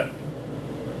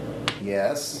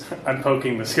 Yes. I'm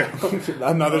poking the skull.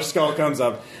 Another skull comes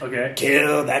up. Okay.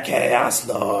 Kill the Chaos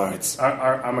Lords.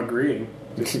 I'm agreeing.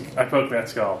 I poke that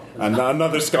skull.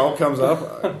 Another skull comes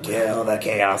up. Kill the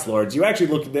Chaos Lords. You actually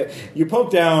look at that. You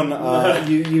poke down.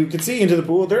 You can see into the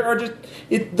pool. There are just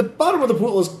the bottom of the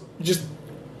pool is just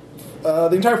the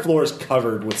entire floor is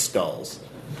covered with skulls.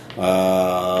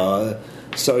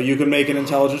 So you can make an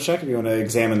intelligence check if you want to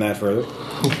examine that further.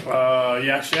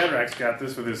 Yeah, Shadrach's got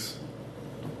this with his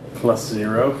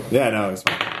 +0. Yeah, no, it's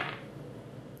fine.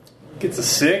 Gets a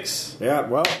 6. Yeah,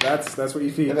 well, that's what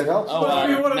you feed. If it helps. Oh, Must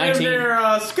be one of them 19.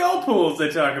 there skull pools they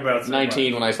talk about. So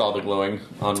 19 much. when I saw the glowing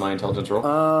on my intelligence roll.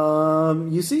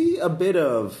 You see a bit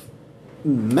of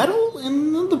metal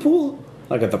in the pool,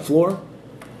 like at the floor.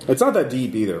 It's not that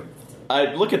deep either.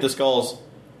 I look at the skulls.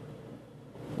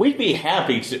 We'd be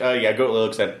happy to. Yeah, Goat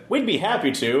looks at. We'd be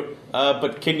happy to.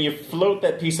 But can you float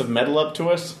that piece of metal up to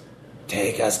us?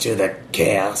 Take us to the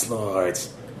Chaos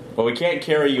Lords. Well, we can't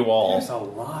carry you all. There's a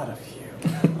lot of you.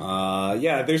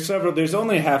 Yeah, there's several. There's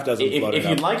only a half dozen floating If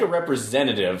you'd like a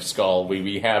representative skull, we'd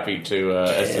be happy to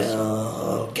assist.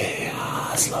 Kill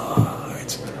Chaos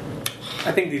Lords.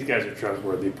 I think these guys are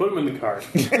trustworthy. Put them in the cart.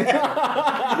 All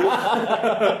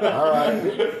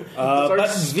right. But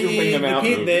scooping them out.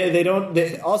 they don't.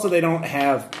 They don't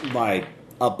have like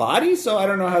a body, so I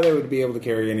don't know how they would be able to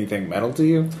carry anything metal to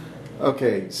you.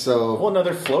 Okay, so Well, no,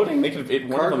 they're floating. They could.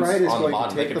 One of them's Cartwright is on the going to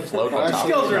bottom. They take could the float on front. top.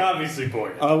 Skulls are obviously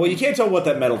poison. Well, you can't tell what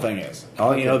that metal thing is.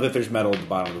 All you know that there's metal at the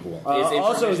bottom of the pool.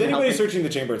 Also, is information anybody helping? searching the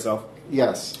chamber itself?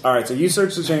 Yes. All right, so you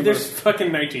search the chamber. There's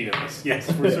fucking 19 of us.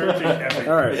 Yes, we're searching everything.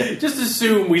 All right. Just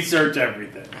assume we search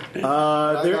everything. There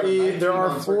got 19 are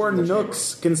on 4 searching the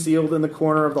nooks concealed in the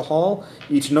corner of the hall.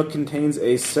 Each nook contains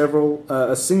a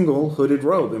single hooded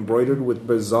robe embroidered with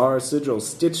bizarre sigils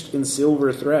stitched in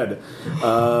silver thread.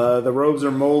 The robes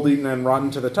are moldy and rotten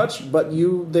to the touch, but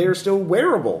they are still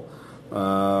wearable.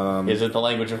 Is it the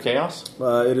language of chaos?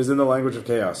 It is in the language of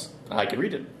chaos. I can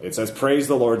read it. It says, "Praise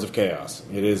the lords of chaos."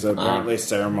 It is apparently a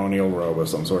ceremonial robe of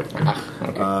some sort.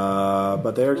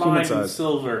 But they are Lined in human-sized.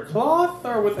 silver cloth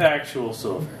or with actual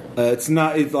silver? It's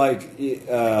not. It's like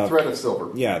Thread of silver.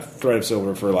 yeah, thread of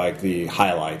silver for like the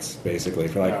highlights, basically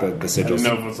for like the I sigils. didn't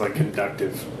know if it was like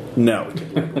conductive. No,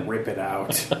 Like, rip it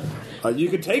out. you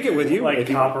could take it with you. Like if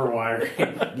you, copper wiring.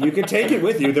 you could take it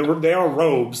with you. They are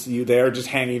robes. They are just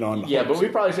hanging on. Yeah, hooks. but we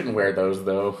probably shouldn't wear those,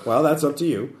 though. Well, that's up to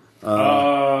you.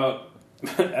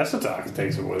 Esatox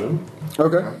takes it with him.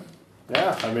 Okay.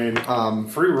 Yeah, I mean,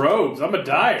 free robes. I'm a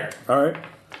dyer. All right.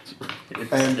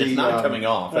 And It's the, not coming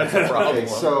off. That's the problem. Okay,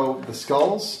 so the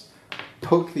skulls,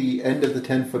 poke the end of the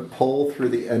 10-foot pole through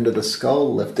the end of the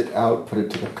skull, lift it out, put it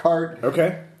to the cart.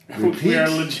 Okay. We are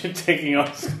legit taking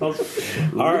off skulls.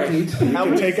 All right. You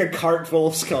can take a cart full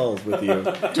of skulls with you.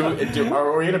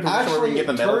 Are we in a position where we Actually, can get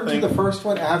the metal turn thing? to the first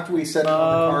one after we set it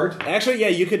on the cart. Actually, yeah,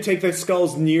 you could take the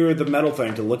skulls near the metal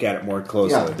thing to look at it more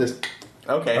closely. Yeah, just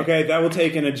Okay. Okay, that will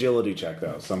take an agility check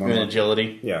though. Someone. An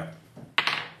agility. Yeah.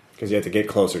 Because you have to get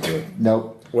closer to it.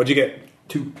 nope. What'd you get?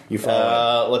 2. You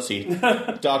fall. Let's see.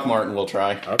 Doc Martin will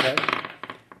try. Okay.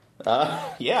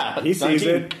 Yeah. He sees 19.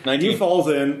 it. 19. He falls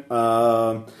in.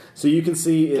 So you can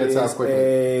see it Gets out is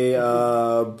quickly.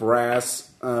 a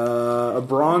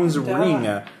bronze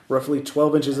ring, roughly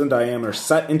 12 inches in diameter,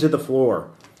 set into the floor.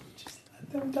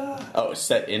 Oh, it's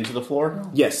set into the floor?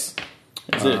 Yes.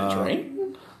 Is it a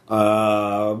drain?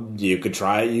 You could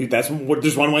try it.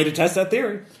 There's one way to test that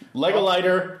theory. Lego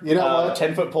lighter. You know what?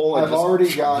 10-foot pole. And I've just,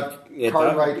 already got It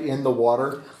Cartwright in the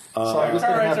water, so I'm just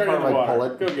going to have Cartwright's already in the Cartwright pull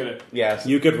water. it. Go get it. Yes.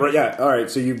 You could, yeah. All right.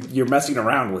 So you're messing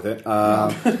around with it,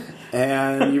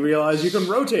 and you realize you can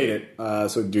rotate it.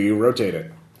 So do you rotate it?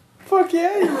 Fuck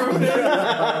yeah, you wrote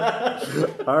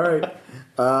it. All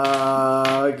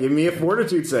right. Give me a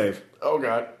fortitude save. Oh,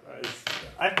 God.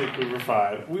 I think we were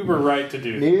fine. We were right to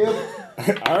do that.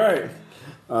 Yep. All right.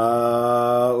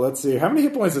 Let's see. How many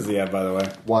hit points does he have, by the way?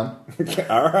 1.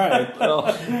 All right.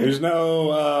 There's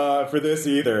no for this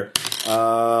either.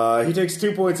 He takes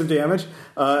 2 points of damage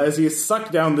as he is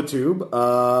sucked down the tube.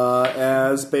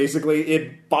 As basically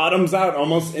it bottoms out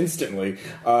almost instantly,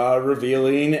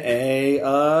 revealing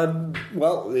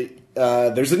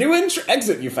there's a new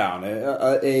exit you found,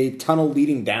 a tunnel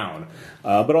leading down.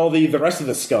 But all the rest of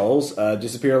the skulls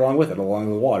disappear along with it, along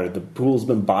the water. The pool's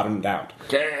been bottomed out.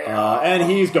 And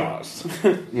he's gone.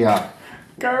 Yeah.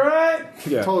 All right,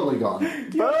 Yeah. Totally gone.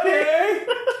 buddy.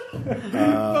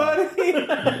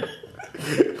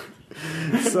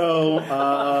 So,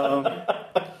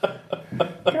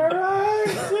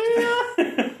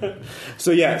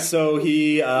 so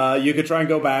he, you could try and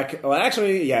go back. Well,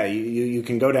 actually, yeah, you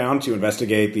can go down to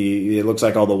investigate it looks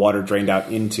like all the water drained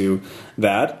out into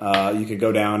that. You could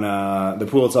go down, the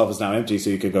pool itself is now empty, so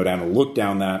you could go down and look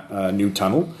down that new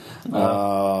tunnel.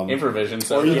 Infravision.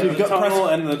 So Or you yeah. could The go tunnel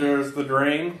and there's the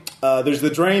drain. there's the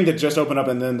drain that just opened up,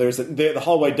 and then there's the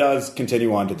hallway does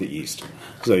continue on to the east.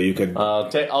 So you could. I'll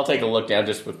take a look down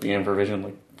just with the infravision.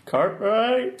 Like,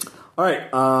 Cartwright? All right.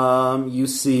 You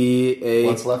see a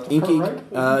What's left of inky.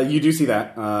 Cartwright? You do see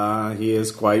that he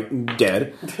is quite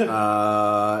dead,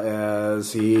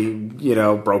 as he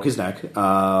broke his neck.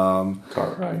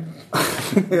 Cartwright.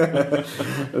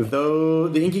 Though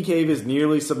the inky cave is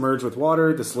nearly submerged with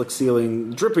water, the slick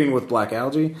ceiling dripping with black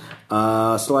algae.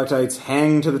 Stalactites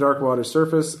hang to the dark water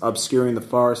surface, obscuring the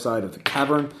far side of the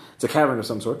cavern. It's a cavern of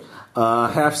some sort.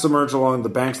 Half submerged along the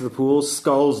banks of the pool,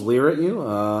 skulls leer at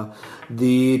you.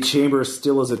 The chamber is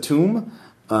still as a tomb,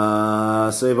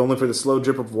 save only for the slow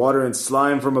drip of water and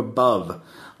slime from above.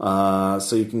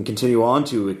 So you can continue on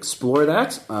to explore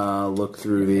that, look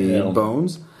through the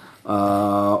bones,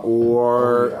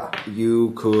 or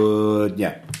you could,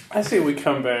 I say we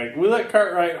come back. We let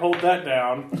Cartwright hold that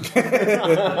down.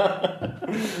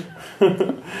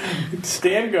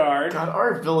 Stand guard. God,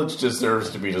 our village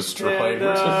deserves to be destroyed.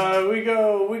 And we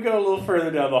go a little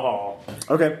further down the hall.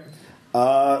 Okay.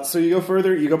 So you go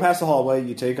further. You go past the hallway.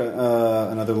 You take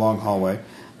another long hallway,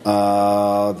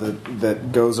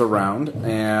 that goes around,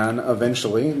 and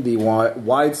eventually the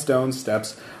wide stone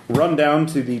steps run down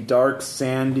to the dark,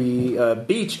 sandy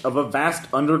beach of a vast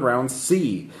underground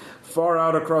sea. Far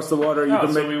out across the water, you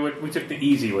can make... we took the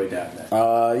easy way down there.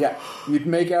 Yeah, you'd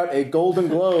make out a golden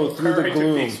glow through the Took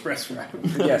gloom. the express route.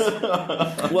 Yes.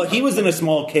 Well, he was in a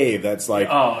small cave that's like...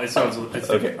 Oh, it's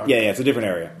okay. Yeah, it's a different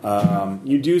area.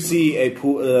 You do see a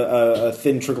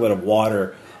thin tricklet of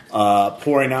water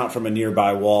pouring out from a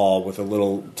nearby wall with a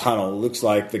little tunnel. It looks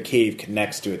like the cave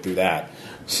connects to it through that.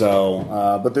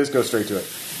 So, but this goes straight to it.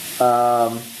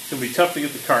 It'll be tough to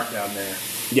get the cart down there.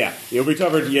 Yeah, you'll be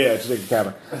covered. Yeah, to take the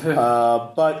camera.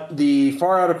 But the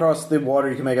far out across the water,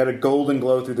 you can make out a golden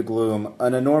glow through the gloom.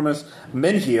 An enormous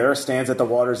menhir stands at the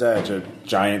water's edge, a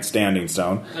giant standing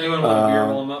stone. Anyone want a beer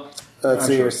while I'm up? Let's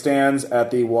see. Sure. It stands at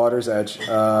the water's edge.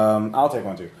 I'll take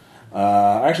one too.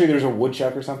 Actually, there's a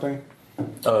woodchuck or something.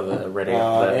 Oh, the red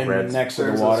ale. Reds. Next to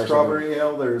There's the water. a strawberry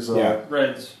ale. There's a... Yeah.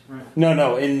 Reds. Right.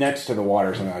 No, in next to the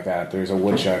water, something like that. There's a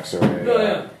woodchuck. So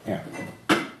yeah.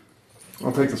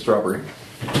 I'll take the strawberry.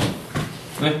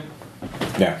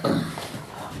 Yeah.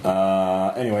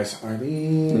 Anyways, are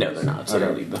these... No, they're not. So Okay.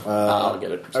 don't leave them. I'll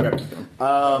get it.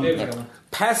 Okay.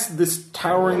 Past this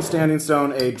towering standing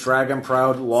stone, a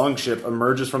dragon-proud longship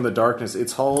emerges from the darkness,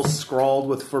 its hull scrawled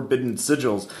with forbidden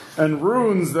sigils and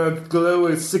runes that glow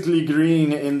a sickly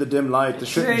green in the dim light. The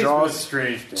ship draws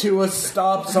to a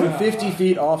stop some 50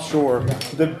 feet offshore.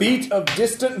 The beat of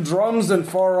distant drums and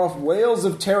far-off wails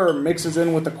of terror mixes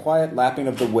in with the quiet lapping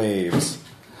of the waves.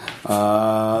 Man,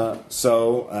 I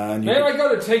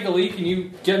gotta take a leak and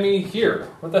you get me here.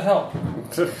 What the hell?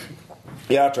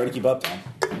 Yeah, I'll try to keep up, Tom.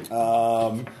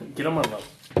 Get on my level.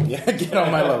 Yeah, get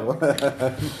on my level.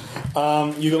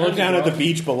 You can look down at the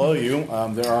beach below you.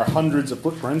 There are hundreds of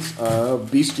footprints,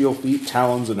 bestial feet,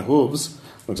 talons, and hooves.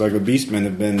 Looks like the beastmen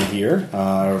have been here,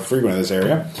 frequent this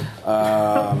area.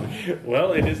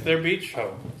 Well, it is their beach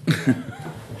home.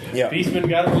 Yeah. Beastmen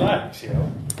got relax, you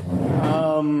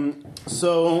know.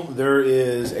 So there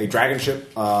is a dragon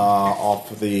ship off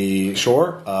the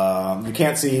shore. You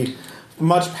can't see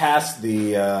much past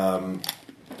the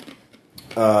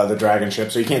dragon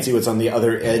ship, so you can't see what's on the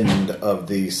other end of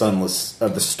the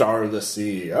starless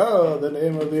sea. Oh, the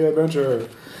name of the adventure.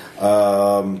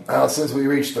 Well, since we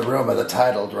reached the room of the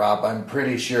title drop, I'm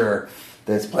pretty sure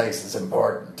this place is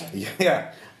important.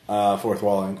 Yeah. Fourth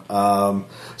walling.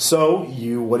 So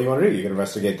what do you want to do? You can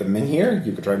investigate the menhir.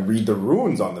 You could try and read the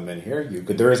runes on the menhir.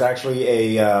 There is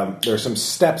actually there are some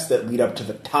steps that lead up to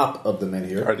the top of the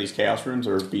menhir. Are these chaos runes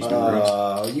or beastman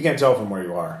runes? You can't tell from where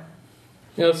you are.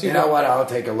 Yeah, let's see. You know what? I'll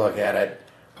take a look at it.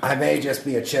 I may just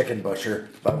be a chicken butcher,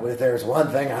 but if there's one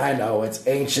thing I know, it's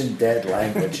ancient dead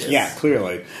languages. Yeah,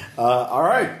 clearly. All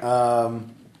right.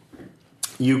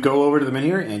 You go over to the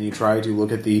menhir and you try to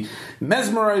look at the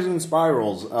mesmerizing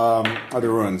spirals of the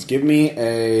ruins. Give me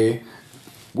a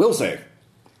will save.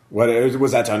 What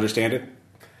was that to understand it?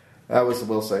 That was the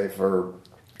will save for...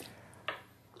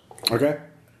 Okay.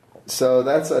 So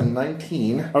that's a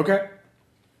 19. Okay.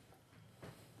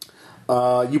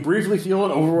 You briefly feel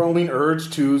an overwhelming urge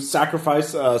to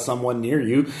sacrifice someone near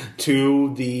you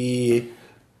to the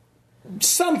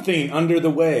something under the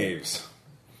waves.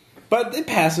 But it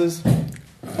passes.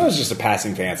 That was just a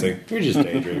passing fancy. You're just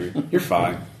daydreaming. You're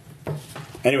fine.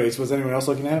 Anyways, was anyone else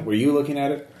looking at it? Were you looking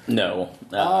at it? No.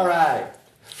 All right.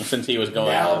 Since he was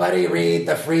going out. Nobody read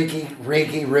the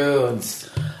freaky runes.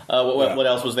 What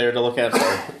else was there to look at?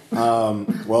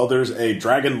 Well, there's a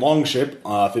dragon longship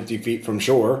 50 feet from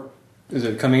shore. Is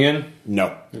it coming in?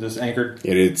 No. Is this anchored?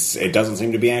 It doesn't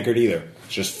seem to be anchored either.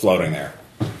 It's just floating there.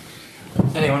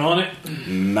 Anyone on it?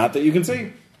 Not that you can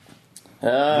see.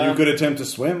 You could attempt to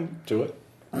swim to it.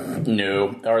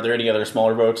 No. Are there any other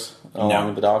smaller boats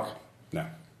along the dock? No.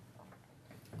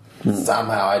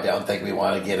 Somehow I don't think we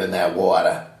want to get in that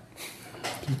water.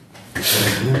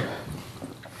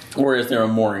 Or is there a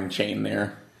mooring chain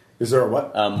there? Is there a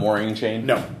what? A mooring chain?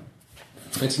 No.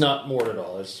 It's not moored at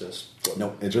all. It's just...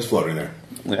 No, it's just floating there.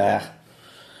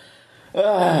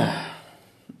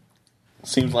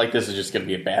 Seems like this is just going to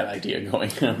be a bad idea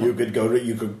going. You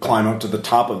could climb up to the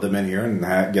top of the menhir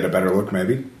and get a better look,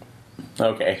 maybe.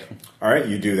 Okay. All right,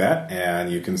 you do that,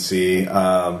 and you can see.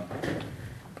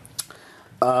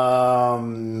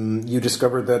 You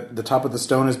discover that the top of the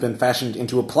stone has been fashioned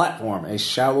into a platform. A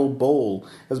shallow bowl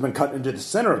has been cut into the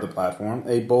center of the platform.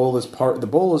 The bowl is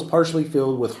partially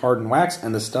filled with hardened wax,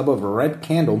 and the stub of a red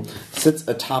candle sits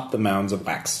atop the mounds of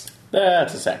wax.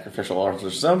 That's a sacrificial altar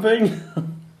or something.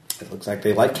 It looks like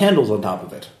they light candles on top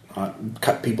of it.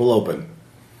 Cut people open.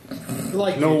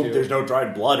 Like There's no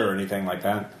dried blood or anything like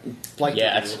that. Like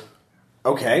Yet.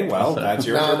 Okay, well, that's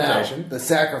your No, interpretation. the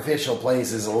sacrificial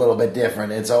place is a little bit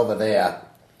different. It's over there.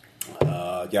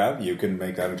 Yeah, you can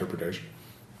make that interpretation.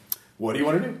 What do you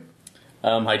want to do?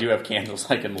 I do have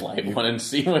candles. I can light one and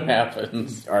see what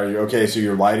happens. Are you okay? So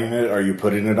you're lighting it. Are you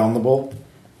putting it on the bowl?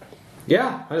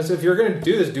 Yeah, as if you're going to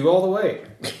do this, do all the way.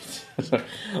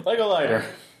 Like a lighter.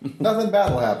 Nothing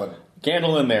bad will happen.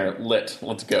 Candle in there, lit.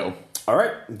 Let's go. All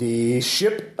right. The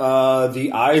ship,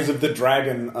 the eyes of the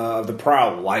dragon of the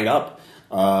prow light up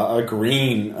a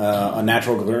green, a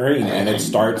natural green, and it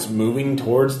starts moving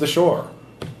towards the shore.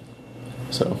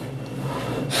 So,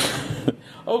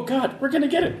 oh God, we're gonna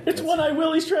get it! It's One Eye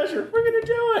Willie's treasure. We're gonna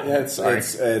do it.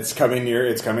 Yeah, it's coming near.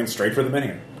 It's coming straight for the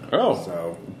minion. Oh,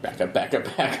 So back up!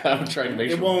 I'm trying to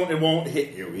make it sure. won't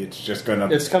hit you. It's just gonna.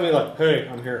 It's coming like, hey,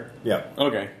 I'm here. Yeah.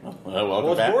 Okay, well, welcome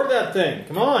Let's back. board that thing.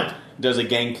 Come on. Does a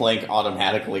gangplank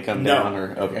automatically come No. down?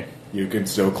 Or okay, You can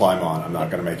still climb on. I'm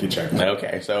not gonna make you check.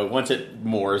 okay. So once it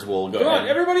moors, we'll go Come on, ahead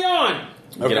everybody on.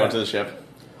 and Okay. get onto the ship.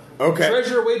 Okay.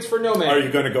 Treasure waits for no man. Are you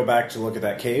going to go back to look at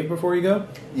that cave before you go?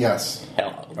 Yes.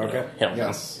 Hell, no. Okay. Hell, no.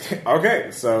 Yes. Okay.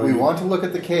 So We want to look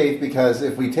at the cave because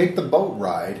if we take the boat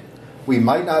ride, we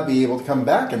might not be able to come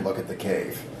back and look at the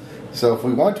cave. So if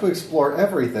we want to explore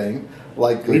everything,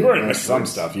 like You've already missed some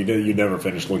stuff. You did. You never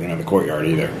finished looking at the courtyard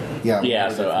either, Yeah. Yeah.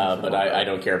 So, but I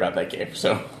don't care about that cave.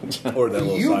 So, or that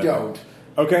little You side. don't,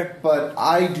 Okay. but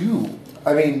I do.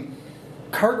 I mean,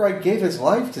 Cartwright gave his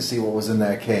life to see what was in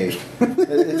that cave.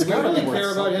 It's Do we gotta really be worth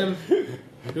care about something. him?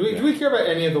 Do we care about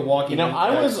any of the walking? you know,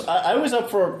 I guys? was up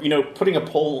for putting a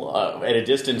pole at a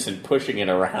distance and pushing it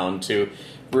around to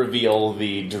reveal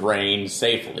the drain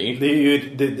safely.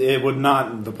 It would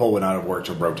not. The pole would not have worked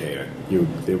to rotate it.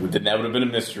 It would. Then that would have been a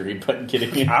mystery. But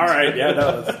getting it. All right. Yeah. That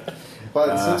was.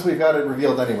 But since we've got it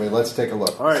revealed anyway, let's take a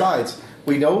look. All right. Besides,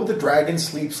 we know the dragon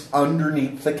sleeps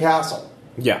underneath the castle.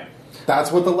 Yeah.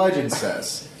 That's what the legend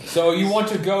says. So you want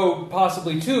to go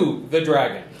possibly to the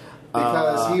dragon?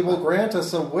 Because he will grant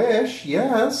us a wish,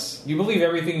 yes. You believe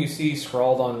everything you see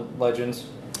scrawled on legends?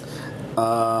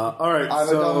 All right. I'm a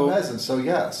so dumb peasant, so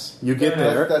yes. you get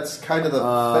there. That's kind of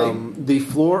the thing. The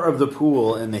floor of the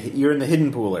pool, you're in the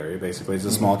hidden pool area. Basically, it's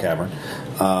a small cavern,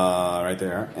 right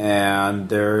there,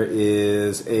 and it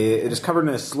is covered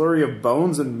in a slurry of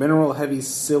bones and mineral-heavy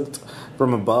silt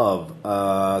from above.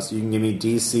 So you can give me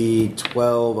DC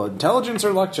 12 intelligence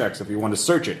or luck checks if you want to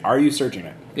search it. Are you searching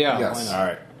it? Yeah. Yes. Why not? All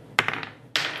right.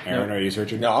 Aaron, are you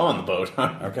searching? No, I'm on the boat.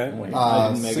 Okay. Wait. I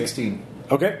didn't make it. 16.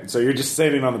 Okay. So you're just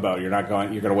sailing on the boat. You're not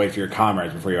going. You're going to wait for your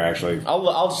comrades before you actually.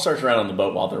 I'll just search around on the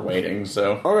boat while they're waiting.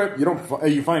 So All right. You don't.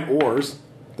 You find oars.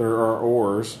 There are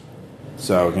oars.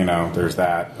 So there's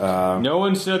that. No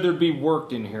one said there'd be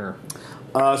work in here.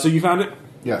 So you found it.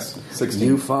 Yes, 16.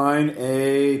 You find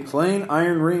a plain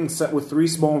iron ring set with 3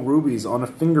 small rubies on a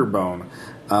finger bone.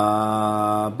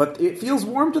 But it feels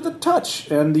warm to the touch,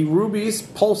 and the rubies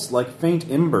pulse like faint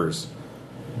embers.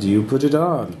 Do you put it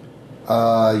on?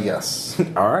 Yes.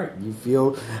 All right. You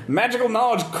feel magical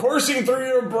knowledge coursing through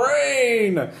your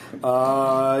brain.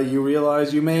 You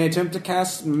realize you may attempt to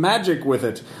cast magic with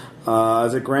it.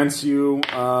 As it grants you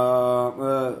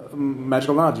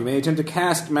magical knowledge, you may attempt to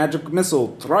cast magic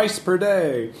missile thrice per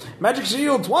day, magic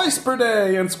shield twice per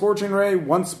day, and scorching ray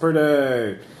once per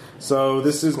day. So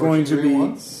this is going to be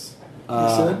Once, you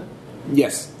said?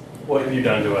 yes. What have you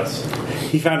done to us?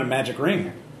 He found a magic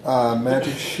ring.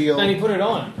 Magic shield. And he put it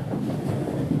on. And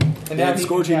now And he can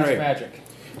scorching cast ray. magic.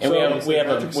 and we have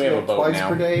Magic a shield boat twice now.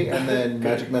 per day, and then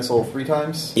magic missile 3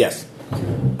 times. Yes.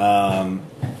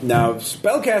 Now,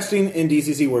 spellcasting in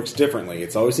DCC works differently.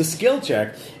 It's always a skill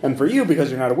check, and for you,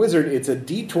 because you're not a wizard, it's a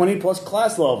D20 plus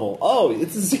class level. Oh,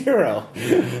 it's a 0.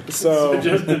 So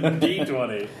Just a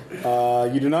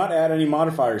D20. you do not add any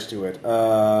modifiers to it.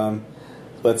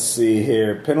 Let's see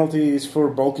here. Penalties for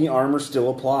bulky armor still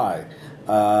apply.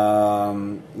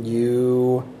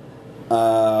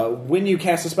 When you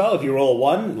cast a spell, if you roll a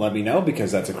 1, let me know,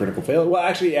 because that's a critical fail. Well,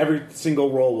 actually, every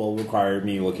single roll will require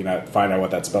me find out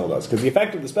what that spell does, because the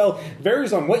effect of the spell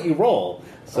varies on what you roll.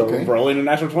 So Okay. rolling a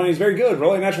natural 20 is very good.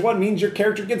 Rolling a natural 1 means your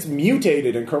character gets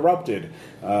mutated and corrupted.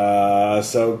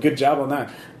 So good job on that.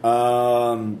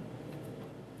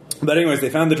 But anyways, they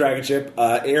found the dragon ship.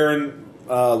 Aaron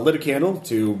lit a candle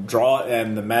to draw,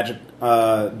 and the magic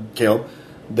killed.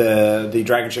 The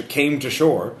dragon ship came to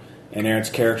shore, and Aaron's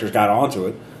characters got onto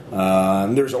it.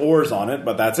 There's oars on it,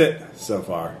 but that's it so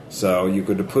far. So you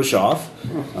could push off,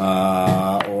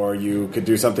 or you could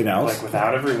do something else. Like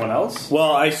without everyone else?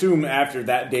 Well, I assume after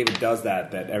that David does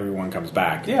that everyone comes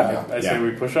back. Yeah, I say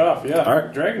we push off. Yeah, All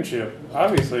right. Dragon ship,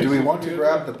 obviously. Do we want to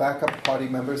grab the backup party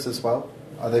members as well?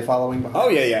 Are they following behind? Oh,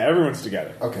 yeah, everyone's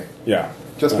together. Okay. Yeah.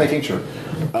 Just making sure.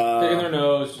 Picking their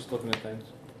nose, just looking at things.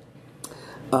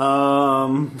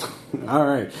 All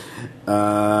right.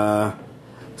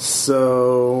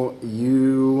 So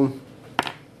you,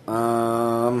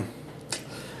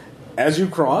 as you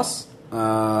cross,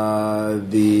 everyone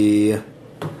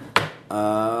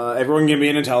give me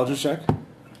an intelligence check.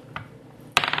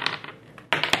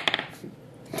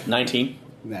 19.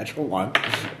 Natural 1.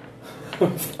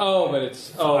 Oh, but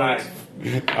it's All right.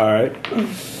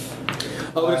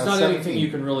 Oh, but it's not 17. anything you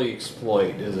can really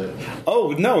exploit, is it?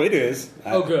 Oh, no, it is.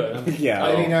 Oh, good. Yeah.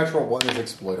 Any natural 1 is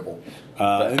exploitable.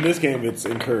 In this game, it's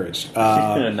encouraged.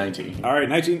 19. All right,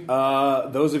 19.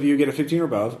 Those of you who get a 15 or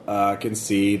above can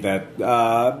see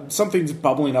that something's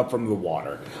bubbling up from the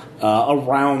water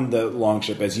around the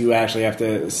longship as you actually have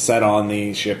to set on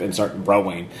the ship and start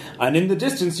rowing. And in the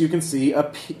distance, you can see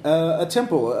a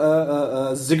temple,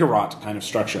 a ziggurat kind of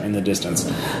structure in the distance.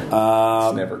 It's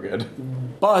never good.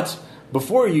 But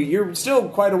before you're still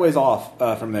quite a ways off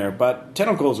from there, but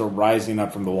tentacles are rising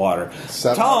up from the water.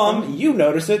 Tom, you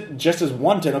notice it just as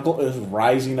one tentacle is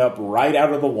rising up right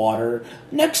out of the water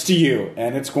next to you,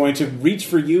 and it's going to reach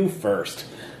for you first.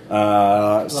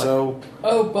 So,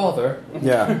 Oh, bother.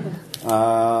 yeah.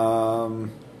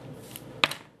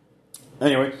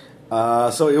 Anyway,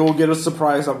 so it will get a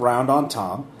surprise up round on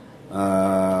Tom.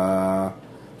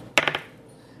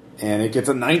 And it gets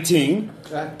a 19.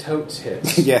 That totes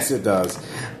hits. Yes, it does.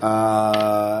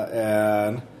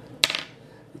 And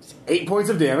 8 points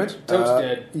of damage. Toad's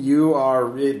dead.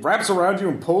 It wraps around you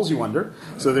and pulls you under.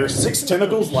 So there's 6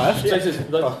 tentacles left. So it's just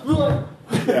like, Who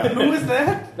was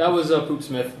that? that was Poop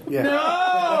Smith. Yeah.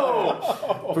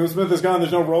 No! Boone Smith is gone.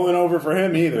 There's no rolling over for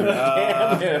him either.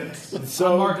 Damn it.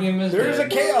 So I'm marking him as there's a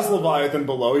dead. Chaos Leviathan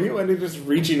below you, and it is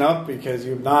reaching up because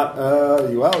you've not. The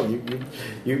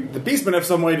Beastmen have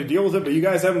some way to deal with it, but you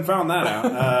guys haven't found that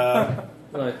out.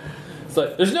 It's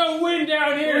like, there's no wind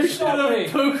down here. Stop me.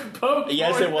 Poke.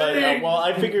 Yes, it was. Well,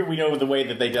 I figured we know the way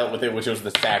that they dealt with it, which was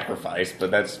the sacrifice,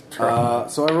 but that's true.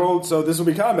 So I rolled. So this will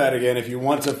be combat again. If you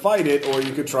want to fight it, or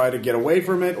you could try to get away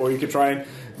from it, or you could try and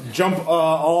jump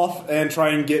off and try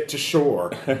and get to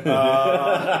shore.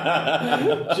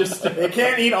 Just it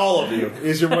can't eat all of you.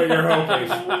 Is what you're hoping.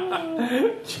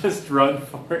 Just run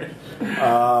for it.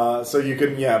 So you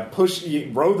can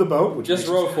row the boat. Which Just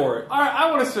row for it. All right, I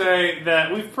want to say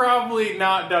that we've probably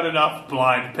not done enough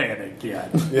blind panic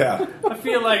yet. Yeah. I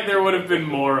feel like there would have been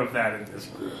more of that in this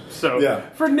group. So, Yeah.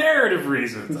 for narrative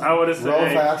reasons, I would have said Row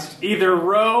fast. either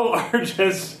row or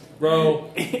just Row.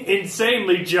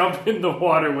 insanely jump in the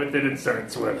water with it and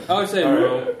start swimming. I would say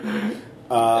row.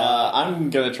 I'm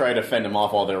going to try to fend them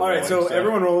off while they're All right. rolling, So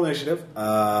everyone roll initiative.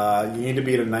 You need to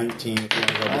beat a 19 if you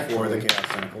want to go before the chaos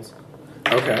tentacles.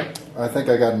 Okay. I think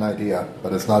I got an idea,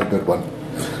 but it's not a good one.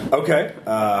 Okay.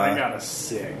 I got a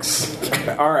 6.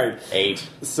 All right. 8.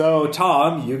 So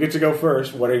Tom, you get to go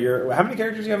first. What are how many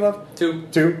characters do you have left? 2.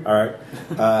 2. All right.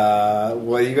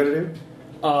 What are you gonna do?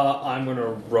 I'm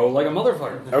gonna row like a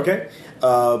motherfucker. Okay.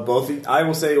 I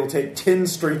will say it will take 10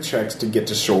 strength checks to get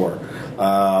to shore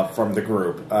from the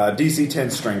group. DC 10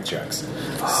 strength checks.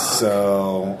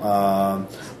 So,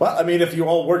 well, I mean, if you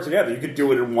all work together, you could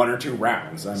do it in 1 or 2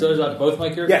 rounds. I So mean, is that both my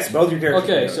characters? yes, both your characters.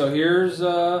 Okay, can do so here's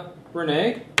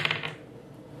Renee.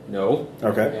 No. it.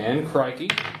 Okay. And Crikey.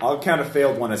 I'll count a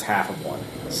failed one as half of one.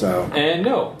 So, And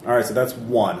no. all right, so that's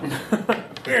 1.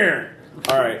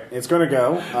 All right, it's going to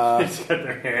go. It's got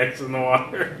their hands in the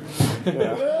water.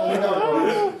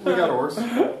 We got oars.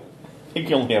 I think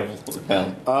you only have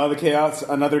The chaos,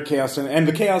 another chaos, and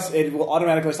the chaos, it will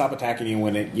automatically stop attacking you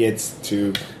when it gets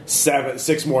to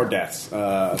 6 more deaths. So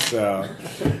that's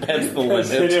the And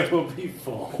limit. it will be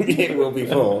full. it will be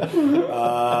full.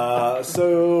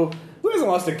 So who hasn't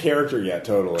lost a character yet?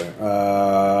 Totally.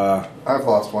 I've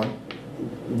lost one.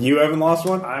 You haven't lost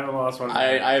one. I haven't lost one.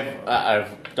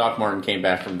 I've Doc Martin came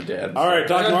back from the dead. All right,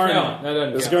 Doc That doesn't Martin. count. That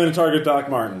doesn't This is count. going to target Doc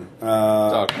Martin.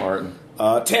 Doc Martin.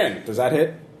 10. Does that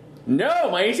hit? No,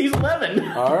 my AC's 11.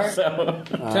 All right. So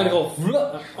Tentacle.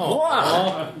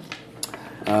 wow.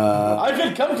 I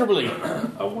fit comfortably.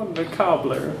 I wanted a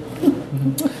cobbler.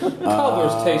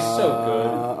 Cobblers taste so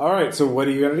All right. So what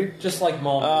are you going to do? good. Just like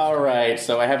mom. All right,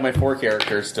 so I have my 4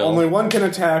 characters still. Only one can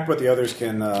attack, but the others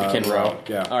can row.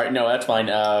 Yeah. All right, no, that's fine.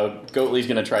 Goatley's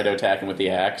going to try to attack him with the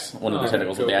axe, one of the Oh,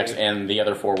 tentacles with the axe, Goatley. and the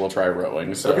other 4 will try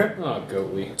rowing. So. Okay. Oh,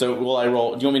 Goatley. So will I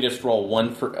roll? Do you want me to just roll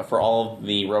 1 for all of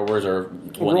the rowers, or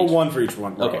one Roll each? 1 for each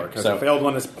one rower, Okay, because so- a failed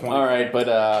one is point. All right, but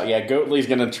yeah, Goatley's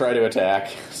going to try to attack.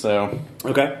 So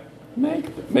Okay.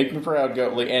 make me proud,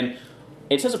 Goatley. And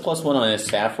it says a +1 on his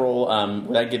staff roll.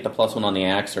 Would I get the +1 on the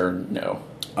axe or no?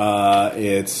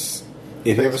 It's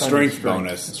If you have a Based on strength your strength.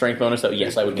 bonus. Strength bonus. So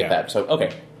yes, I would get Yeah. that. So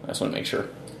okay, I just want to make sure.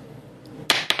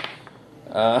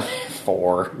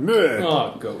 4. Meh.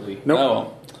 Oh, Goatly. Nope.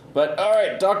 Oh, but all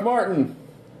right, Doc Martin.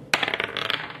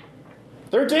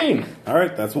 13. All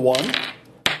right, that's 1.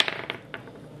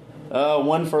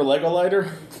 1 for Lego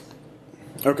Lighter.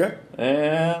 Okay.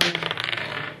 And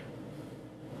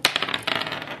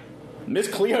Miss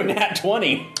Cleo Nat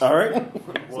 20. All right.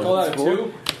 Call that a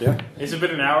 2. Yeah. Has it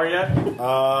been an hour yet?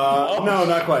 No,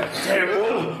 not quite.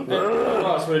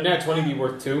 Oh, so would a nat 20 be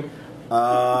worth 2?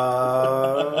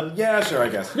 Yeah, sure, I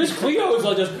guess. Miss Cleo is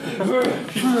all just.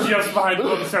 Just behind the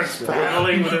book and starts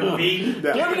paddling with her feet.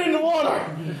 Give it in the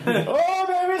water. Oh,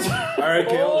 baby. All right,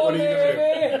 Caleb, what are you going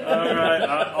to do? All right,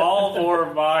 all 4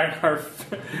 of mine are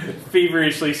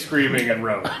feverishly screaming and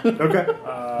rowing. Okay.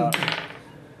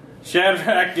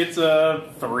 Shadrach gets a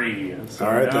 3. So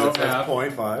All right, no. that's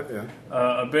 0.5,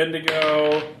 yeah.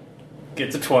 Bendigo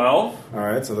gets a 12. All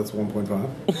right, so that's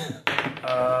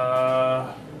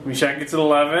 1.5. Meshach gets an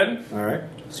 11. All right.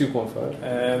 2.5.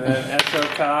 And then Echo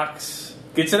Cox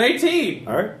gets an 18.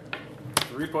 All right.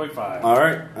 3.5. All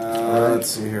right.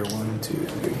 Let's see here. 1, 2,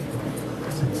 3, 4,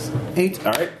 5, 6, 7, 8.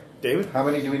 All right, David. How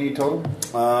many do we need total?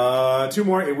 2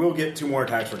 more. It will get 2 more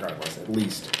attacks regardless, at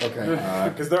least. Okay.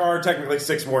 Because there are technically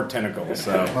 6 more tentacles.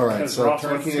 So. All right, Because so Ross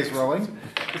Turnkey wants is six. rowing.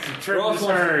 It's a trip Ross is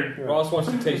wants, heard. Ross wants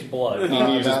to taste blood. He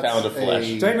needs his That's pound of flesh.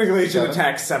 a Technically, it should 7.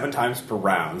 attack 7 times per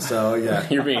round. So yeah.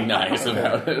 You're being nice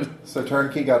about it. So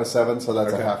Turnkey got a 7, so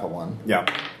that's Okay. a half a 1. Yeah.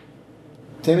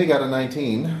 Timmy got a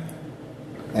 19.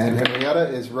 And Henrietta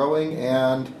is rowing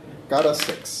and got a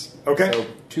 6. Okay. So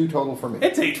 2 total for me.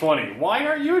 It's 8:20. Why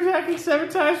aren't you attacking 7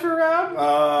 times per round?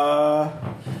 All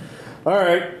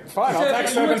right. Fine. I'll attack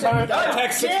 7 times. I'll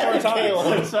attack 6 more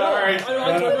times. Sorry.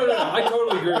 I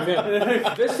totally agree with him.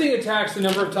 This thing attacks the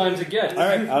number of times it gets. All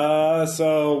right.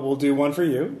 So we'll do 1 for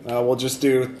you. We'll just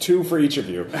do 2 for each of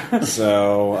you.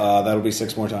 So that'll be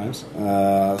 6 more times.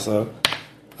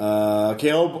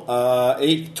 Caleb,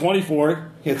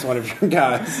 24 hits one of your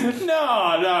guys.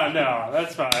 No.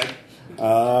 That's fine.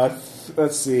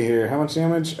 Let's see here. How much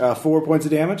damage? 4 points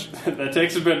of damage. That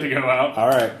takes a bit to go out. All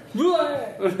right.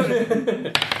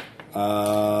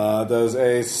 Does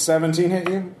a 17 hit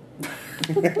you?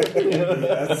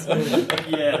 Yes.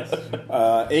 Yes.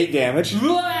 8 damage.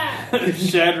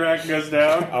 Shadrach goes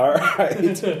down. All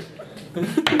right.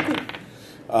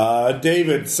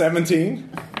 David, 17.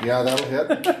 Yeah, that'll hit.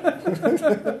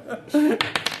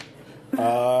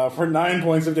 For 9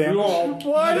 points of damage.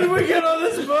 Why did we get on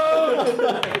this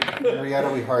boat? Henrietta,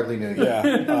 we hardly knew you.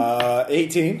 Yeah.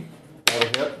 18.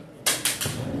 That'll hit.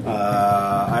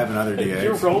 I have another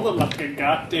You're D8. rolling like a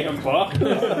goddamn buck.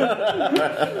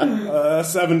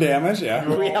 7 damage, yeah.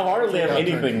 We hardly have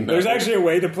anything. There's actually a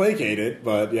way to placate it,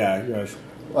 but yeah, you guys.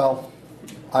 Well,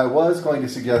 I was going to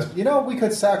suggest, we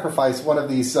could sacrifice one of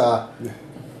these newbies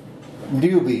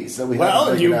that we haven't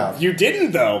Well, figured out. you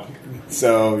didn't, though.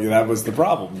 So that was the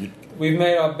problem. We've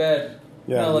made our bed.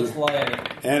 Yeah, now let's lie in it.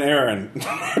 And Aaron.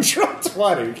 Natural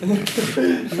 20.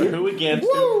 Who against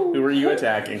who? Who are you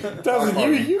attacking? Doesn't,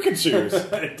 you can choose.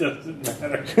 It doesn't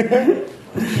matter.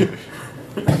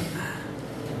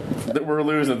 We're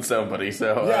losing somebody,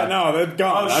 so. Yeah, no, they're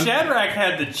gone. Oh, Shadrach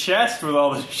had the chest with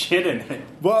all the shit in it.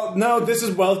 Well, no, this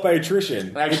is wealth by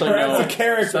attrition. Actually, no. It's a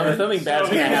character. Something bad's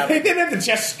going to They happen. didn't have the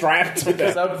chest strapped to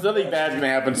them. Something bad's going to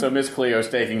happen, so Miss Cleo's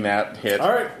taking that hit.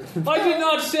 All right. I did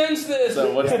not sense this.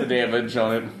 So what's the damage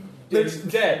on it? It's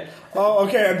dead. Oh,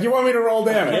 okay. You want me to roll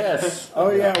damage? Yes. Oh,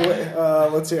 yeah.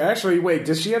 Let's see. Actually, wait.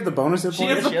 Does she have the bonus hit She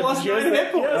points? has the plus 9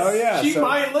 hit points. Oh, yeah. She so,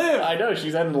 might live. I know,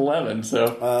 she's at an 11,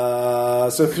 so.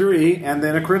 So 3, and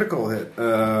then a critical hit.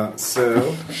 So.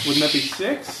 Wouldn't that be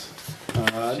 6? She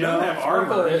doesn't have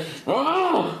Armor armor. it.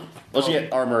 Well, she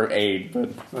had armor 8, but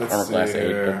Let's armor see class 8.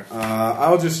 here.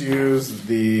 I'll just use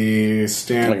the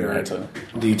standard Right, so-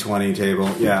 D20 table.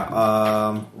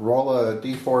 Yeah. Roll a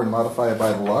d4 and modify it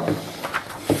by the luck.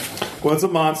 Well, it's a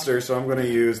monster, so I'm going to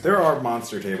use. There are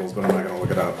monster tables, but I'm not going to look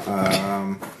it up.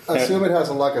 Assume it has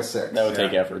a luck of 6. That would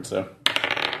take effort, so.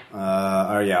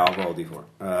 Yeah, I'll roll a D4.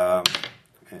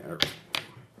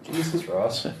 Jesus,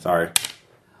 Ross. Sorry.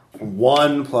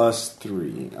 1 plus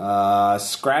 3.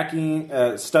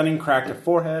 Stunning crack to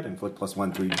forehead, inflict plus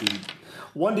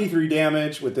 1d3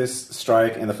 damage with this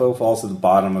strike, and the foe falls to the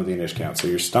bottom of the initial count. So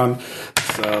you're stunned.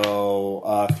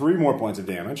 So 3 more points of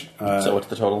damage. So what's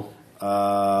the total?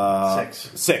 6.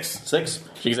 6.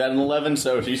 She's at an 11,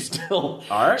 so she's still.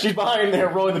 All right. She's behind there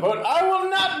rolling the boat. I will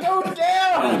not go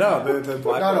down! No, the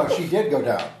black. No, she did go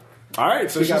down. All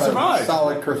right, so she Got a survived.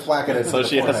 solid kerthwack in it So to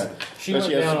she the has forehead. She So went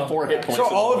she has down on 4 hit points. So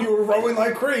all of you were rowing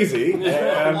like crazy,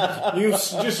 and you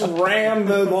just ram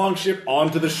the longship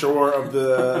onto the shore of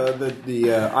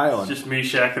the island. Just me,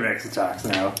 Shaq, and Exotox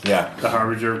now. Yeah. The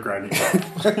harbinger of grinding.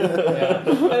 Yeah.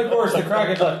 And of course, the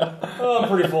Kraken's like, oh, I'm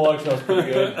pretty full. I smells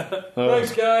pretty good.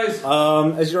 Thanks, guys.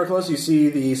 As you are close, you see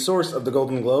the source of the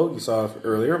golden glow you saw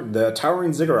earlier, the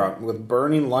towering ziggurat with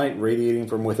burning light radiating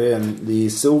from within, the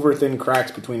silver-thin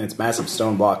cracks between its massive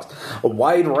stone blocks. A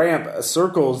wide ramp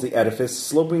circles the edifice,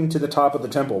 sloping to the top of the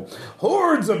temple.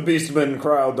 Hordes of beastmen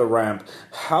crowd the ramp,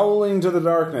 howling to the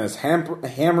darkness,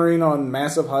 hammering on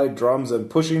massive hide drums and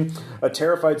pushing a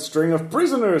terrified string of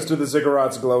prisoners to the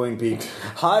ziggurat's glowing peak.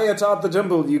 High atop the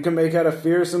temple, you can make out a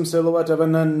fearsome silhouette of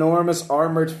an enormous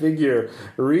armored figure,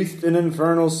 wreathed in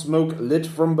infernal smoke lit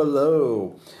from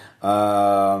below.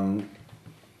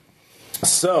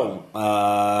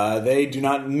 They do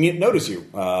not notice you.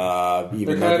 Even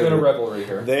They're kind of in a revelry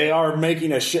here. They are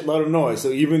making a shitload of noise. So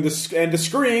even the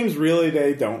screams, really,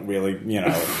 they don't really,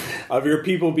 of your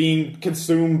people being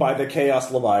consumed by the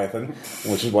Chaos Leviathan,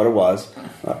 which is what it was.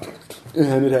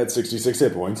 And it had 66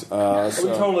 hit points. We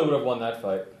totally would have won that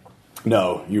fight.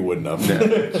 No, you wouldn't have.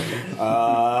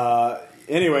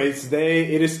 Anyways,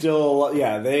 it is still,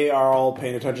 they are all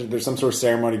paying attention. There's some sort of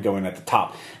ceremony going at the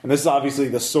top. And this is obviously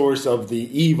the source of the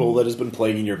evil that has been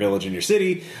plaguing your village and your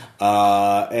city.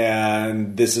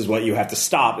 And this is what you have to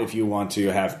stop if you want to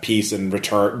have peace and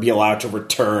be allowed to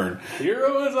return.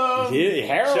 Heroism!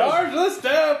 Heroism. Charge the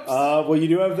steps! Well, you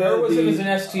do have Heroism is an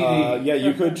STD.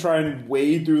 You could try and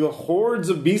wade through the hordes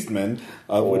of beastmen.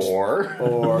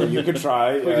 Or you could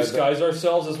try... We disguise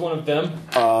ourselves as one of them.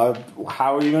 How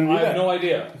are you going to do that? I have no idea.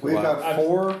 We've got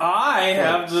 4. I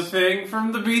have the thing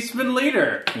from the Beastman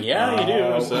leader. Yeah, you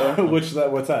do. So. What's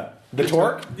that? The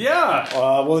torque? Yeah.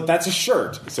 Well, that's a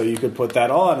shirt, so you could put that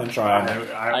on and try.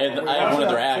 I have one of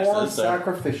their 4 axes. So.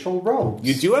 sacrificial robes.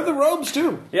 You do have the robes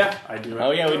too. Yeah, I do.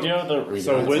 Oh yeah, we do have the.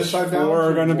 So which Since I'm down 4 are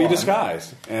to going to be 1.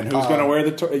 disguised, and who's going to wear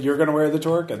the? You're going to wear the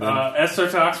torque, and then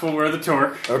Exotox will wear the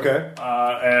torque, okay,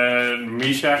 and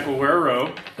Meshach will wear a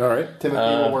robe. all right. Timothy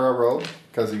will wear a robe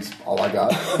because he's all I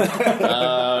got.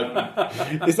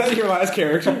 Is that your last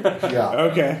character? Yeah.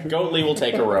 Okay, Goatly will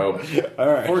take a robe. all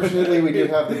right. Fortunately, we do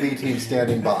have the B team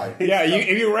standing by. Yeah,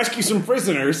 if you rescue some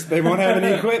prisoners, they won't have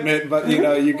any equipment, but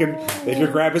you can if you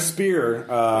grab a spear.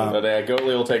 But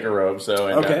Goatly will take a robe. So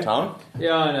and Okay. Tom.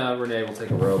 Yeah, and Renee will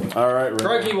take a robe. All right,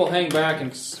 Craigie will hang back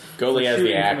and Goatly has shoot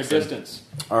the him from a axe. distance.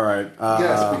 all right.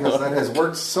 Yes, because that has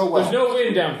worked so well. There's no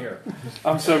wind down here.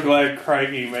 I'm so glad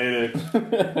Craigie made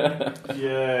it.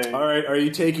 Yay. All right. Are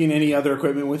you taking any other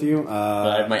equipment with you?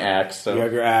 I have my axe. So. You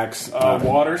have your axe.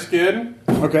 Water skin.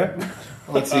 Okay.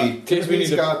 Let's see. case we need Timothy's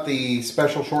to- got the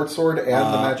special short sword and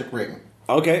the magic ring.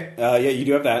 Okay. Yeah, you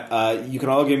do have that. You can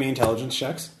all give me intelligence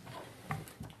checks.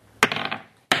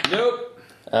 Nope.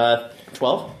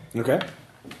 12. Okay.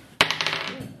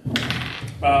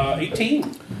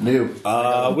 18. New.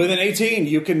 With an 18,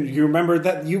 you remember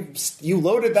that you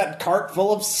loaded that cart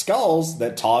full of skulls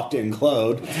that talked and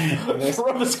glowed.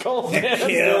 Throw the skulls in.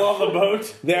 Still on the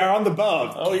boat. They are on the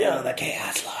boat. Oh yeah. The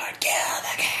Chaos Lord. Kill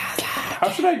the Chaos Lord. How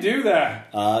should I do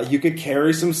that? You could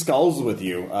carry some skulls with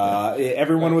you.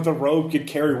 Everyone with a rope could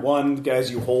carry one as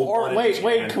you hold. Or one in wait, each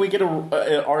wait. hand. Can we get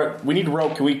we need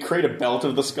rope. Can we create a belt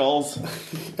of the skulls?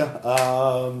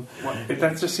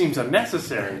 That just seems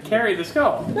unnecessary. Carry the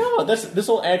skull. No, this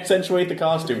will accentuate the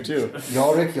costume too.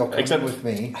 Yorick, you'll come Except- with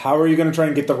me. How are you going to try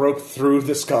and get the rope through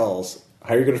the skulls?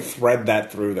 How are you going to thread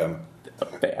that through them?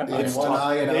 They have In one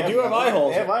eye and They out do the have other. eye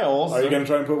holes. They have eye holes. Are you going to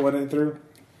try and put one in through?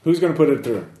 Who's going to put it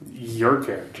through? Your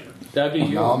character. That'd be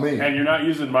you. Not me. And you're not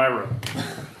using my rope.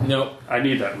 Nope. I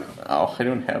need that rope. Oh, I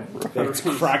don't have rope. It's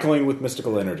crackling with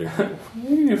mystical energy,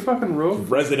 You need a fucking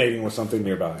rope. resonating with something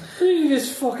nearby. What do you need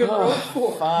this fucking rope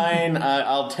for? Fine.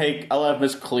 I'll have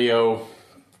Miss Cleo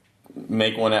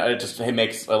make one. It just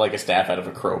makes like a staff out of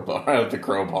a crowbar. Out of the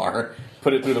crowbar.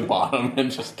 Put it through the bottom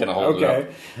and just kind of hold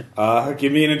it up. Okay.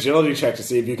 Give me an agility check to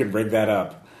see if you can rig that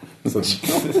up. So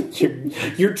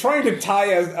you're trying to tie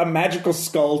a magical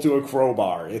skull to a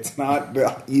crowbar. It's not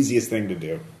the easiest thing to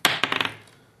do.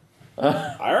 All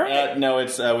right. No,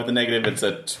 it's with the negative. It's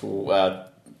a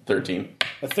 13.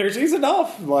 A 13's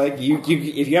enough. Like you,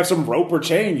 if you have some rope or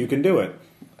chain, you can do it.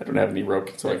 I don't have any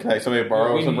rope, so can somebody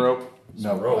borrow some rope?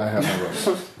 No, I have no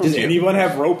rope. Does anyone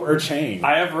have rope or chain?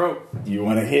 I have rope. You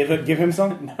want to give him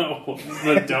some? No, this is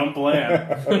a dumb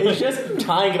plan. It's just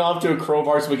tying it off to a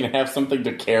crowbar so we can have something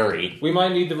to carry. We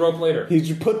might need the rope later.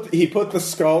 He put the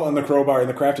skull and the crowbar in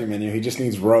the crafting menu. He just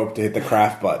needs rope to hit the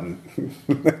craft button.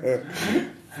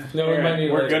 No, we might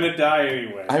need We're later. gonna die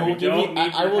anyway. I will We give don't you.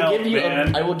 need I your will help, give you.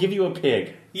 man. I will give you a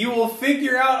pig. You will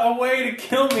figure out a way to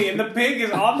kill me, and the pig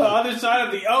is on the other side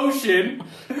of the ocean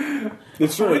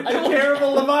It's true. with the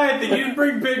terrible Leviathan. You didn't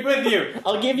bring pig with you.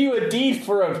 I'll give you a deed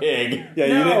for a pig. Yeah,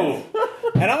 you No.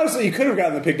 didn't. And honestly, you could have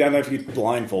gotten the pig down there if you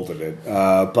blindfolded it.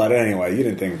 But anyway, you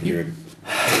didn't think you would.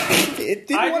 It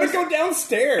didn't I want to just- go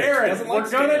downstairs. It Aaron, doesn't we're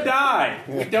like gonna stairs. die.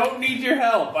 We don't need your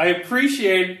help. I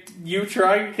appreciate you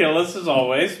trying to kill us as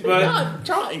always, but Not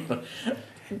trying.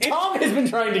 Tom has been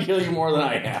trying to kill you more than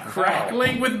I have.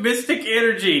 crackling with mystic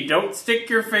energy. Don't stick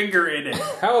your finger in it.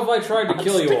 How have I tried to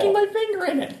kill you Sticking all? my finger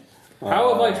in it.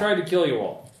 How have I tried to kill you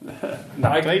all? Can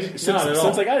I, since not at all.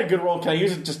 since I got a good roll, can I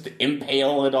use it just to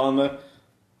impale it on the?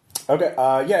 Okay.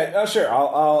 Yeah. Sure.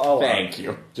 I'll Thank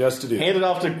you. Just to do. Hand it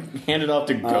off to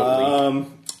Goatley.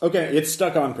 Okay, it's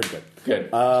stuck on pretty good. Good.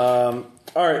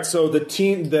 All right, so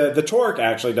the torque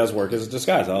actually does work as a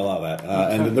disguise. I'll allow that,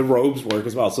 and then the robes work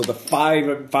as well. So the five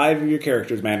of your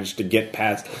characters managed to get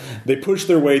past. They pushed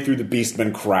their way through the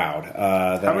Beastmen crowd.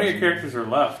 How many characters are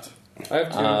left? I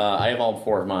have two. I have all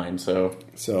 4 of mine, so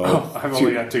So I've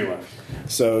only got 2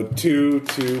 left. So 2,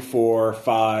 4,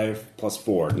 5 plus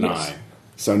 4, 9.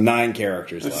 So 9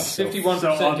 characters left. 51%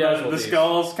 So on the casualties.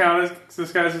 skulls count as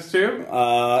disguises too?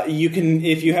 You can,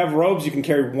 if you have robes, you can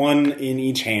carry one in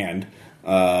each hand,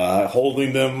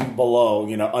 holding them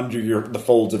below, under the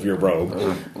folds of your robe.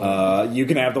 You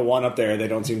can have the one up there; they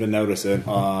don't seem to notice it.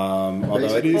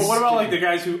 Although it is, Well, what about like the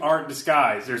guys who aren't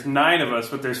disguised? There's 9 of us,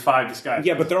 but there's 5 disguised.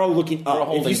 yeah, but they're all looking up. If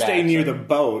holding you stay back, near so- the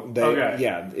boat, they,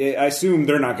 Okay. I assume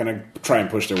they're not going to try and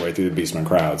push their way through the Beastman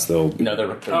crowds. They'll. no,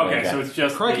 they're Okay, so it's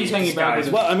just Crikey's the hanging back with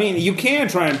disguised. Well, I mean, you can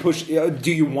try and push.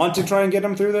 Do you want to try and get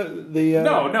them through the?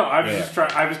 No, I was Yeah. just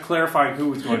trying. I was clarifying who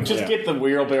was going to. just get the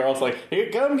wheelbarrow. It's like, here,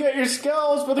 come get your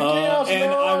skulls for the chaos.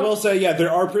 And Lord. I will say, yeah,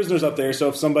 there are prisoners up there. So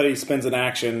if somebody spends an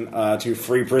action to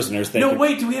free prisoners, they No, can,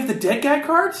 wait. Do we have the dead guy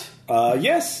cards?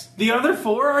 yes, The other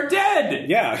 4 are dead.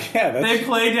 yeah. That's, They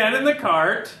play dead in the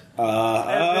cart. okay.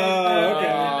 And the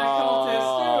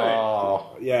cultists do it. Oh.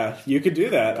 Yeah, you could do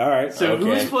that. All right. So Okay.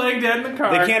 who's playing dead in the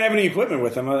cart? They can't have any equipment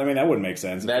with them. I mean, that wouldn't make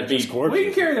sense. That'd be- Just corpses. We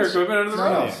can carry their equipment under the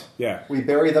No. roads. Yeah. We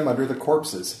bury them under the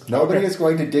corpses. Nobody is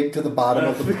going to dig to the bottom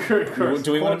of the.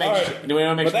 Do we want to make? Do we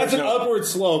want to make? But that's sure an there's no- upward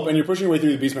slope, and you're pushing your way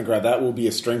through the Beastman crowd. That will be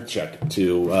a strength check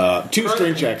to 2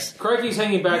 strength checks. Crikey's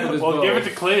hanging back with his Well, bow. give it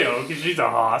to Cleo because she's a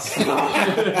hoss.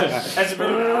 Has it been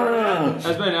an hour? Has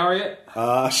it been an hour yet?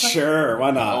 Sure, why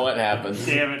Oh, not? what happens?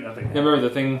 Damn it, nothing. Remember the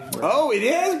thing? Oh, it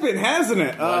has been, hasn't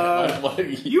it?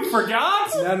 You forgot?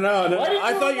 No. Why did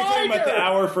I you thought you were talking remind about the her?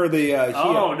 hour for the heal.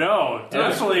 Oh no,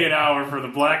 definitely an hour for the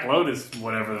Black Lotus,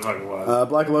 whatever the fuck it was.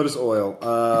 Black Lotus oil.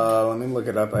 Let me look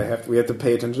it up. We have to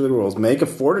pay attention to the rules. Make a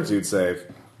fortitude save.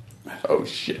 Oh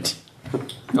shit!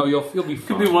 Oh, you'll be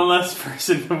Could fine. be one less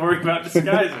person to worry about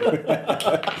disguising.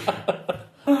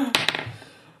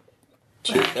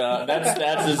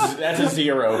 That's a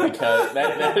 0 because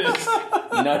that is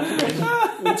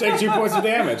nothing. You take 2 points of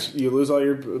damage. You lose all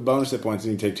your bonus hit points,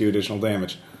 and you take 2 additional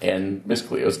damage. And Miss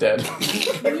Cleo's dead.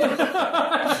 She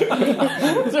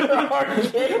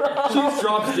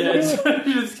drops dead.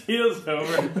 Just heals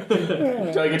over.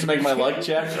 Do I get to make my luck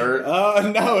check or?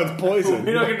 No, it's poison.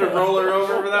 We don't get to roll her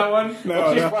over for that one.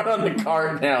 No, She's no. right on the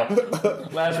cart now.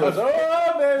 Last one.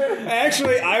 Oh baby!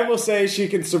 Actually, I will say she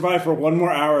can survive for 1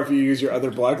 more hour if you use your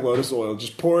other Black Lotus oil.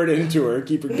 Just pour it into her,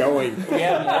 keep her going.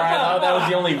 Yeah, all right. Oh, that was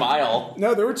the only vial.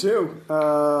 No, there were 2. Yeah,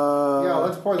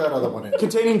 let's pour that other one in.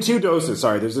 Containing 2 doses.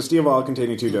 Sorry, there's a steel vial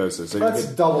containing 2 doses. So you Let's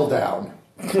can- double down.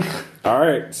 all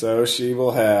right, so she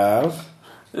will have.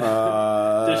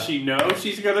 Does she know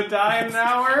she's gonna die in an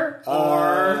hour?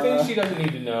 I think she doesn't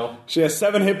need to know. She has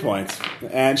 7 hit points,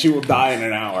 and she will die in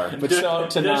an hour. But So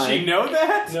Does tonight. she know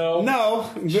that? No. no, Are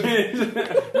we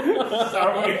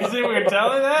gonna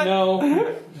tell her that?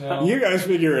 No. you guys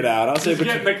figure it out. I'll say, Just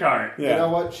get in the cart. You know yeah.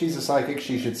 what? She's a psychic.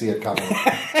 She should see it coming. Very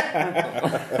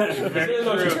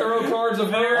Those true. tarot cards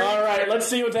of her. All right, let's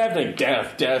see what's happening.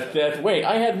 Death, death, death. Wait,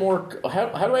 I had more. How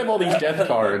do I have all these death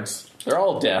cards? They're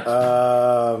all death.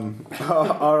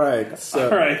 All right. So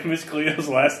All right, Miss Cleo's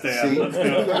last See, stand. you're Let's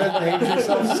go. gonna name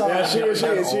yourself yeah,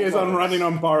 psychic. she is on running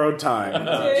on borrowed time.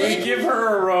 We give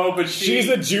her a robe, and She's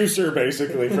a juicer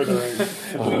basically for the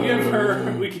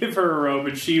ring. we give her a robe,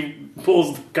 and she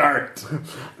pulls the cart.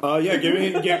 Yeah, give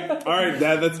me. All right,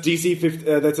 that's DC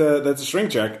 50. That's a shrink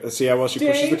check. Let's see how well she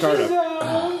pushes the cart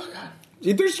up.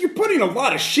 You're putting a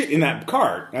lot of shit in that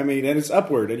cart. I mean, and it's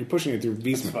upward, and you're pushing it through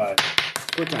Beastman. Fine.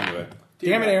 Quick time of it.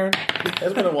 Damn it, Aaron.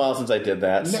 It's been a while since I did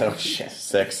that, so shit,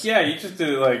 6. Yeah, you just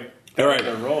did like All right,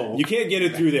 a roll. you can't get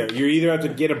it through there. You either have to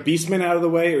get a Beastman out of the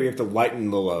way, or you have to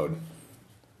lighten the load.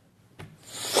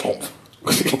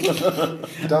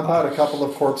 Dump out a couple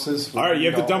of corpses. All right, you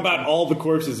have to dump out all the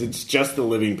corpses. It's just the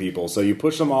living people. So you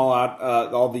push them all out,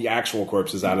 all the actual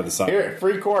corpses out of the side. Here,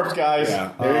 free corpse, guys.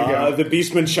 Yeah. There you go. The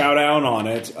beastmen shout down on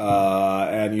it,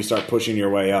 and you start pushing your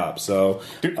way up. So,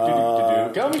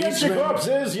 Come get your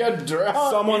corpses, you drunk.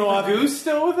 someone will have Goose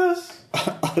still with us?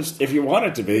 if you want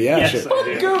it to be, yeah. Yes, Sure.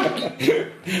 I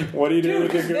do. What do you do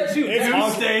with the goose? It's Goose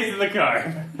honking. stays in the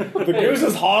car. The goose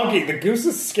is honking. The goose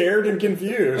is scared and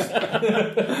confused.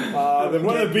 Then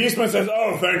one of the beastmen says,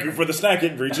 "Oh, thank you for the snack."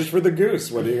 It reaches for the goose.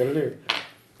 What are you gonna do?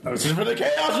 This is for the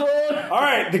chaos one. All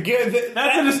right,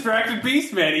 That's a distracted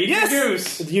beast man. Eat Yes! the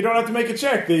goose. You don't have to make a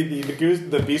check. The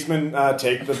beastmen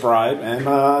take the bribe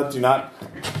and do not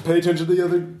pay attention to the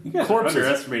other You guys corpses.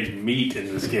 underestimated meat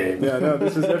in this game. Yeah, no,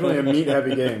 this is definitely a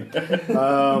meat-heavy game.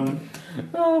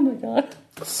 Oh my god.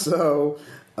 So,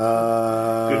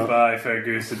 Goodbye, Fair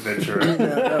Goose Adventurer.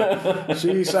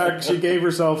 she gave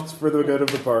herself for the good of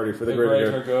the party, for the The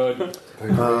greater grades good. are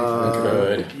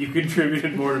good. Good. You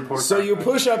contributed more than pork. So you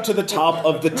push up to the top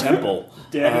of the temple.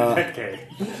 Dan and Petke.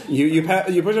 You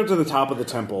push up to the top of the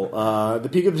temple. The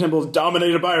peak of the temple is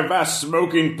dominated by a vast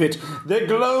smoking pit that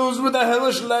glows with a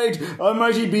hellish light. A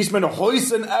mighty beastman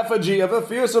hoists an effigy of a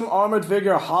fearsome armored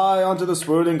figure high onto the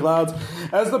swirling clouds.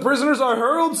 As the prisoners are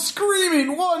hurled,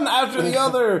 screaming one after the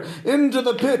other, into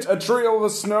the pit, a trio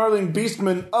of snarling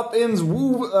beastmen upends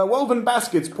woven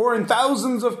baskets, pouring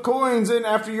thousands of coins in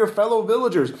after your fellow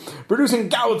villagers, producing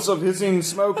gouts of hissing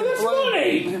smoke and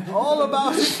flame. All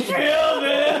about It's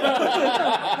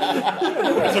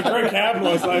a great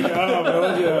capitalist, like, oh,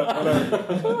 village, yeah,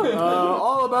 whatever.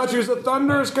 All about you is a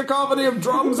thunderous cacophony of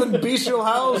drums and bestial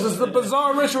howls as the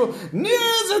bizarre ritual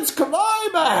nears its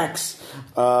climax.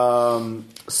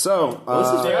 Let's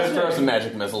throw some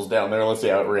magic missiles down there. Let's see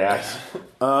how it reacts.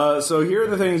 So here are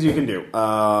the things you can do.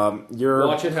 You're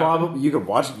Watch it probably you could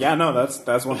watch. Yeah, no,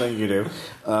 that's one thing you do.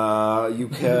 You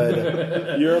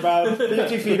could. You're about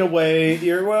 50 feet away.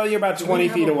 You're about 20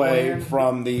 feet away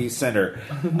from the center.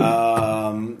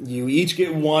 You each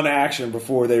get one action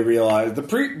before they realize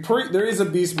there is a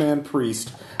beastman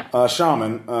priest,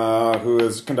 shaman, who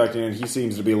is conducting it. He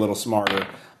seems to be a little smarter,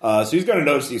 so he's going to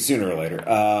notice you sooner or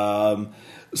later.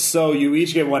 So you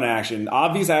each get one action.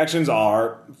 Obvious actions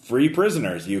are free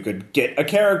prisoners. You could get a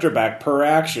character back per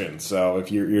action. So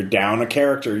if you're down a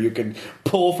character, you can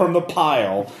pull from the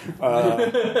pile.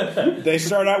 They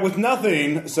start out with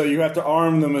nothing, so you have to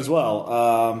arm them as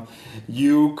well.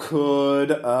 You could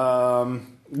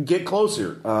get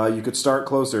closer. You could start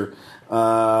closer.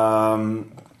 So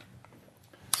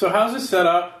how's this set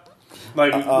up?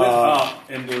 Like with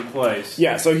up into place.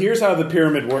 Yeah, so here's how the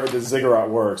pyramid the ziggurat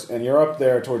works, and you're up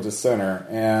there towards the center,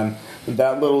 and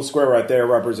that little square right there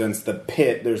represents the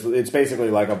pit. It's basically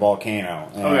like a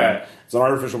volcano. And Okay. It's an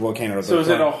artificial volcano. So is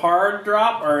it a hard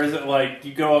drop, or is it like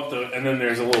you go up and then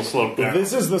there's a little slope down?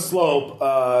 This is the slope.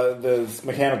 The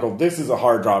mechanical. This is a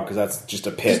hard drop because that's just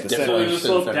a pit. The So center. there's a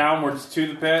slope downwards to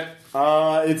the pit.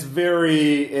 It's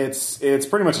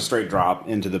pretty much a straight drop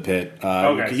into the pit.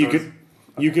 Okay,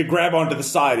 You could grab onto the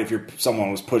side if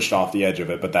someone was pushed off the edge of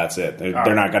it, but that's it. They're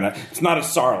right. not gonna. It's not a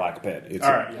Sarlacc pit. It's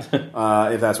All right.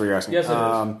 if that's what you're asking. Yes, it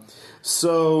is.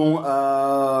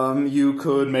 So you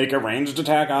could make a ranged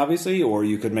attack, obviously, or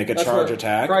you could make a charge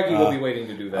attack. Craigie will be waiting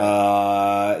to do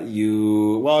that.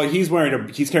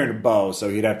 He's carrying a bow, so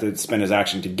he'd have to spend his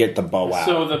action to get the bow out.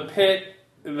 So the pit,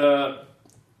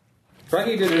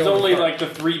 Craigie did there's go only in front. like the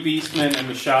three beastmen and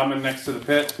the shaman next to the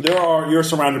pit. You're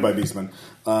surrounded by beastmen.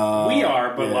 We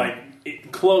are, but yeah.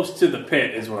 like close to the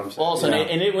pit is what I'm saying. Also,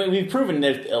 we've proven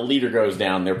that if a leader goes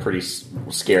down, they're pretty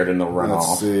scared and they'll run Let's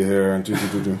off. see here.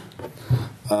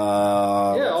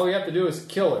 Yeah, all you have to do is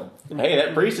kill him. Hey,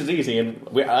 that priest is easy, and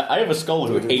I have a skull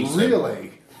who hates him.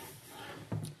 Really?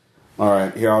 All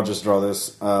right, here I'll just draw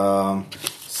this.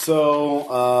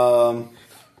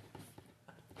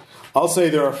 I'll say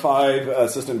there are 5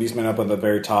 assistant beastmen up on the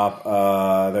very top.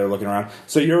 They're looking around.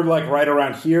 So you're like right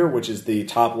around here, which is the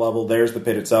top level. There's the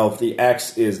pit itself. The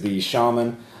X is the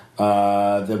shaman.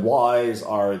 The Y's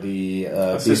are the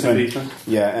beastmen.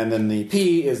 Yeah, and then the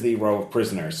P is the row of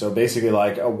prisoners. So basically,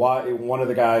 like one of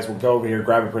the guys will go over here,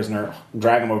 grab a prisoner,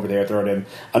 drag him over there, throw it in.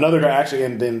 Another guy actually,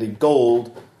 and then the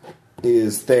gold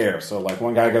is there. So like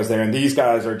one guy goes there, and these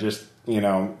guys are just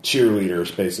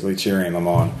cheerleaders, basically cheering them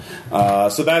on.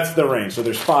 So that's the range. So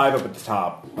there's 5 up at the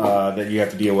top that you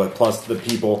have to deal with, plus the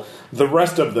people. The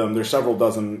rest of them, there's several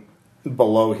dozen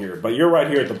below here, but you're right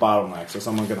here at the bottleneck, so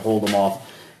someone could hold them off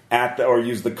or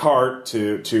use the cart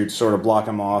to sort of block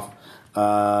them off.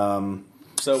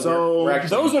 So we're actually,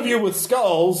 those of you with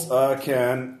skulls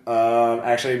can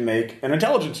actually make an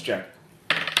intelligence check.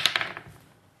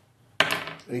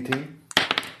 18.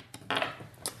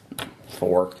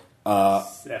 4.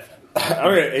 7.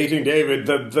 Okay, 18 David,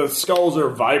 the skulls are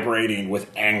vibrating with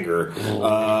anger.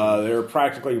 They're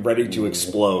practically ready to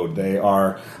explode. They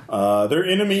are, their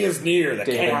enemy is near. The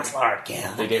David. Chaos Lord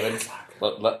kill. Hey, David,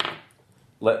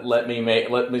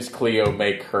 let Miss Cleo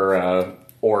make her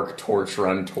orc torch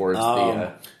run towards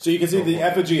So you can see the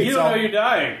effigy You itself. don't know you're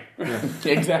dying.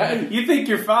 Exactly. You think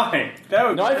you're fine. That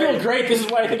would No, I feel great. This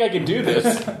is why I think I can do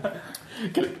this.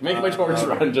 Make my torch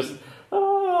run. Just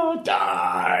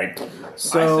die.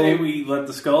 So, I say we let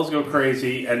the skulls go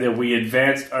crazy, and then we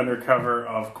advance under cover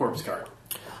of Corpse Cart.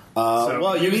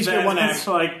 well, you each get one It's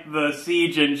action. like the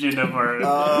siege engine of our.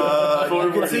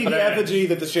 You can see the effigy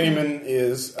that the shaman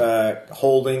is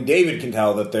holding. David can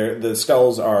tell that the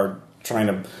skulls are trying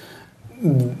to.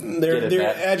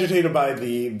 They're agitated by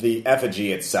the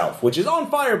effigy itself, which is on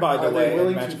fire, by the Are way. they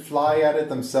willing to fly at it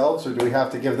themselves, or do we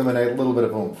have to give them a little bit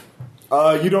of oomph?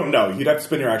 You don't know. You'd have to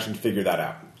spend your action to figure that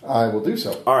out. I will do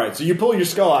so. All right, so you pull your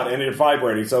skull out and it's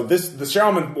vibrating. So the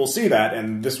shaman will see that,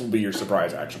 and this will be your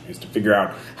surprise action: is to figure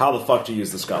out how the fuck to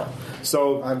use the skull.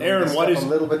 So, I'm Aaron, going to what step is? a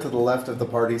little bit to the left of the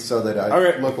party so that I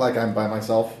Okay. look like I'm by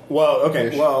myself. Well, okay.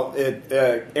 Ish. Well,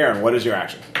 Aaron, what is your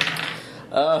action?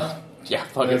 Yeah,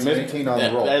 fucking That's 18 on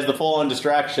the roll. As the full-on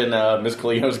distraction, Miss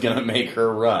Cleo's gonna make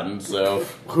her run. So,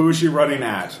 Who is she running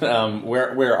at?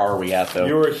 where are we at though?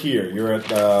 You're here. You're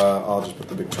at. I'll just put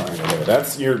the big triangle there.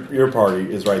 That's your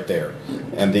party is right there,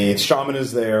 and the shaman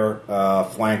is there,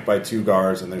 flanked by 2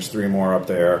 guards, and there's 3 more up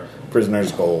there.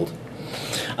 Prisoner's gold.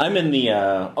 I'm in the.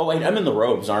 I'm in the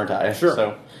robes, aren't I? Sure.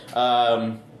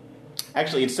 So,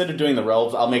 actually, instead of doing the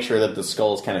robes, I'll make sure that the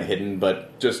skull is kind of hidden,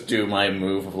 but just do my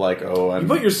move of like, You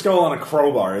put your skull on a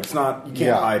crowbar. It's not. You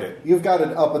can't hide it. You've got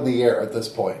it up in the air at this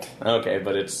point. okay,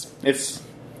 but it's.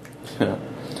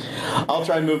 I'll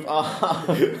try and move.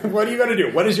 What are you gonna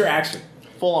do? What is your action?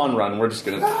 Full-on run. We're just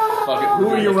gonna. Fuck it. Who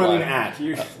are you Fly. running at?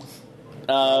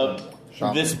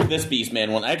 Shaman. This beast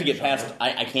man one. I have to get past.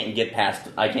 I can't get past.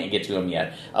 I can't get to him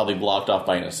yet. I'll be blocked off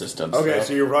by an assistant. Okay,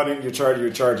 so you're running. You're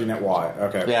charging at Y.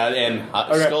 Okay. yeah, and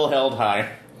Okay. skull held high.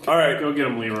 All right. Go get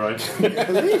him, Leroy.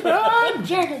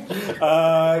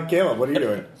 Caleb, what are you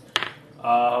doing?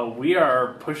 We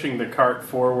are pushing the cart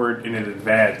forward in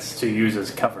advance to use as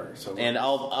cover. So And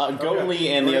I'll Goatley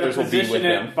and the we're others gonna will be with position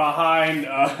it him. behind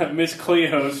Miss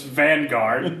Cleo's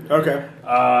vanguard Okay.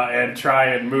 and try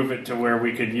and move it to where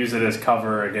we could use it as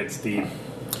cover against the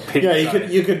pit Yeah, side.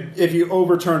 you could if you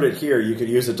overturned it here, you could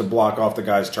use it to block off the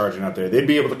guys charging up there. They'd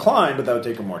be able to climb, but that would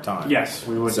take them more time. Yes,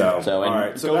 we would. So, So, and all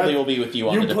right. So Goatley that- will be with you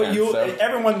on the defense. So.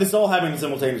 Everyone, this is all happening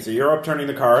simultaneously. You're upturning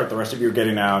the cart. The rest of you are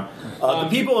getting out. The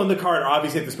people in the cart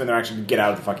obviously have to spend their action to get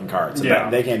out of the fucking cart. So Yeah.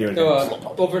 they can't do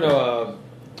anything.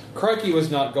 Crikey was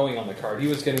not going on the card. He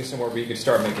was getting somewhere where he could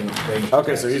start making range.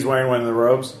 Okay, so he's wearing one of the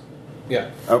robes.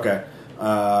 Yeah, Okay.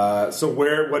 So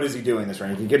what is he doing this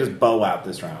round? He can get his bow out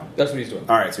this round. that's what he's doing.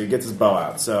 All right, so he gets his bow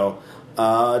out. So,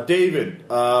 David,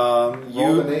 Roll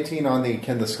you an 18 on the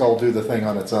can the skull do the thing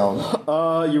on its own.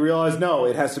 you realize no,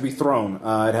 it has to be thrown.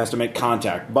 It has to make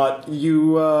contact. But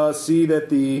you see that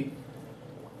the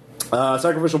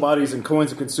sacrificial bodies and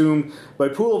coins are consumed by a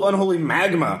pool of unholy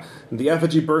magma. The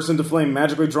effigy bursts into flame,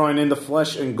 magically drawing in the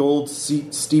flesh and gold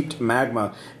steeped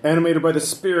magma. Animated by the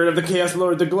spirit of the Chaos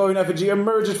Lord, the glowing effigy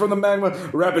emerges from the magma,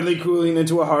 rapidly cooling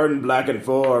into a hardened, blackened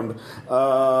form.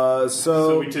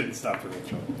 So we didn't stop the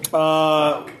ritual.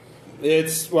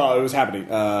 It was happening.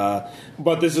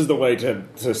 But this is the way to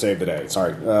save the day.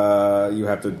 Sorry. You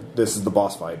have to. This is the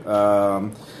boss fight.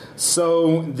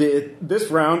 So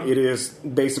this round, it is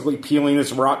basically peeling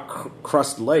this rock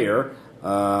crust layer.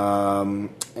 And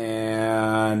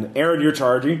Aaron, you're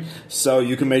charging, so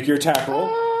you can make your attack roll.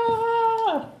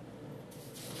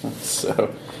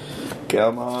 So,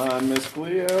 come on, Miss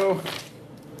Cleo.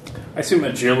 I assume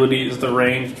agility is the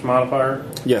ranged modifier.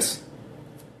 Yes.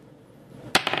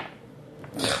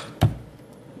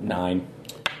 9.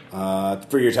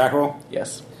 For your attack roll,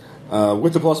 Yes.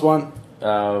 with the +1.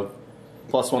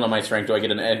 +1 on my strength. Do I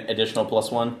get an additional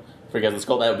 +1? Because the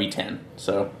skull, that would be 10.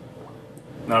 So,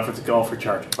 Not if it's a goal for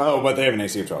charging. Oh, but they have an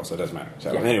AC of 12, so it doesn't matter.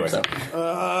 So, Yeah, anyways. so.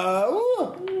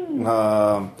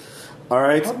 All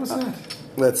right. What was that?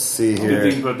 Let's see You here.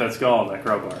 didn't put that skull on that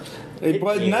crowbar. It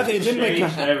didn't make.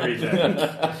 Changed everything.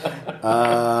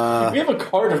 we have a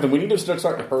cart of them. We need to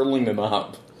start hurling them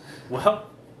up. Well,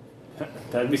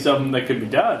 that'd be something that could be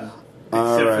done.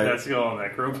 All Except right. for that skull on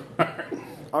that crowbar.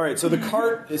 All right, so the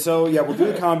cart. So yeah, we'll do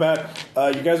the combat.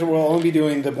 You guys will only be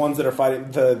doing the ones that are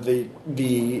fighting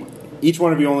the each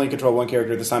one of you only control one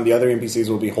character at this time. The other NPCs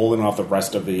will be holding off the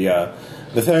rest of the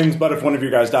things. But if one of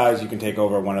your guys dies, you can take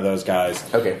over one of those guys.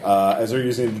 Okay. As they're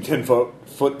using the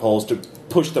 10-foot poles to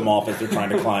push them off as they're trying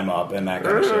to climb up and that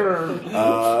kind of shit.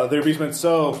 They're beastmen.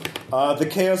 So the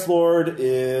Chaos Lord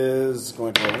is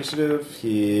going to roll initiative.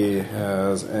 He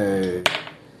has a.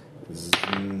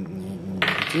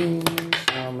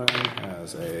 Shaman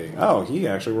has a. Oh, he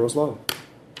actually rolls low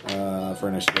for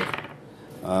initiative.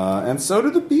 And so do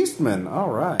the Beastmen. All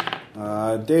right.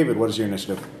 David, what is your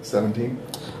initiative? 17.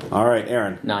 All right,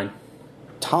 Aaron. 9.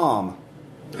 Tom.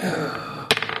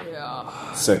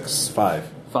 Yeah. 6. 5.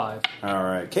 5. All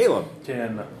right, Caleb.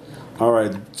 10. All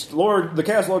right, the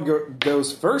Chaos Lord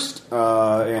goes first,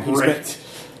 and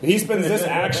he spends this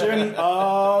action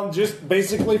just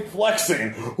basically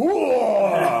flexing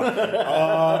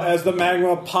as the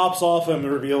magma pops off him,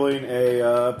 revealing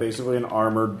basically an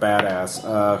armored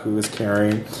badass who is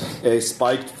carrying a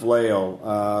spiked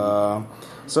flail.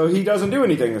 So he doesn't do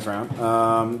anything this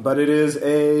round, but it is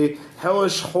a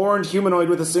hellish horned humanoid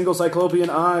with a single cyclopean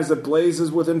eyes that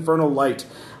blazes with infernal light.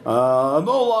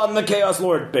 Molon the Chaos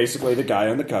Lord, basically the guy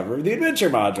on the cover of the adventure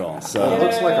module. So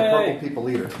Looks like a purple people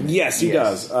eater. yes, he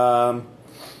does. So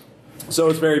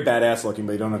it's very badass looking,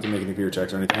 but you don't have to make any fear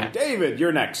checks or anything. David,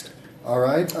 you're next. All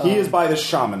right. He is by the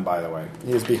shaman, by the way.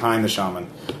 He is behind the shaman.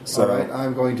 So, All right.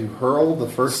 I'm going to hurl the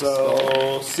first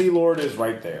skull. So Sea Lord is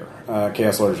right there.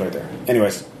 Chaos Lord is right there.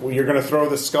 Anyways, you're going to throw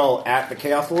the skull at the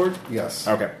Chaos Lord? Yes.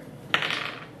 Okay.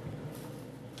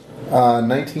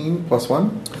 19 plus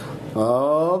 1.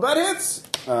 Oh, that hits.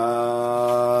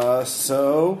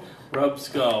 So Rub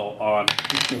skull on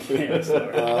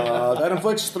Chancellor. that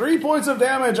inflicts 3 points of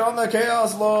damage on the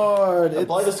Chaos Lord.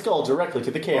 Apply the skull directly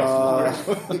to the Chaos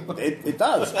Lord. It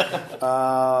does.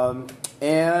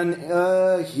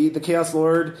 The Chaos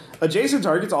Lord adjacent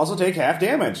targets also take half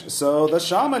damage. So the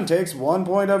shaman takes 1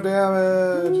 point of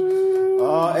damage.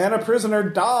 And a prisoner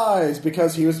dies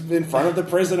because he was in front of the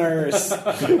prisoners.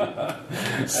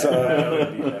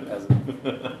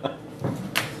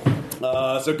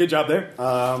 So good job there.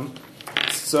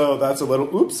 So that's a little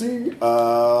oopsie.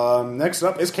 Next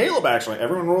up is Caleb, actually.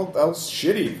 Everyone rolled else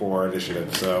shitty for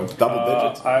initiative, so double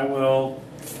digits. I will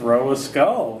throw a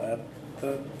skull at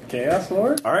the Chaos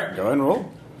Lord. All right, go ahead and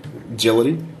roll.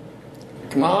 Agility.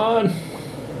 Come on.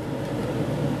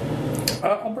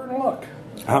 I'll burn luck.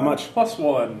 How much? Plus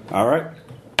 1. All right.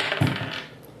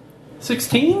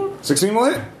 16? 16 will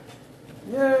hit.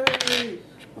 Yay!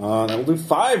 That will do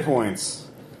 5 points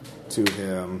to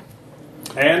him.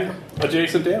 And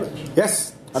adjacent damage.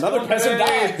 Yes, another peasant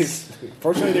dies.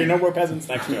 Fortunately, there are no more peasants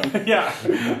next to him. Yeah,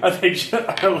 I think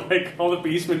I like all the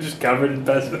beastmen just covered in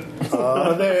peasant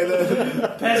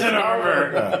peasant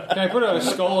armor. Can I put a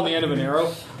skull on the end of an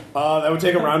arrow? That would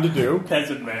take a round to do.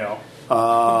 Peasant male.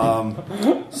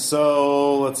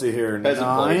 So let's see here. Peasant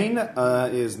 9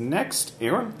 is next.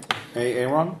 Aaron? Hey,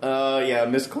 Aaron? Yeah,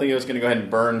 Miss Cleo's going to go ahead and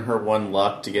burn her 1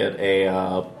 luck to get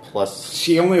a plus.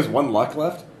 She only has 1 luck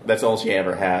left? That's all she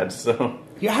ever had, so.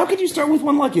 Yeah, how could you start with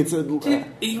 1 luck? It's a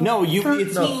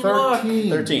it's 13.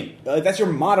 13. that's your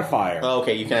modifier. Oh,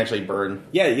 okay, you can actually burn.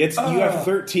 Yeah, you have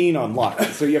 13 on luck,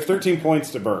 so you have 13 points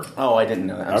to burn. Oh, I didn't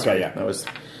know that. I'm Okay, sorry. yeah. That was.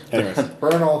 Anyways,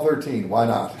 Burn all 13. Why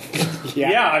not?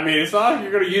 Yeah, I mean, it's not like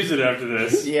you're going to use it after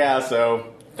this. Yeah, so.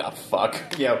 Oh, fuck.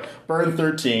 Yeah, burn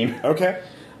 13. okay,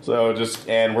 So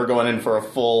and we're going in for a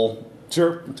full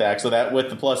sure. attack. So that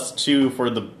with the plus 2 for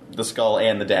the skull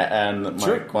and and my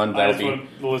Sure. one, I that'll just want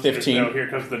the be listeners to 15. know, here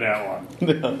comes the nat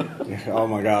one. Oh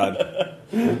my god,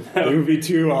 it would be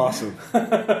too awesome.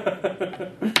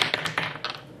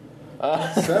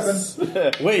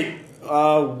 7. Wait,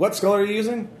 what skull are you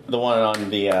using? The one on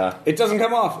the. It doesn't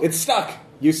come off. It's stuck.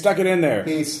 You stuck it in there.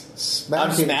 He's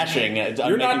I'm smashing. smashing it.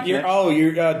 You're not. You're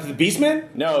to the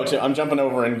Beastmen. No, I'm jumping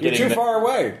over and You're getting. too far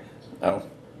away. Oh.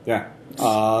 Yeah.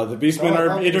 The Beastmen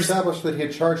are We established that he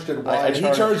had charged it wide. He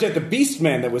charged at the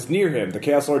Beastman that was near him. The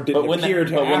Chaos Lord didn't appear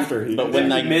until after he. But when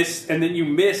Then I you missed, and then you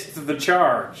missed the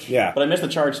charge. Yeah. But I missed the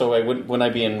charge, so wouldn't I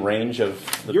be in range of?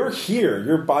 You're here.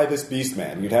 You're by this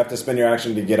Beastman. You'd have to spend your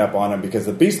action to get up on him because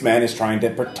the Beastman is trying to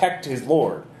protect his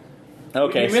lord.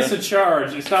 Okay. You missed a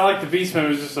charge. It's not like the beastman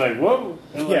was just like, whoa.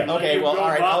 And like, Yeah. Okay. Well, go all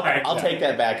right. by. I'll take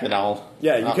that back. Then I'll.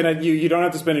 Yeah, you can. You don't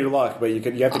have to spend your luck, but you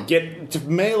have to get to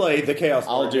melee the Chaos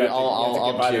I'll Lord. do. You have to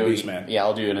I'll get by the do. Beastman. Yeah,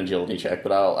 I'll do an agility check,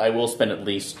 but I will spend at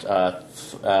least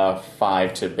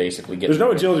 5 to basically get. There's no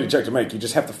to it. agility check to make. You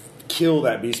just have to kill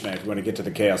that Beastman if you want to get to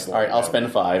the Chaos Lord. All right, I'll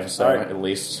spend 5, so All right. at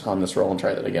least on this roll and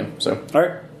try that again. So. All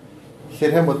right.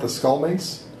 Hit him with the skull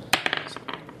mace.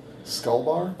 Skull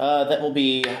bar. That will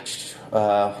be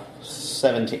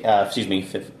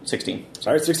 16.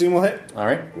 All right, 16 will hit. All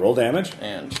right. Roll damage.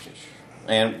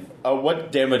 And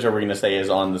what damage are we going to say is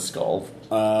on the skull?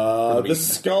 The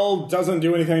skull doesn't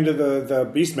do anything to the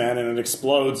Beastman, and it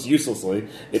explodes uselessly.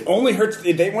 It only hurts.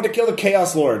 They want to kill the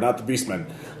Chaos Lord, not the Beastman.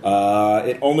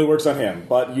 It only works on him,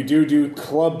 but you do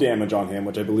club damage on him,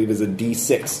 which I believe is a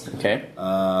D6. Okay.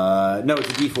 No, it's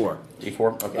a D4.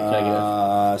 D4? Okay, can I get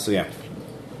that? So yeah.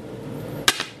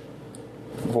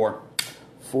 4.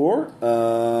 4.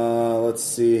 Let's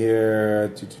see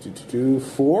here.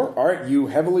 4. All right, you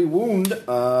heavily wound.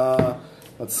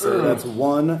 Let's see. That's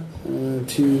 1,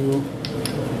 2.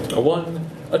 A 1,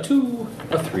 a 2,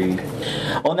 a 3.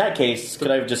 Well, in that case, could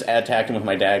I have just attacked him with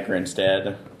my dagger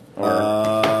instead? Or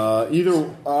No, you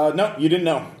didn't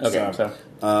know. okay, so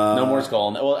no more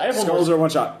skull. Well, I have one Skulls more. are one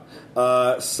shot.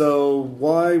 So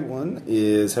Y1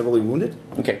 is heavily wounded.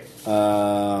 Okay.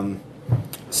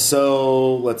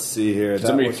 So let's see here. That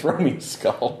Somebody was- throw me a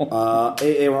skull.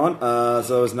 Aaron.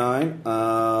 So it's 9.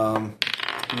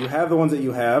 You have the ones that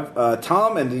you have.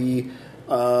 Tom and the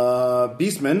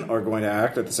Beastmen are going to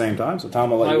act at the same time. So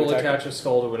Tom will let I you will attack. attach a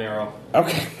skull to an arrow.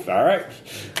 Okay. All right.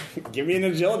 Give me an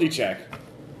agility check.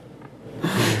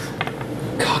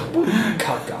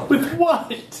 Cock goblin. With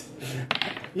what?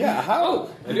 Yeah. How? Oh,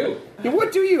 I do.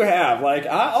 What do you have? Like,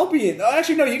 I'll be.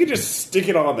 Actually, no. You can just stick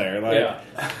it on there. Like, Yeah.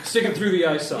 Stick it through the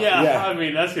eye socket. Yeah, I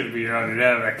mean, that's going to be your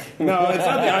dynamic. No, it's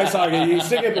not the eye socket. You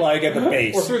stick it like at the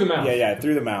base Or through the mouth. Yeah,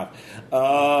 through the mouth.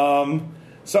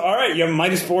 So, all right, you have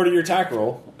 -4 to your attack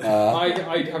roll. I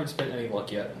haven't spent any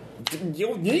luck yet.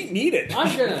 You'll need it.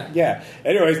 I'm gonna. Yeah.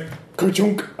 Anyways,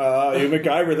 ka-chunk. You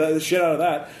MacGyver the shit out of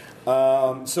that.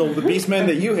 So the Beastman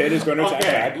that you hit is going to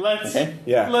attack Okay,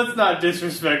 back. let's not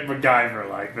disrespect MacGyver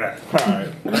like that. All right.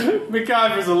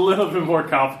 MacGyver's a little bit more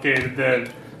complicated than,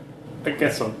 I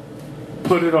guess, I'll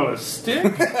put it on a stick.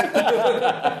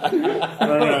 I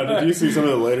don't know. Did you see some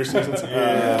of the later seasons?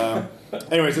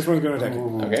 Anyways, this one's going to attack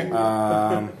you. Okay.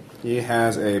 He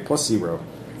has a +0.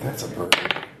 That's a bird.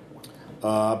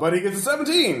 But he gets a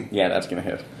 17. Yeah, that's going to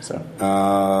hit. So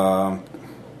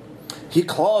He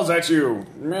claws at you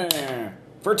meh,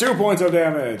 for 2 points of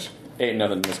damage. ain't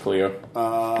nothing, Miss Cleo.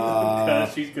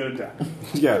 Because she's going to die.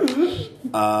 Yeah.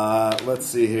 Let's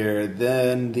see here.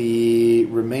 Then the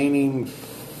remaining,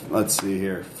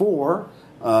 4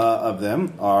 of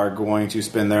them are going to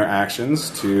spend their actions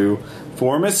to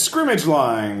form a scrimmage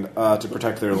line to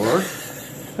protect their lord.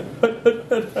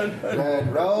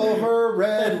 Red Rover,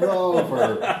 Red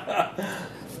Rover.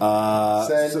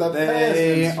 Send So the they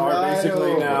peasants are right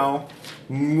basically over. now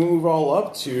move all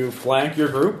up to flank your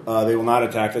group. They will not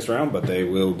attack this round, but they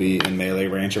will be in melee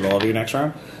range of all of you next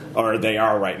round. Or they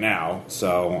are right now.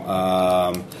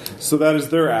 So so that is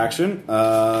their action.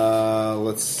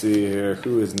 Let's see here.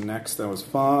 Who is next? That was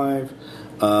 5.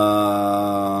 The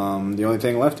only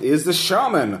thing left is the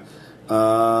shaman.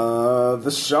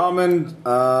 The shaman,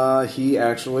 he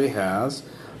actually has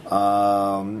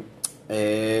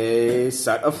a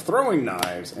set of throwing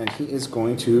knives, and he is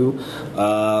going to,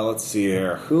 let's see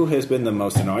here, who has been the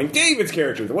most annoying? David's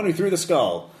character, the one who threw the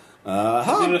skull. He's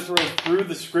going to throw through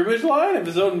the scrimmage line of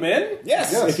his own men?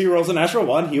 Yes, Yes. if he rolls a natural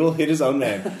 1, he will hit his own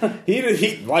man.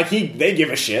 They give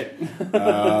a shit.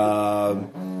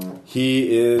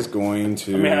 He is going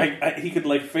to. I mean, he could,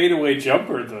 fade away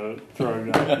jumper the throwing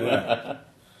knife.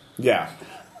 Yeah.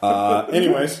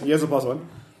 Anyways, he has a +1.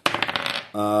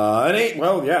 An 8.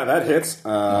 Well, yeah, that hits.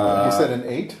 You said an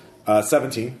 8?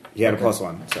 17. He had a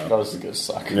 +1. So Those are going to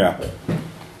suck. yeah,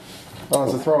 Oh,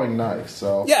 it's a throwing knife,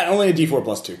 so... yeah, only a D4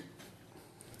 +2.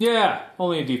 Yeah,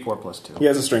 only a D4 plus 2. He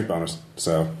has a strength bonus,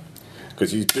 so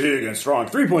because he's big and strong.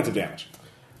 3 points of damage.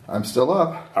 I'm still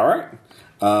up. All right.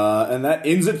 And that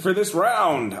ends it for this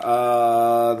round.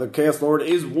 The Chaos Lord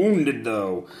is wounded,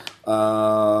 though.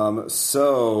 But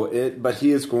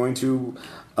he is going to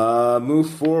move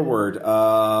forward.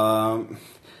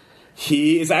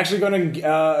 He is actually going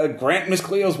to grant Miss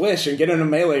Cleo's wish and get in a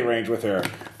melee range with her.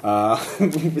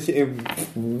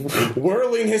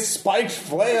 Whirling his spiked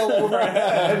flail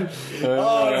overhead.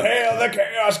 Hail the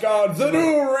Chaos Gods! The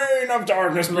new reign of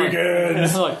darkness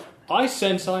begins! Like, I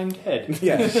sense I'm dead.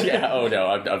 Yes. Yeah, oh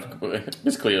no,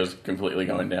 Miss Cleo's completely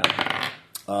going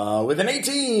down. With an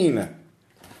 18.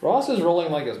 Ross is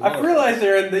rolling like his I've realized,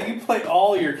 Aaron, that you play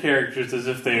all your characters as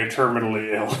if they are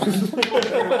terminally ill.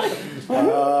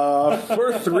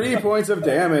 For 3 points of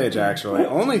damage, actually.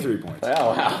 Only 3 points.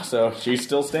 Wow. So she's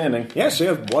still standing. Yeah, she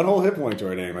has 1 whole hit point to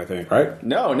her name, I think, right?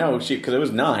 No, because it was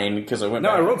 9. Because I went. No,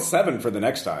 back. I rolled 7 for the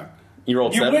next time. You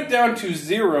rolled You 7? went down to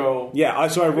 0. Yeah,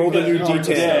 so I rolled a new because you were D10.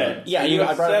 dead. Yeah, So you- you I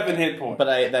had brought- 7 hit points. But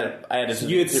I added...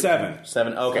 You had 7.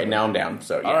 7? Okay, now I'm down.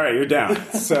 So, yeah. All right, you're down.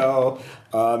 So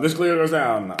this Cleo goes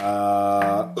down.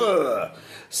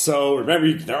 So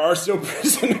remember, there are still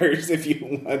prisoners if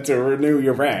you want to renew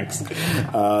your ranks.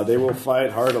 They will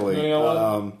fight heartily. You know what?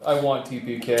 I want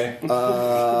TPK. We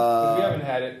haven't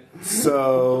had it.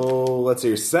 So let's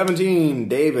see. 17,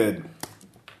 David.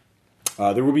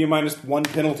 There will be a -1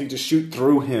 penalty to shoot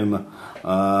through him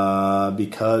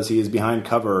because he is behind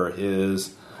cover. Actually,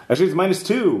 it's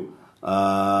 -2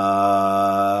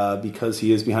 because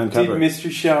he is behind Did cover. Mr.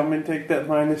 Shellman take that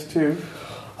 -2?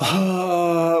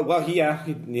 Well, he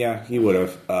would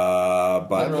have. But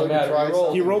Doesn't really matter.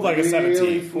 He rolled like a 17.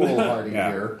 Really foolhardy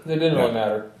Yeah. here. It didn't really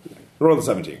matter. rolled a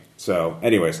 17. So,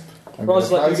 anyways, I'm Well, going it's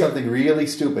to like try you get- something really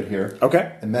stupid here.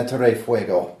 okay. Metere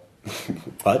Fuego.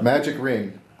 What? Magic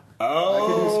ring. I can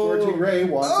do Scorching Ray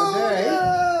once a day.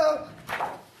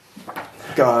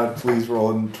 God, please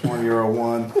roll a 20 or a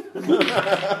 1.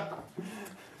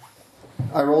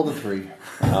 I rolled a 3.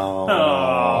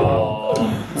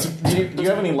 Do you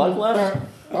have any luck left?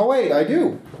 Oh wait, I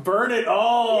do. Burn it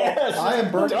all! I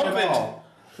am burning it all.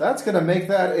 That's going to make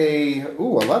that a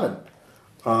 11.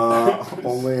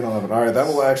 Only an 11. All right, that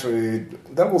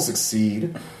will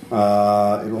succeed.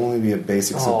 It'll only be a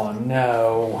basic. Oh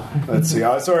no! Let's see.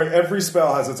 Sorry, every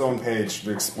spell has its own page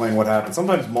to explain what happened.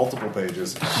 Sometimes multiple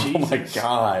pages. Oh my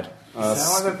god. Is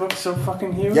that why the book's so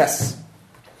fucking huge? Yes.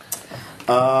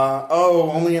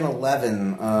 Only an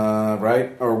 11.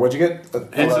 Right? Or what'd you get?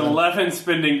 It's 11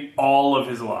 spending all of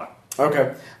his luck.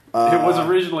 Okay. It was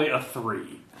originally a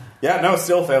 3. Yeah, no,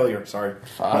 still failure. Sorry.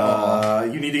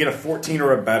 You need to get a 14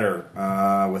 or a better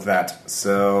with that.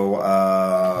 So,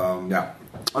 yeah.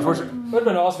 Unfortunately, Would have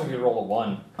been awesome if you rolled a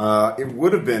 1. it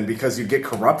would have been because you get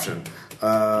corruption.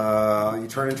 You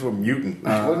turn into a mutant.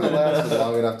 Wouldn't have lasted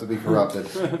long enough to be corrupted.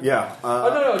 Yeah. Oh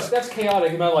no, that's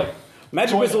chaotic. Not like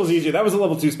Magic Missile is easier. That was a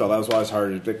level 2 spell. That was why it was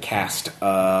harder to cast.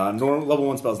 Normal level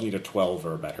 1 spells need a 12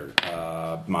 or better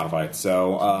modified.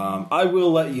 So I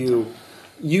will let you.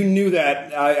 You knew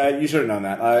that. You should have known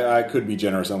that. I could be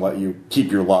generous and let you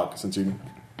keep your luck since you.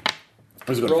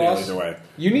 I was going to fail Ross, either way.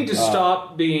 you need to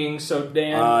stop being so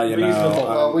damn you know, reasonable.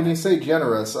 Well, when you say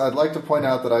generous, I'd like to point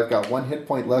out that I've got 1 hit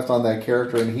point left on that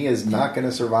character, and he is not going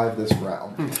to survive this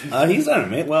round. He's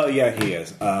done it. Well, yeah, he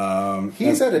is.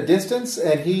 He's at a distance,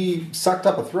 and he sucked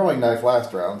up a throwing knife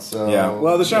last round. So Yeah.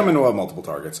 Well, the shaman will have multiple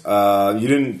targets. You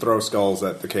didn't throw skulls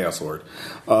at the Chaos Lord.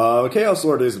 The Chaos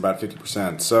Lord is about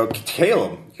 50%. So,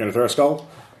 Caleb, you going to throw a skull?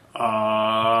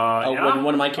 Yeah.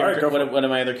 One of my characters, All right, one of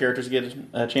my other characters get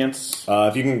a chance.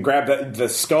 If you can grab the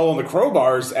skull and the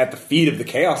crowbars at the feet of the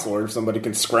Chaos Lord, if somebody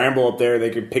can scramble up there, they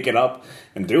could pick it up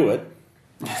and do it.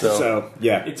 So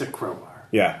yeah. It's a crowbar.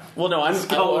 Yeah. Well, no,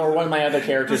 or one of my other The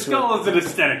characters. skull is an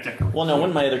aesthetic decoration. Well, no, one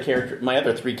of my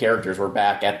other 3 characters were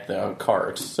back at the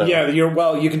cart. So Yeah,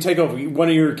 you can take over. One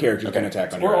of your characters can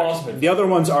attack on We're your action. awesome. The other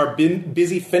ones are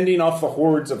busy fending off the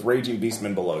hordes of raging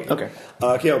beastmen below you. Okay.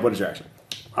 Caleb, what is your action?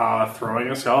 Throwing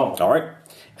a skull. All right.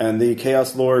 And the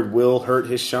Chaos Lord will hurt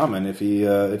his shaman if you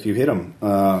hit him.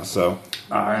 So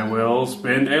I will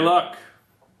spend a luck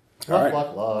all right.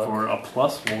 for a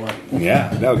 +1.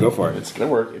 Yeah, no, go for it. it's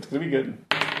gonna work. It's gonna be good.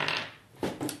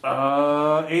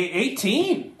 A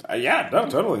 18. Yeah, no,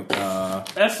 totally.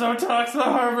 Esotox, the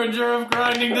harbinger of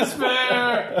grinding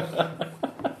despair.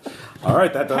 All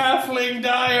right, that does Halfling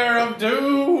dire of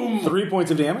doom. 3 points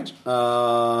of damage.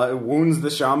 It wounds the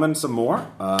shaman some more.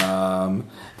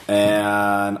 And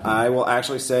I will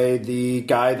actually say the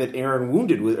guy that Aaron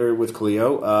wounded with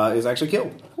Cleo is actually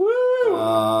killed. Woo!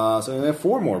 So we have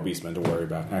 4 more beastmen to worry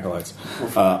about. Acolytes.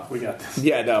 We got this.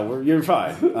 Yeah, no, you're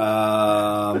fine.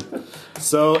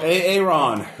 So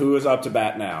Aaron, who is up to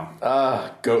bat now?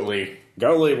 Goatly.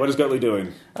 Goatly, what is Goatly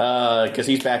doing? Because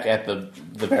he's back at the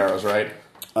barrows, right?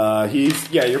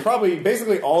 You're probably,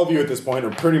 basically all of you at this point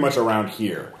are pretty much around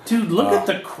here. Dude, look at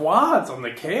the quads on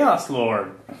the Chaos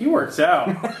Lord. He works out.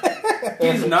 He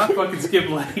does not fucking skip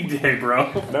leg day,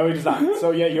 bro. No, he does not.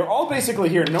 So yeah, you're all basically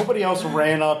here. Nobody else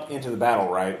ran up into the battle,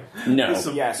 right? No.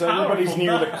 Yeah, so everybody's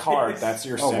near the cart. That's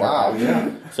your Oh center. wow!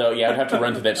 Yeah. So yeah, I'd have to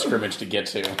run through that scrimmage to get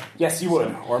to. Yes, you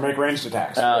would. Or make ranged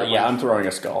attacks. Yeah, I'm throwing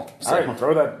a skull. So. All right,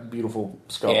 throw that beautiful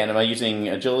skull. And am I using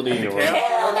agility or what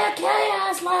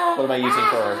am I using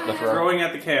for the throw? Throwing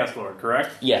at the Chaos Lord,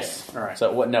 correct? Yes. All right.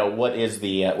 So what? No. What is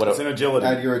the what? It's an agility.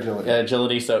 Add your agility.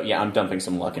 Agility. So yeah, I'm dumping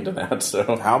some luck into that.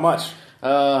 So How much?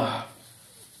 4.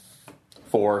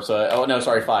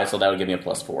 So 5. So that would give me a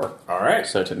 +4. All right.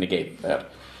 So to negate that,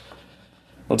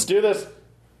 let's do this.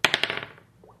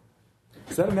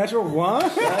 Is that a natural 1?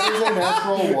 That is a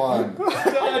natural 1.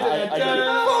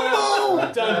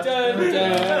 Dun, dun,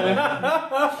 dun.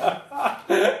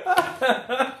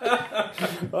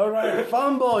 All right,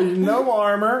 fumble. You no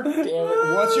armor. Damn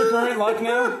it. What's your current luck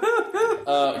now?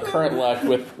 Current luck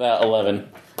with 11.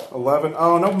 11.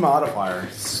 Oh, no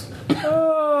modifiers.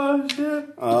 Oh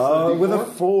shit! With a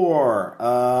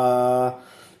 4.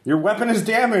 Your weapon is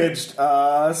damaged.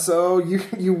 So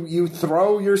you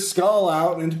throw your skull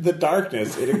out into the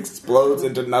darkness. It explodes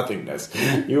into nothingness.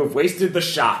 You have wasted the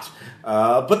shot.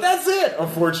 But that's it.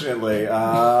 Unfortunately,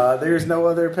 there's no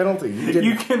other penalty.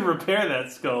 You can repair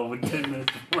that skull with 10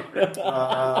 minutes worth.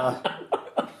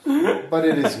 But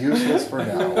it is useless for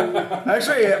now.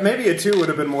 Actually, maybe a 2 would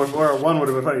have been more, or a 1 would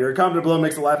have been funny. Your competent blow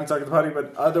makes a laughing stock of the putty,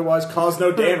 but otherwise cause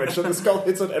no damage. So the skull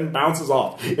hits it and bounces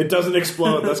off. It doesn't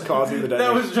explode, thus causing the damage.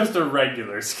 That was just a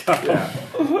regular skull. Yeah.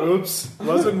 Oops.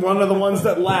 Wasn't one of the ones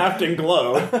that laughed and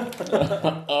glowed.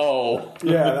 Oh.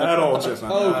 Yeah, that old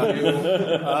chestnut. We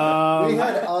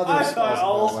had other I skulls. thought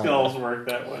all that went. skulls worked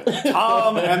that way.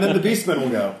 And then the beastman will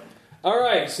go. All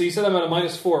right, so you said I'm at a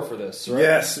 -4 for this, right?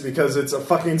 Yes, because it's a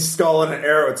fucking skull and an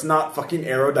arrow. It's not fucking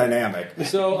aerodynamic.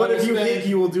 So But I'm if you gonna hit, spend-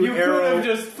 you will do You could arrow. have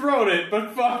just thrown it,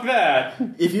 but fuck that.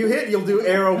 If you hit, you'll do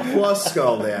arrow plus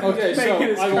skull damage. Okay, so Make it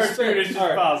as I will cartoonish spend. as all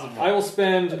right, possible. I will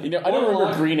spend. You know, I don't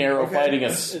remember Green Arrow Okay. fighting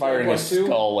firing a +2?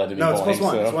 skull at any No, it's point.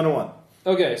 plus 1. so- It's 1 to 1.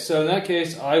 Okay, so in that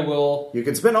case, I will. You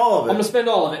can spend all of I'm gonna it. spend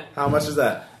all of it. How much is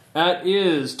that? That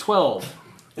is 12.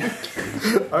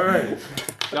 All right.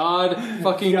 God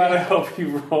fucking. Gotta help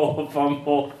you roll a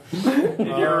fumble. And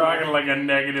you're rocking like a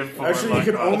 -4. Actually, you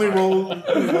can only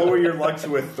lower your luck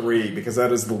to a 3 because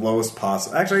that is the lowest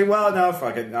possible. Actually, well, no,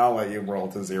 fuck it. I'll let you roll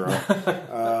to 0.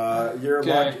 Your Okay.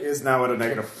 luck is now at a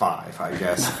 -5, I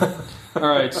guess. All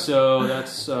right, so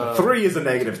that's 3 is a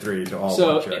 -3 to all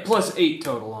so luck checks. plus 8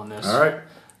 total on this. All right,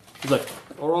 He's like,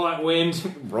 all right, Wind.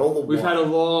 roll the We've 1. had a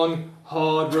long,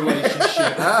 hard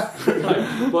relationship.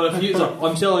 Right, but if you, so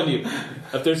I'm telling you,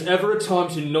 if there's ever a time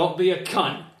to not be a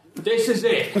cunt, this is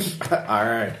it. All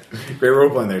right, great role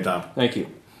playing there, Tom. Thank you.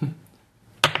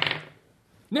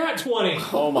 Nat 20.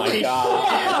 Oh my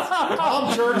god.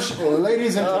 Tom Church,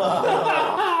 ladies and gentlemen.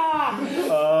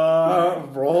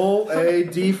 Roll a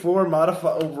d4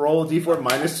 roll a d4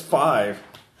 -5.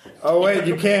 Oh wait,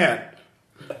 you can't.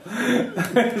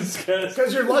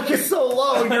 Because your luck is so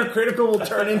low, your critical will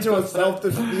turn into a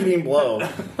self-defeating blow.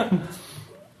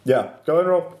 Yeah, go ahead and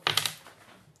roll.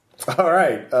 All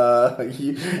right.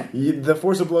 The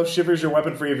force of blow shivers your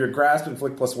weapon free of your grasp,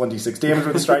 inflict plus 1d6 damage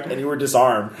with a strike, and you are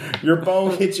disarmed. Your bow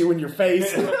hits you in your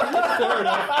face. You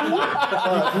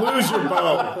lose your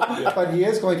bow. But he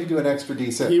is going to do an extra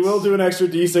D6. He will do an extra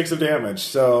d6 of damage.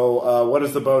 So, what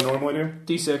does the bow normally do?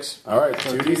 D6. All right,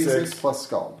 So 2d6 plus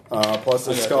skull. plus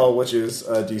the skull, which is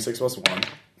d6 plus 1,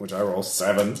 which I roll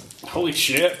 7. Holy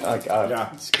shit. Oh god. Yeah,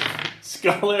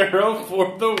 Skull arrow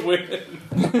for the win.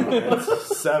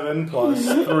 7 plus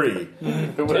 3.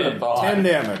 Who would have thought? 10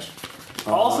 damage.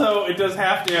 Also, it does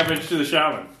half damage to the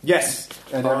shaman. Yes.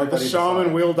 And the everybody shaman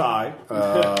decides. will die.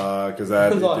 Because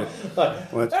that...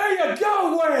 Let's- There you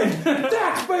go, Wayne!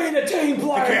 That's being a team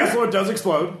player! Chaos Lord does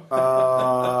explode.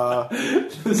 The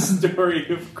story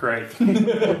of Craig.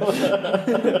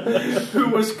 Who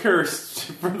was cursed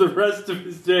for the rest of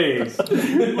his days with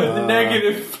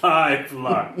 -5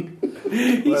 luck.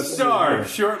 He Let's see starved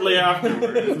shortly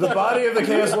afterwards. The body of the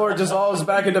Chaos Lord dissolves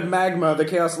back into magma. The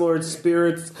Chaos Lord's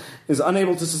spirit is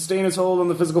unable to sustain its hold on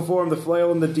the physical form. The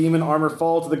flail and the demon armor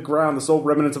fall to the ground, the sole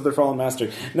remnants of their fallen master.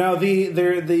 Now, the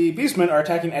beastmen are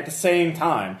attacking at the same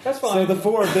time. That's fine. So the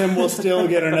 4 of them will still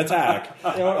get an attack.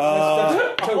 You know,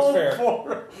 that's totally fair.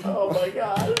 Oh my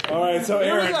god. All right, so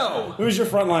Here we Aaron, go. who's your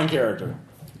frontline character?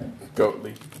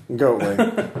 Goatly. Goatly.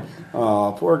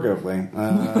 Oh, poor Goatly.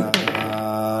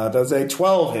 Does a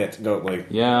 12 hit Goatly?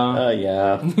 Yeah.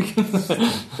 Yeah. How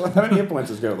many hit points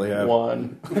does Goatly have?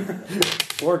 1.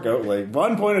 Poor Goatly.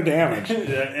 1 point of damage.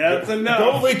 That's enough.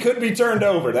 Goatly could be turned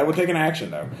over. That would take an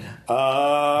action, though.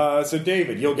 So,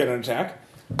 David, you'll get an attack.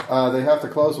 They have to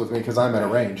close with me because I'm at a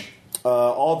range.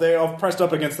 All they all pressed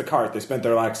up against the cart. They spent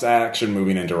their last action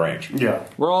moving into range. Yeah.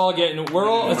 We're all getting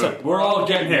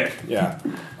hit. Yeah.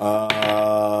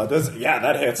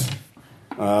 That hits.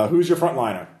 Who's your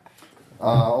frontliner?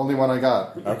 Only one I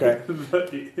got. Okay.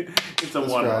 It's a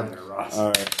one-liner, Ross. All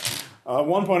right.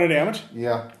 1 point of damage.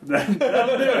 Yeah.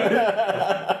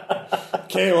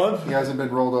 Caleb. He hasn't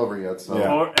been rolled over yet, so.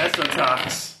 Yeah. Or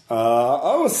Esotox.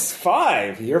 It's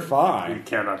 5. You're You fine.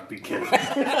 cannot be kidding. Crikey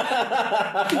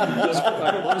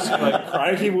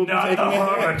will be Not the taking a hit.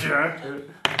 harbinger.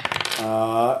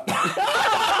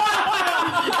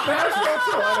 Bashful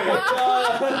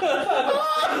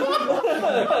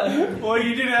Well,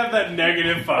 you did have that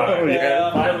 -5. Oh, yeah,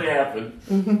 it finally happened.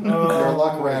 Your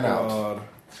luck ran out.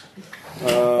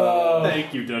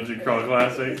 Thank you, Dungeon Crawl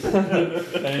Classics.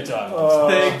 Anytime.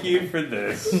 Thank you for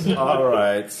this. All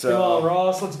right, Come on, so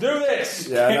Ross, let's do this!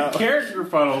 yeah, no, Character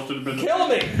funnel should have been. Kill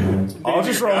me! I'll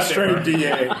just roll Goddamn straight right.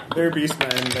 D8. They're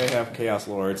beastmen. They have chaos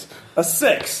lords. A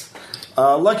 6.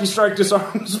 Lucky strike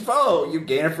disarms foe. You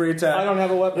gain a free attack. I don't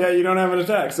have a weapon. Yeah, you don't have an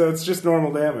attack, so it's just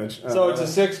normal damage. So it's a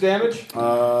 6 damage?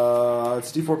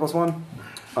 It's D4 plus 1.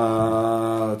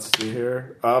 Let's see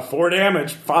here. 4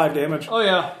 damage. 5 damage. Oh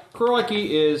yeah.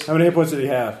 Crikey is How many hit points did he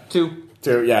have? 2.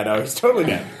 2. Yeah, no, he's totally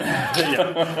dead.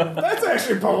 That's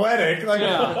actually poetic. Like,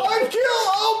 Yeah. I'm killed!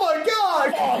 Oh my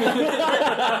god!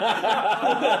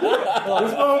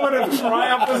 This moment of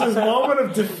triumph is his moment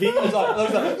of defeat.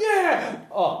 Yeah!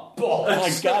 Oh, balls. Oh my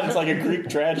god, it's like a Greek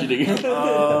tragedy.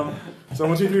 So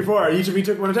 1, 2, 3, 4. Each of you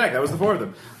took 1 attack. That was the 4 of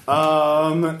them.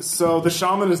 So the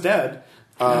shaman is dead.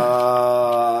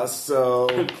 So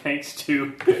Thanks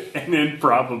to an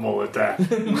improbable attack.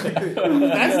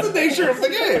 that's the nature of the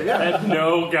game. Yeah. Had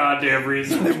no goddamn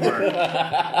reason to work.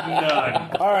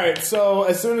 None. All right. So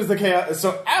as soon as the chaos,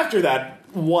 so after that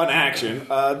one action,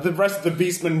 the rest of the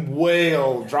beastmen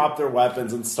wail, drop their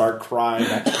weapons, and start crying.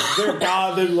 Their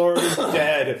god, their lord is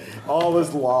dead. All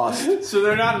is lost. So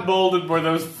they're not emboldened by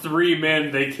those 3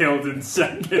 men they killed in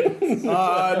seconds.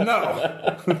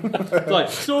 No. It's like,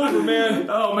 it's over, man.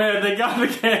 Oh man, they got the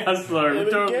Chaos Lord.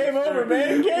 Game over,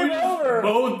 man. Game over.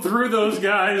 Mowed through those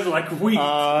guys like wheat.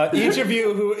 Each of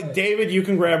you, David, you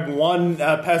can grab one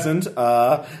peasant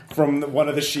from one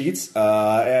of the sheets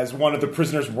as one of the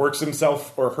prisoners works himself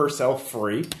or herself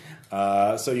free.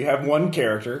 So you have one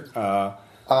character.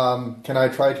 Can I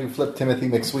try to flip Timothy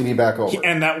McSweeney back over?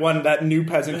 And that new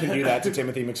peasant can do that to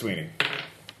Timothy McSweeney.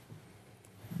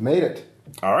 Made it.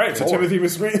 All right, so Timothy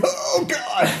McSweeney. Oh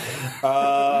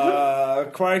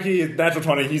God! Crikey, natural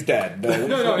 20. He's dead.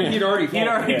 No, he'd already He'd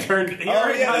already turned. He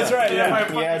already yeah, that's right, yeah.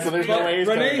 Yeah, so there's no way he's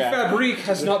coming Rene back. Fabrique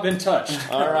has not been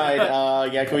touched. All right,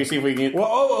 yeah, can we see if we can... Well,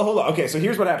 hold on. Okay, so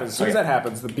here's what happens. As soon as that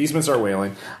happens, the beastmen start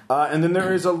wailing, and then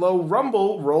there is a low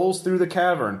rumble rolls through the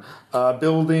cavern,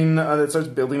 building that starts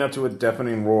building up to a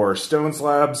deafening roar. Stone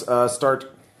slabs start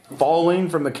falling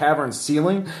from the cavern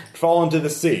ceiling, fall into the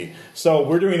sea. So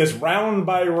we're doing this round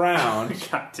by round.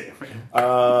 God damn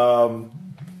it.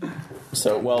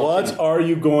 So, well... What are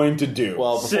you going to do?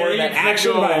 Well, before Save that... the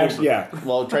action by gold. action. Yeah.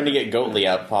 Well, trying to get Goatly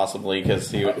out, possibly, because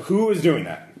he... Who is doing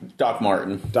that? Doc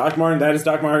Martin. Doc Martin. That is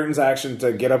Doc Martin's action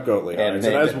to get up Goatly. All And right,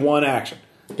 so that is one action.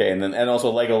 Okay, and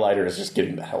also Lego Lighter is just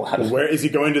getting the hell out of Where is he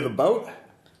going to the boat?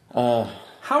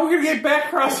 How are we gonna get back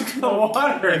across the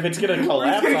water? If it's gonna We're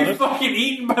collapse gonna on get us, fucking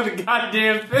eaten by the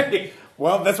goddamn thing.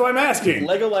 Well, that's why I'm asking.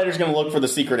 Lego Lighter's gonna look for the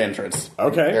secret entrance.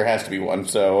 Okay. There has to be one,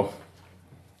 so...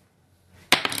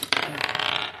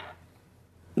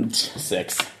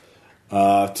 6.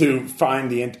 To find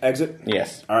the exit.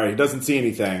 Yes. All right, he doesn't see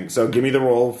anything. So give me the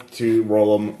roll to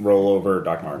roll over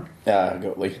Doc Martin.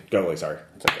 Goatly. Goatly, sorry.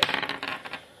 It's okay.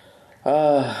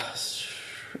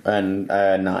 And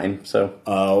 9, so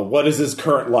What is his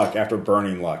current luck after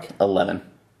burning luck? 11.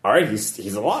 All right, he's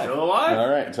alive. Still alive? All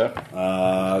right, so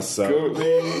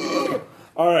So.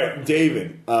 All right,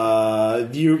 David.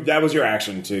 That was your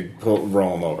action to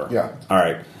roll him over. Yeah. All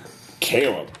right,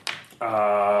 Caleb.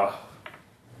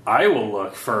 I will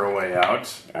look for a way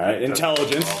out. All right,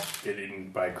 intelligence. Well, get eaten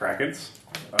by krakens.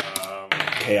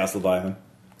 Chaos Leviathan.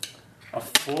 A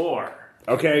 4.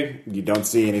 Okay, you don't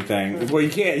see anything. Well, you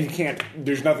can't.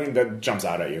 There's nothing that jumps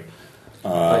out at you.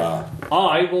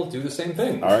 I will do the same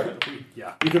thing. All right.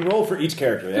 Yeah. You can roll for each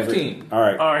character. 15. All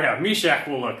right. Oh yeah, Meshach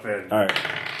will look then. All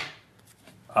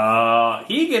right.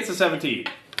 He gets a 17.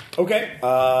 Okay.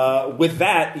 With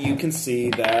that, you can see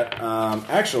that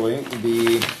actually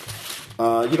the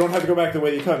you don't have to go back the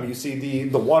way you come. You see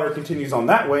the water continues on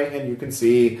that way, and you can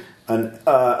see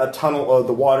a tunnel of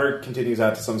the water continues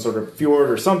out to some sort of fjord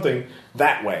or something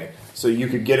that way. So you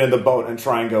could get in the boat and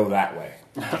try and go that way,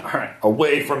 Alright.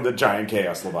 away from the giant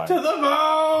chaos Leviathan. To the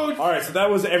boat! All right. So that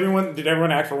was everyone. Did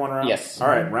everyone act for one round? Yes. All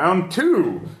right. Round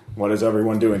 2. What is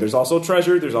everyone doing? There's also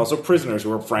treasure. There's also prisoners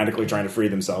who are frantically trying to free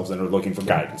themselves and are looking for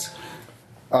guidance.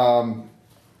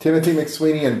 Timothy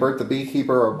McSweeney and Bert the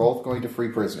Beekeeper are both going to free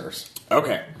prisoners.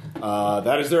 Okay.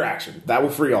 That is their action. That will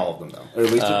free all of them, though. Or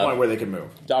at least to the point where they can move.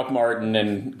 Doc Martin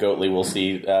and Goatly will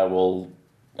see. Will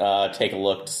take a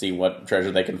look to see what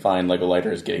treasure they can find. Lego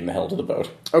Lighter is getting the hell to the boat.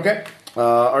 Okay.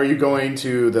 Are you going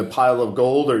to the pile of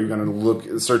gold, or are you going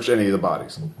to search any of the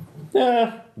bodies?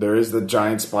 Yeah. There is the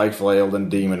giant spike flailed and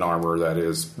demon armor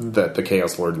that the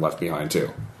Chaos Lord left behind, too.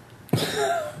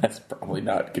 That's probably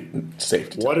not safe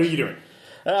to What are you doing?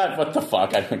 What the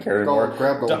fuck? I don't care anymore. Gold,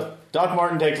 grab gold. Doc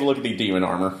Martin takes a look at the demon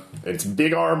armor. It's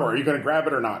big armor. Are you going to grab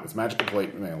it or not? It's magical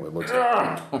plate mail. It looks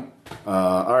like.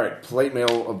 All right, plate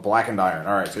mail of blackened iron.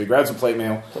 All right, so he grabs some plate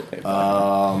mail.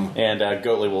 And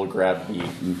Goatley will grab the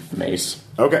mace.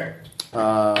 Okay.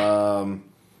 What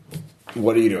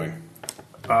are you doing?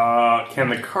 Can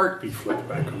the cart be flipped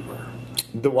back over?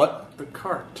 The what? The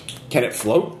cart. Can it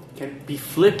float? Can it be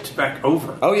flipped back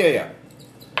over? Oh yeah.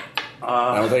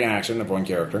 That'll take an action of one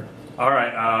character. All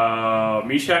right.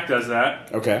 Meshach does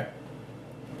that. Okay.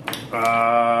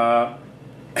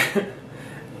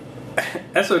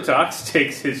 Esotox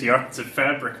takes his yards of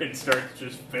fabric and starts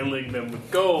just filling them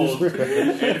with gold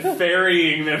and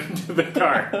ferrying them to the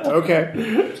cart.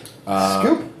 Okay.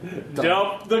 Scoop.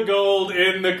 Dump the gold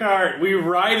in the cart. We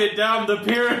ride it down the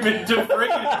pyramid to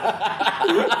freedom.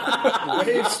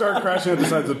 Waves start crashing at the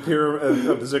sides of the pyramid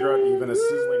of the ziggurat. Even as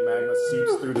sizzling magma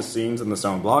seeps through the seams and the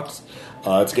stone blocks.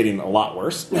 It's getting a lot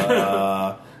worse.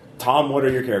 Tom, what are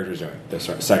your characters doing this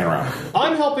second round?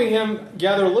 I'm helping him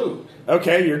gather loot.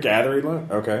 Okay, you're gathering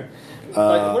loot. Okay.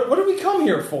 What did we come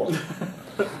here for?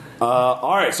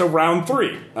 All right, so round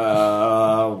 3.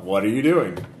 What are you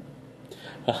doing?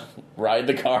 Ride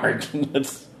the cart.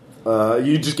 Let's.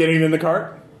 You just getting in the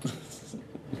cart?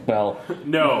 Well,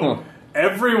 No.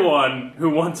 Everyone who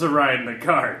wants a ride in the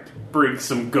cart brings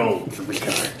some gold to the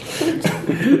cart.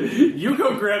 You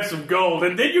go grab some gold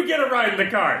and then you get a ride in the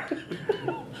cart.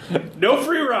 No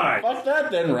free ride. fuck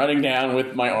that. Then running down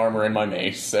with my armor and my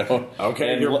mace. So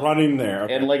Okay, and you're running there.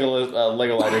 Okay. And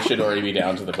Legolider should already be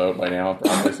down to the boat by now.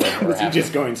 Probably, so Was he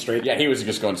just going straight? Yeah, he was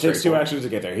just going straight. Takes 2 forward. actions to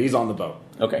get there. He's on the boat.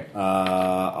 Okay.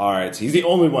 All right, so he's the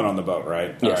only one on the boat,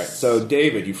 right? All Yes. right. So,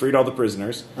 David, you freed all the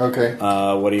prisoners. Okay.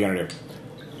 What are you going to do?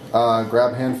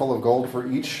 Grab a handful of gold for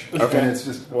each. Okay. And it's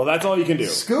just Well, that's all you can do.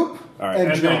 scoop All right.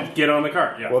 and And jump. then get on the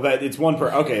cart. Yeah. Well, it's one per.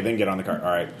 Okay, then get on the cart.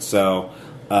 All right. So,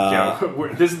 Yeah,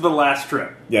 this is the last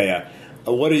trip. yeah.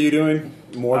 What are you doing?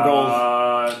 More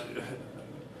gold.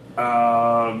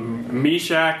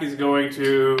 Meshach is going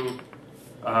to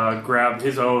grab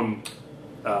his own.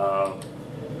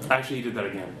 Actually, he did that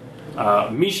again.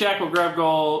 Meshach will grab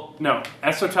gold. No,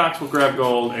 Esotox will grab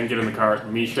gold and get in the cart.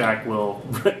 Meshach will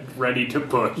ready to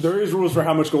push. There is rules for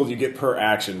how much gold you get per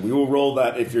action. We will roll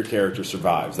that if your character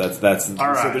survives. That's All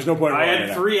right. So there's no point in I rolling had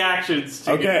it out. 3 actions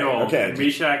to Okay, get gold. okay.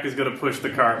 Meshach is going to push the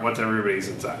cart once everybody's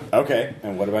inside. Okay,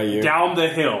 and what about you? Down the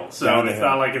hill, so Down the it's hill.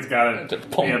 not like it's got to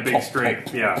be a big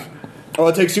straight. Yeah. Oh,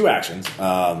 it takes 2 actions.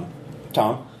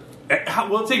 Tom,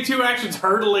 We'll take 2 actions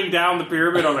hurtling down the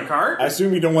pyramid on the cart. I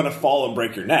assume you don't want to fall and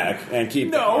break your neck and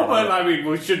keep. the No, cart but on. I mean,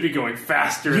 we should be going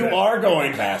faster. You than- are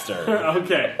going faster.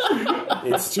 Okay.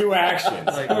 It's 2 actions.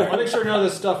 I want to make sure none of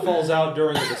this stuff falls out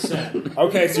during the descent.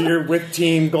 Okay, so you're with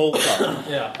Team Gold Card.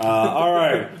 Yeah. All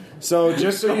right. So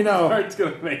just so you know, Cart's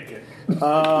going to make it.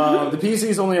 the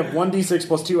PCs only have 1d6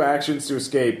 plus 2 actions to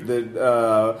escape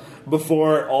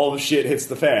before all the shit hits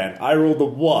the fan. I rolled a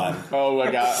 1. Oh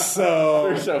my god. So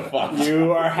We're so fucked.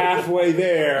 you are halfway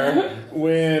there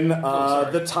when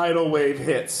the tidal wave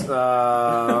hits.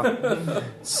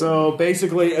 So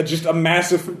basically, just a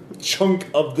massive chunk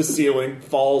of the ceiling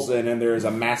falls in, and there is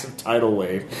a massive tidal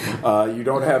wave. You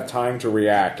don't have time to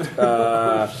react.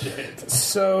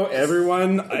 So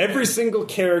every single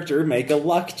character, make a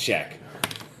luck check.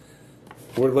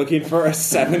 We're looking for a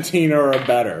 17 or a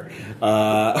better.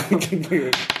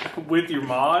 With your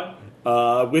mod,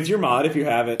 With your mod, if you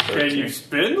have it. can you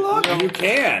spin luck? You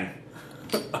can.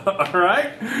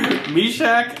 Alright.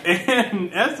 Meshach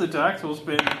and Esotox will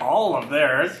spin all of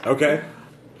theirs. Okay.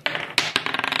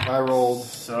 I rolled.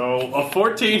 So a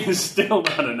 14 is still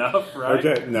not enough, right?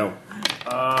 Okay, no.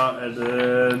 And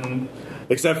then...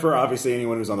 Except for, obviously,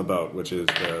 anyone who's on the boat, which is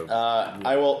the...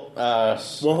 I will. well,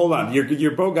 hold on.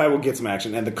 Your boat guy will get some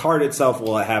action, and the cart itself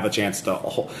will have a chance to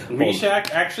hold. Meshach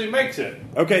actually makes it.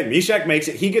 Okay, Meshach makes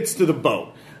it. He gets to the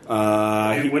boat.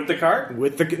 And with the cart?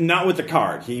 Not with the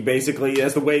cart. He basically,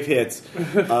 as the wave hits...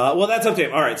 well, that's up to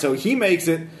him. All right, so he makes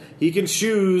it. He can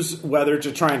choose whether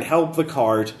to try and help the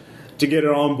cart to get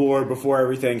it on board before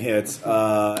everything hits,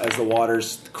 as the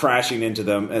water's crashing into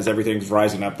them, as everything's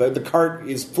rising up. The cart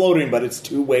is floating, but it's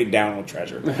too weighed down with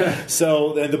treasure.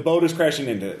 So the boat is crashing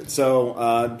into it.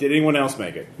 So did anyone else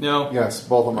make it? No. Yes,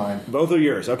 both of mine. Both are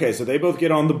yours. Okay, so they both get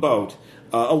on the boat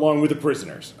along with the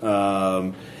prisoners.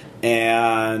 And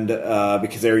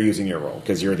because they're using your role,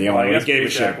 because you're the Well, only I one guess who gave a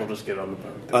Meshach shit. will just get on the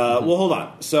boat. Well, hold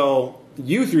on. So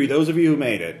you three, those of you who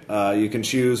made it, you can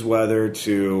choose whether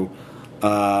to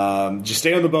just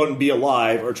stay on the boat and be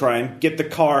alive, or try and get the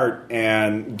cart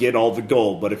and get all the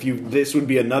gold. But if you, this would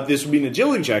be an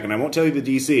agility check, and I won't tell you the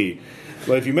DC.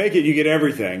 But if you make it, you get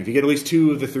everything. If you get at least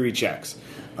 2 of the 3 checks.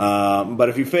 But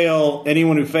if you fail,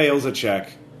 anyone who fails a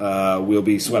check will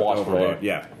be swept Washed overboard. away.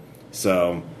 Yeah.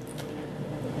 So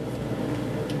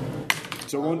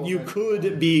you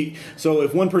could be. So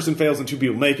if one person fails and 2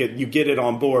 people make it, you get it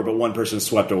on board, but one person is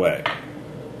swept away.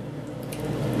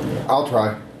 I'll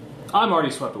try. I'm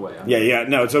already swept away. Yeah.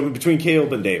 No, so between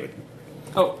Caleb and David.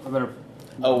 Oh, I better.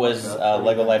 Oh, was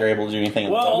Lego Lighter able to do anything?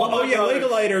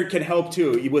 Legolighter can help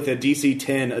too with a DC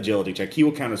 10 agility check. He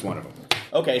will count as one of them.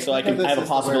 Okay, so I This have a is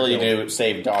possibility the to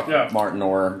save Doc Yeah. Martin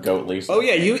or Goatly. So. Oh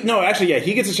yeah,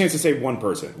 he gets a chance to save one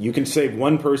person. You can save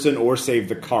one person or save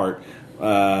the cart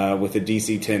with a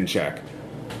DC 10 check.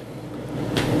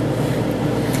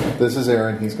 This is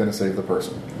Aaron. He's going to save the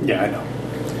person. Yeah, I know.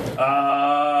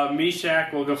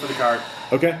 Meshach will go for the card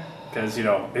Okay. because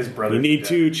his brother. You need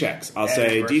 2 checks. I'll And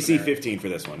say his DC mercenary. 15 for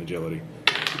this one, agility.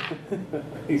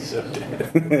 He's so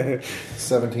dead.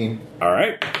 17. All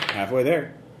right, halfway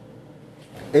there.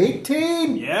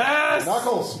 18! Yes.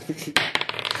 Knuckles!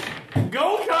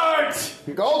 Gold cards.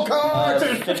 Gold card!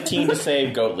 15 to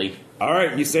save Goatly. All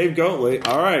right, you saved Goatly.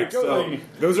 All right, Goatly. so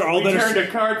those are all We that turned are. a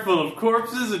card full of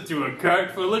corpses into a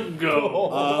card full of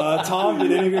gold. Tom,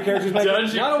 did any of your characters make it?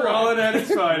 Dungeon crawling at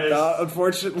its finest.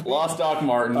 Unfortunately. Lost Doc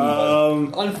Martin.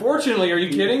 Unfortunately, are you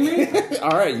kidding me?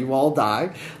 All right, you all die.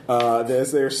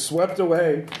 They're swept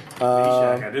away.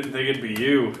 Meshach, I didn't think it'd be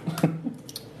you.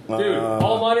 Dude,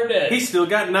 all mine are dead. He's still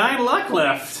got 9 luck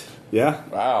left. Yeah.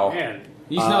 Wow. Man,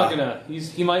 He's not gonna.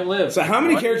 He might live. So how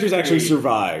many What characters is actually the-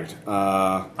 survived?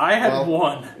 I had Well-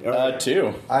 1.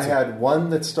 2. I had 1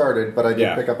 that started, but I did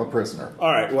Yeah. pick up a prisoner.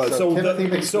 All right. Well, So so Timothy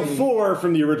McSweeney- 4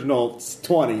 from the original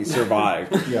 20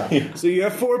 survived. Yeah. So you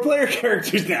have 4 player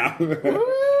characters now.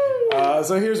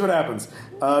 So here's what happens.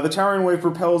 The towering wave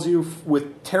propels you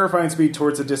with terrifying speed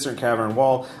towards a distant cavern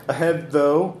wall. Ahead,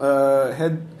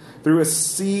 head through a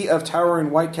sea of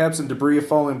towering whitecaps and debris of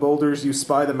falling boulders, you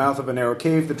spy the mouth of a narrow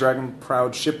cave. The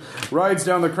dragon-prowed ship rides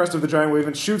down the crest of the giant wave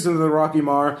and shoots into the rocky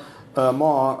maw.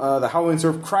 The howling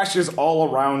surf crashes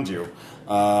all around you.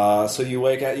 So you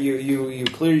wake up, you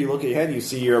clear, you look ahead, you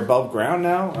see you're above ground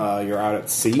now, you're out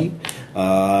at sea,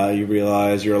 you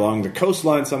realize you're along the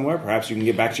coastline somewhere, perhaps you can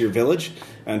get back to your village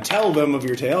and tell them of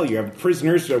your tale. You have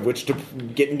prisoners of which to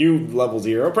get new level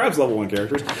 0, perhaps level 1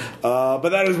 characters, but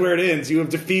that is where it ends. You have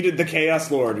defeated the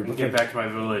Chaos Lord. Get back to my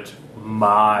village.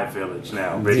 My village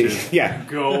now, bitches. Yeah.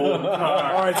 Gold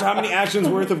card. Alright, so how many actions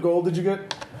worth of gold did you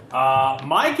get?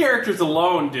 My characters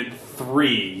alone did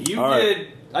 3. You All right. did.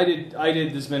 I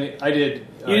did this many. I did.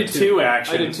 You did 2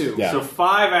 actions. I did 2. Yeah. So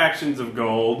 5 actions of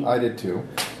gold. I did 2.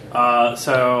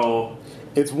 So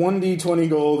It's 1d20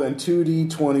 gold and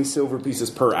 2d20 silver pieces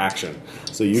per action.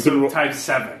 So you so can roll. times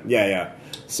 7. Yeah.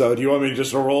 So do you want me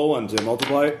just to roll and to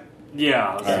multiply it?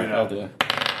 Yeah, let's do that. I'll do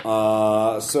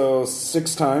it. So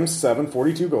 6 times 7,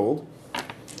 42 gold.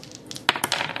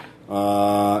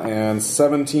 And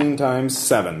 17 times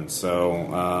 7,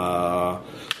 so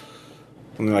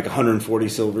something like 140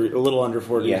 silver, a little under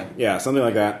 40. Yeah. Something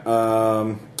like that.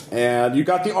 And you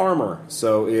got the armor,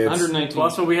 so it's 119.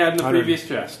 Plus what we had in the 100. previous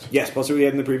chest. Yes, plus what we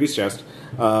had in the previous chest,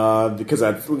 because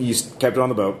you kept it on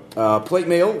the boat. Plate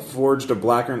mail, forged of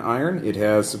blacker iron. It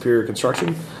has superior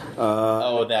construction.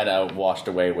 That washed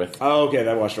away with. Oh, okay,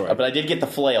 that washed away. But I did get the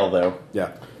flail, though.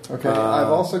 Yeah. Okay, I've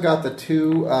also got the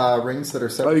 2 rings that are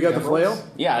set. Oh, you got the emeralds. flail?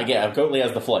 Yeah, Goatly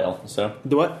has the flail, so.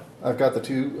 The what? I've got the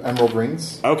 2 emerald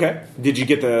rings. Okay. Did you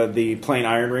get the plain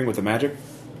iron ring with the magic?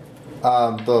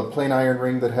 The plain iron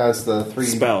ring that has the 3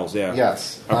 Spells, yeah.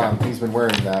 Yes, Okay. he's been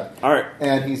wearing that. All right.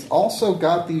 And he's also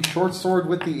got the short sword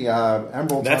with the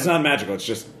emeralds. That's on not magical. It's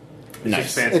just nice.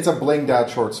 Just fancy. It's a blinged out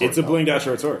short sword. It's a blinged out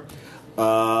short sword.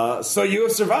 So you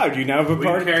have survived. You now have a We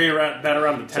can party. carry that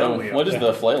around the town So, wheel. what does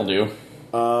the flail do?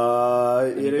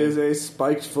 It is a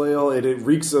spiked flail. It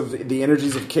reeks of the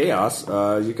energies of chaos.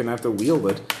 You can have to wield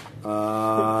it.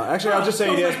 Actually, I'll just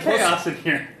say it Smells has like chaos in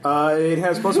here. it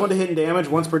has +1 to hit and damage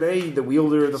once per day. The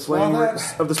wielder of the flame Smell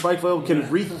that? of the spike flail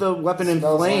can wreath the weapon in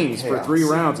Smells like flames for chaos. 3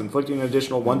 rounds, inflicting an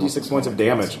additional 1d6 points of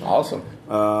damage. Awesome.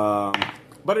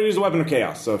 But it is a weapon of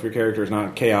chaos, so if your character is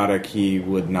not chaotic, he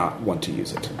would not want to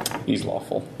use it. He's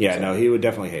lawful. Yeah, no, he would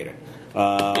definitely hate it.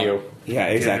 Ew. Yeah,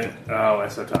 exactly. Oh,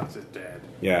 Esotox is dead.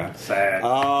 Yeah. Sad.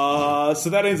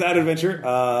 So that ends that adventure.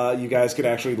 You guys could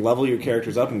actually level your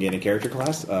characters up and gain a character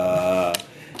class.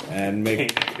 And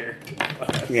make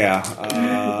yeah.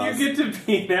 You get to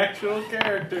be an actual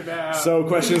character now. So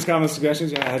questions, comments,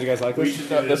 suggestions. Yeah, how'd you guys like we this? should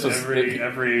do this, This was-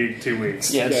 every 2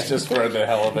 weeks. Yeah, it's just for the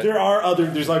hell of it. There are other.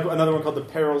 There's like another one called the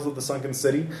Perils of the Sunken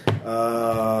City,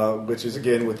 which is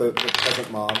again with the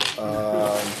peasant mob.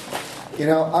 You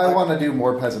know, I want to do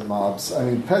more peasant mobs. I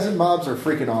mean, peasant mobs are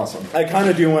freaking awesome. I kind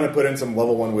of do want to put in some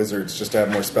level 1 wizards just to have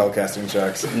more spellcasting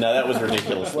checks. No, that was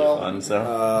ridiculously Well, fun.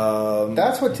 So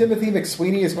That's what Timothy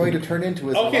McSweeney is going to turn into.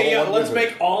 Is a Okay, yeah, level 1 let's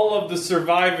wizard. make all of the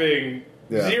surviving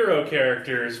Yeah. Zero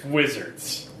characters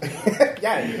wizards.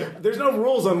 Yeah, there's no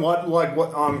rules on what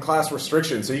on class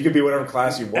restrictions, so you could be whatever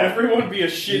class you want. Everyone be a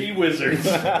shitty wizard.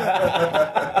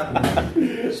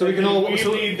 So we can all. We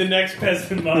So, lead the next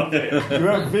peasant mob. You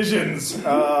have visions, wizards.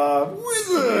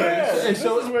 and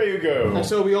so This is where you go. And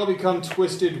so we all become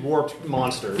twisted, warped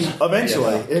monsters.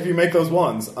 Eventually, if you make those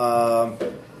ones.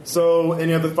 So,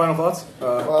 any other final thoughts?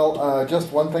 Well,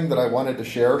 just one thing that I wanted to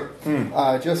share,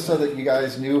 just so that you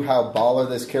guys knew how baller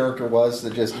this character was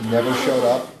that just never showed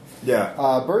up. Yeah.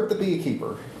 Bert the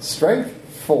Beekeeper, Strength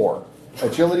 4,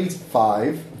 Agility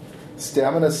 5,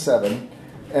 Stamina 7,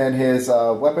 and his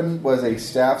weapon was a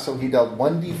staff, so he dealt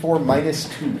 1d4 minus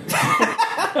 2.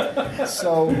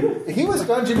 So he was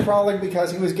dungeon crawling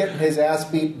because he was getting his ass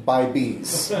beat by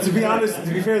bees. To be honest, to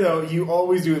be fair though, you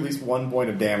always do at least 1 point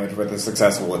of damage with a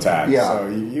successful attack. Yeah. So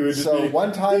you would just So be,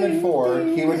 one time in 4,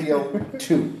 he would deal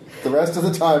 2. The rest of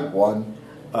the time, 1.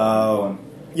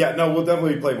 yeah, no, we'll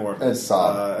definitely play more As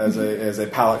Saw. as a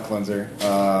palate cleanser.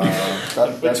 That's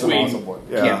an Between awesome one.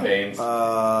 Yeah. campaigns.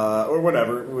 Or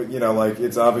whatever. You know, like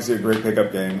it's obviously a great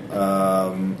pickup game.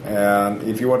 And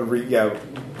if you want to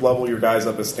level your guys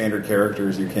up as standard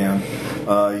characters, you can.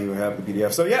 You have the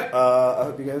PDF. So yeah, I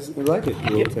hope you guys like it.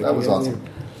 We'll take That was you guys awesome.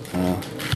 in.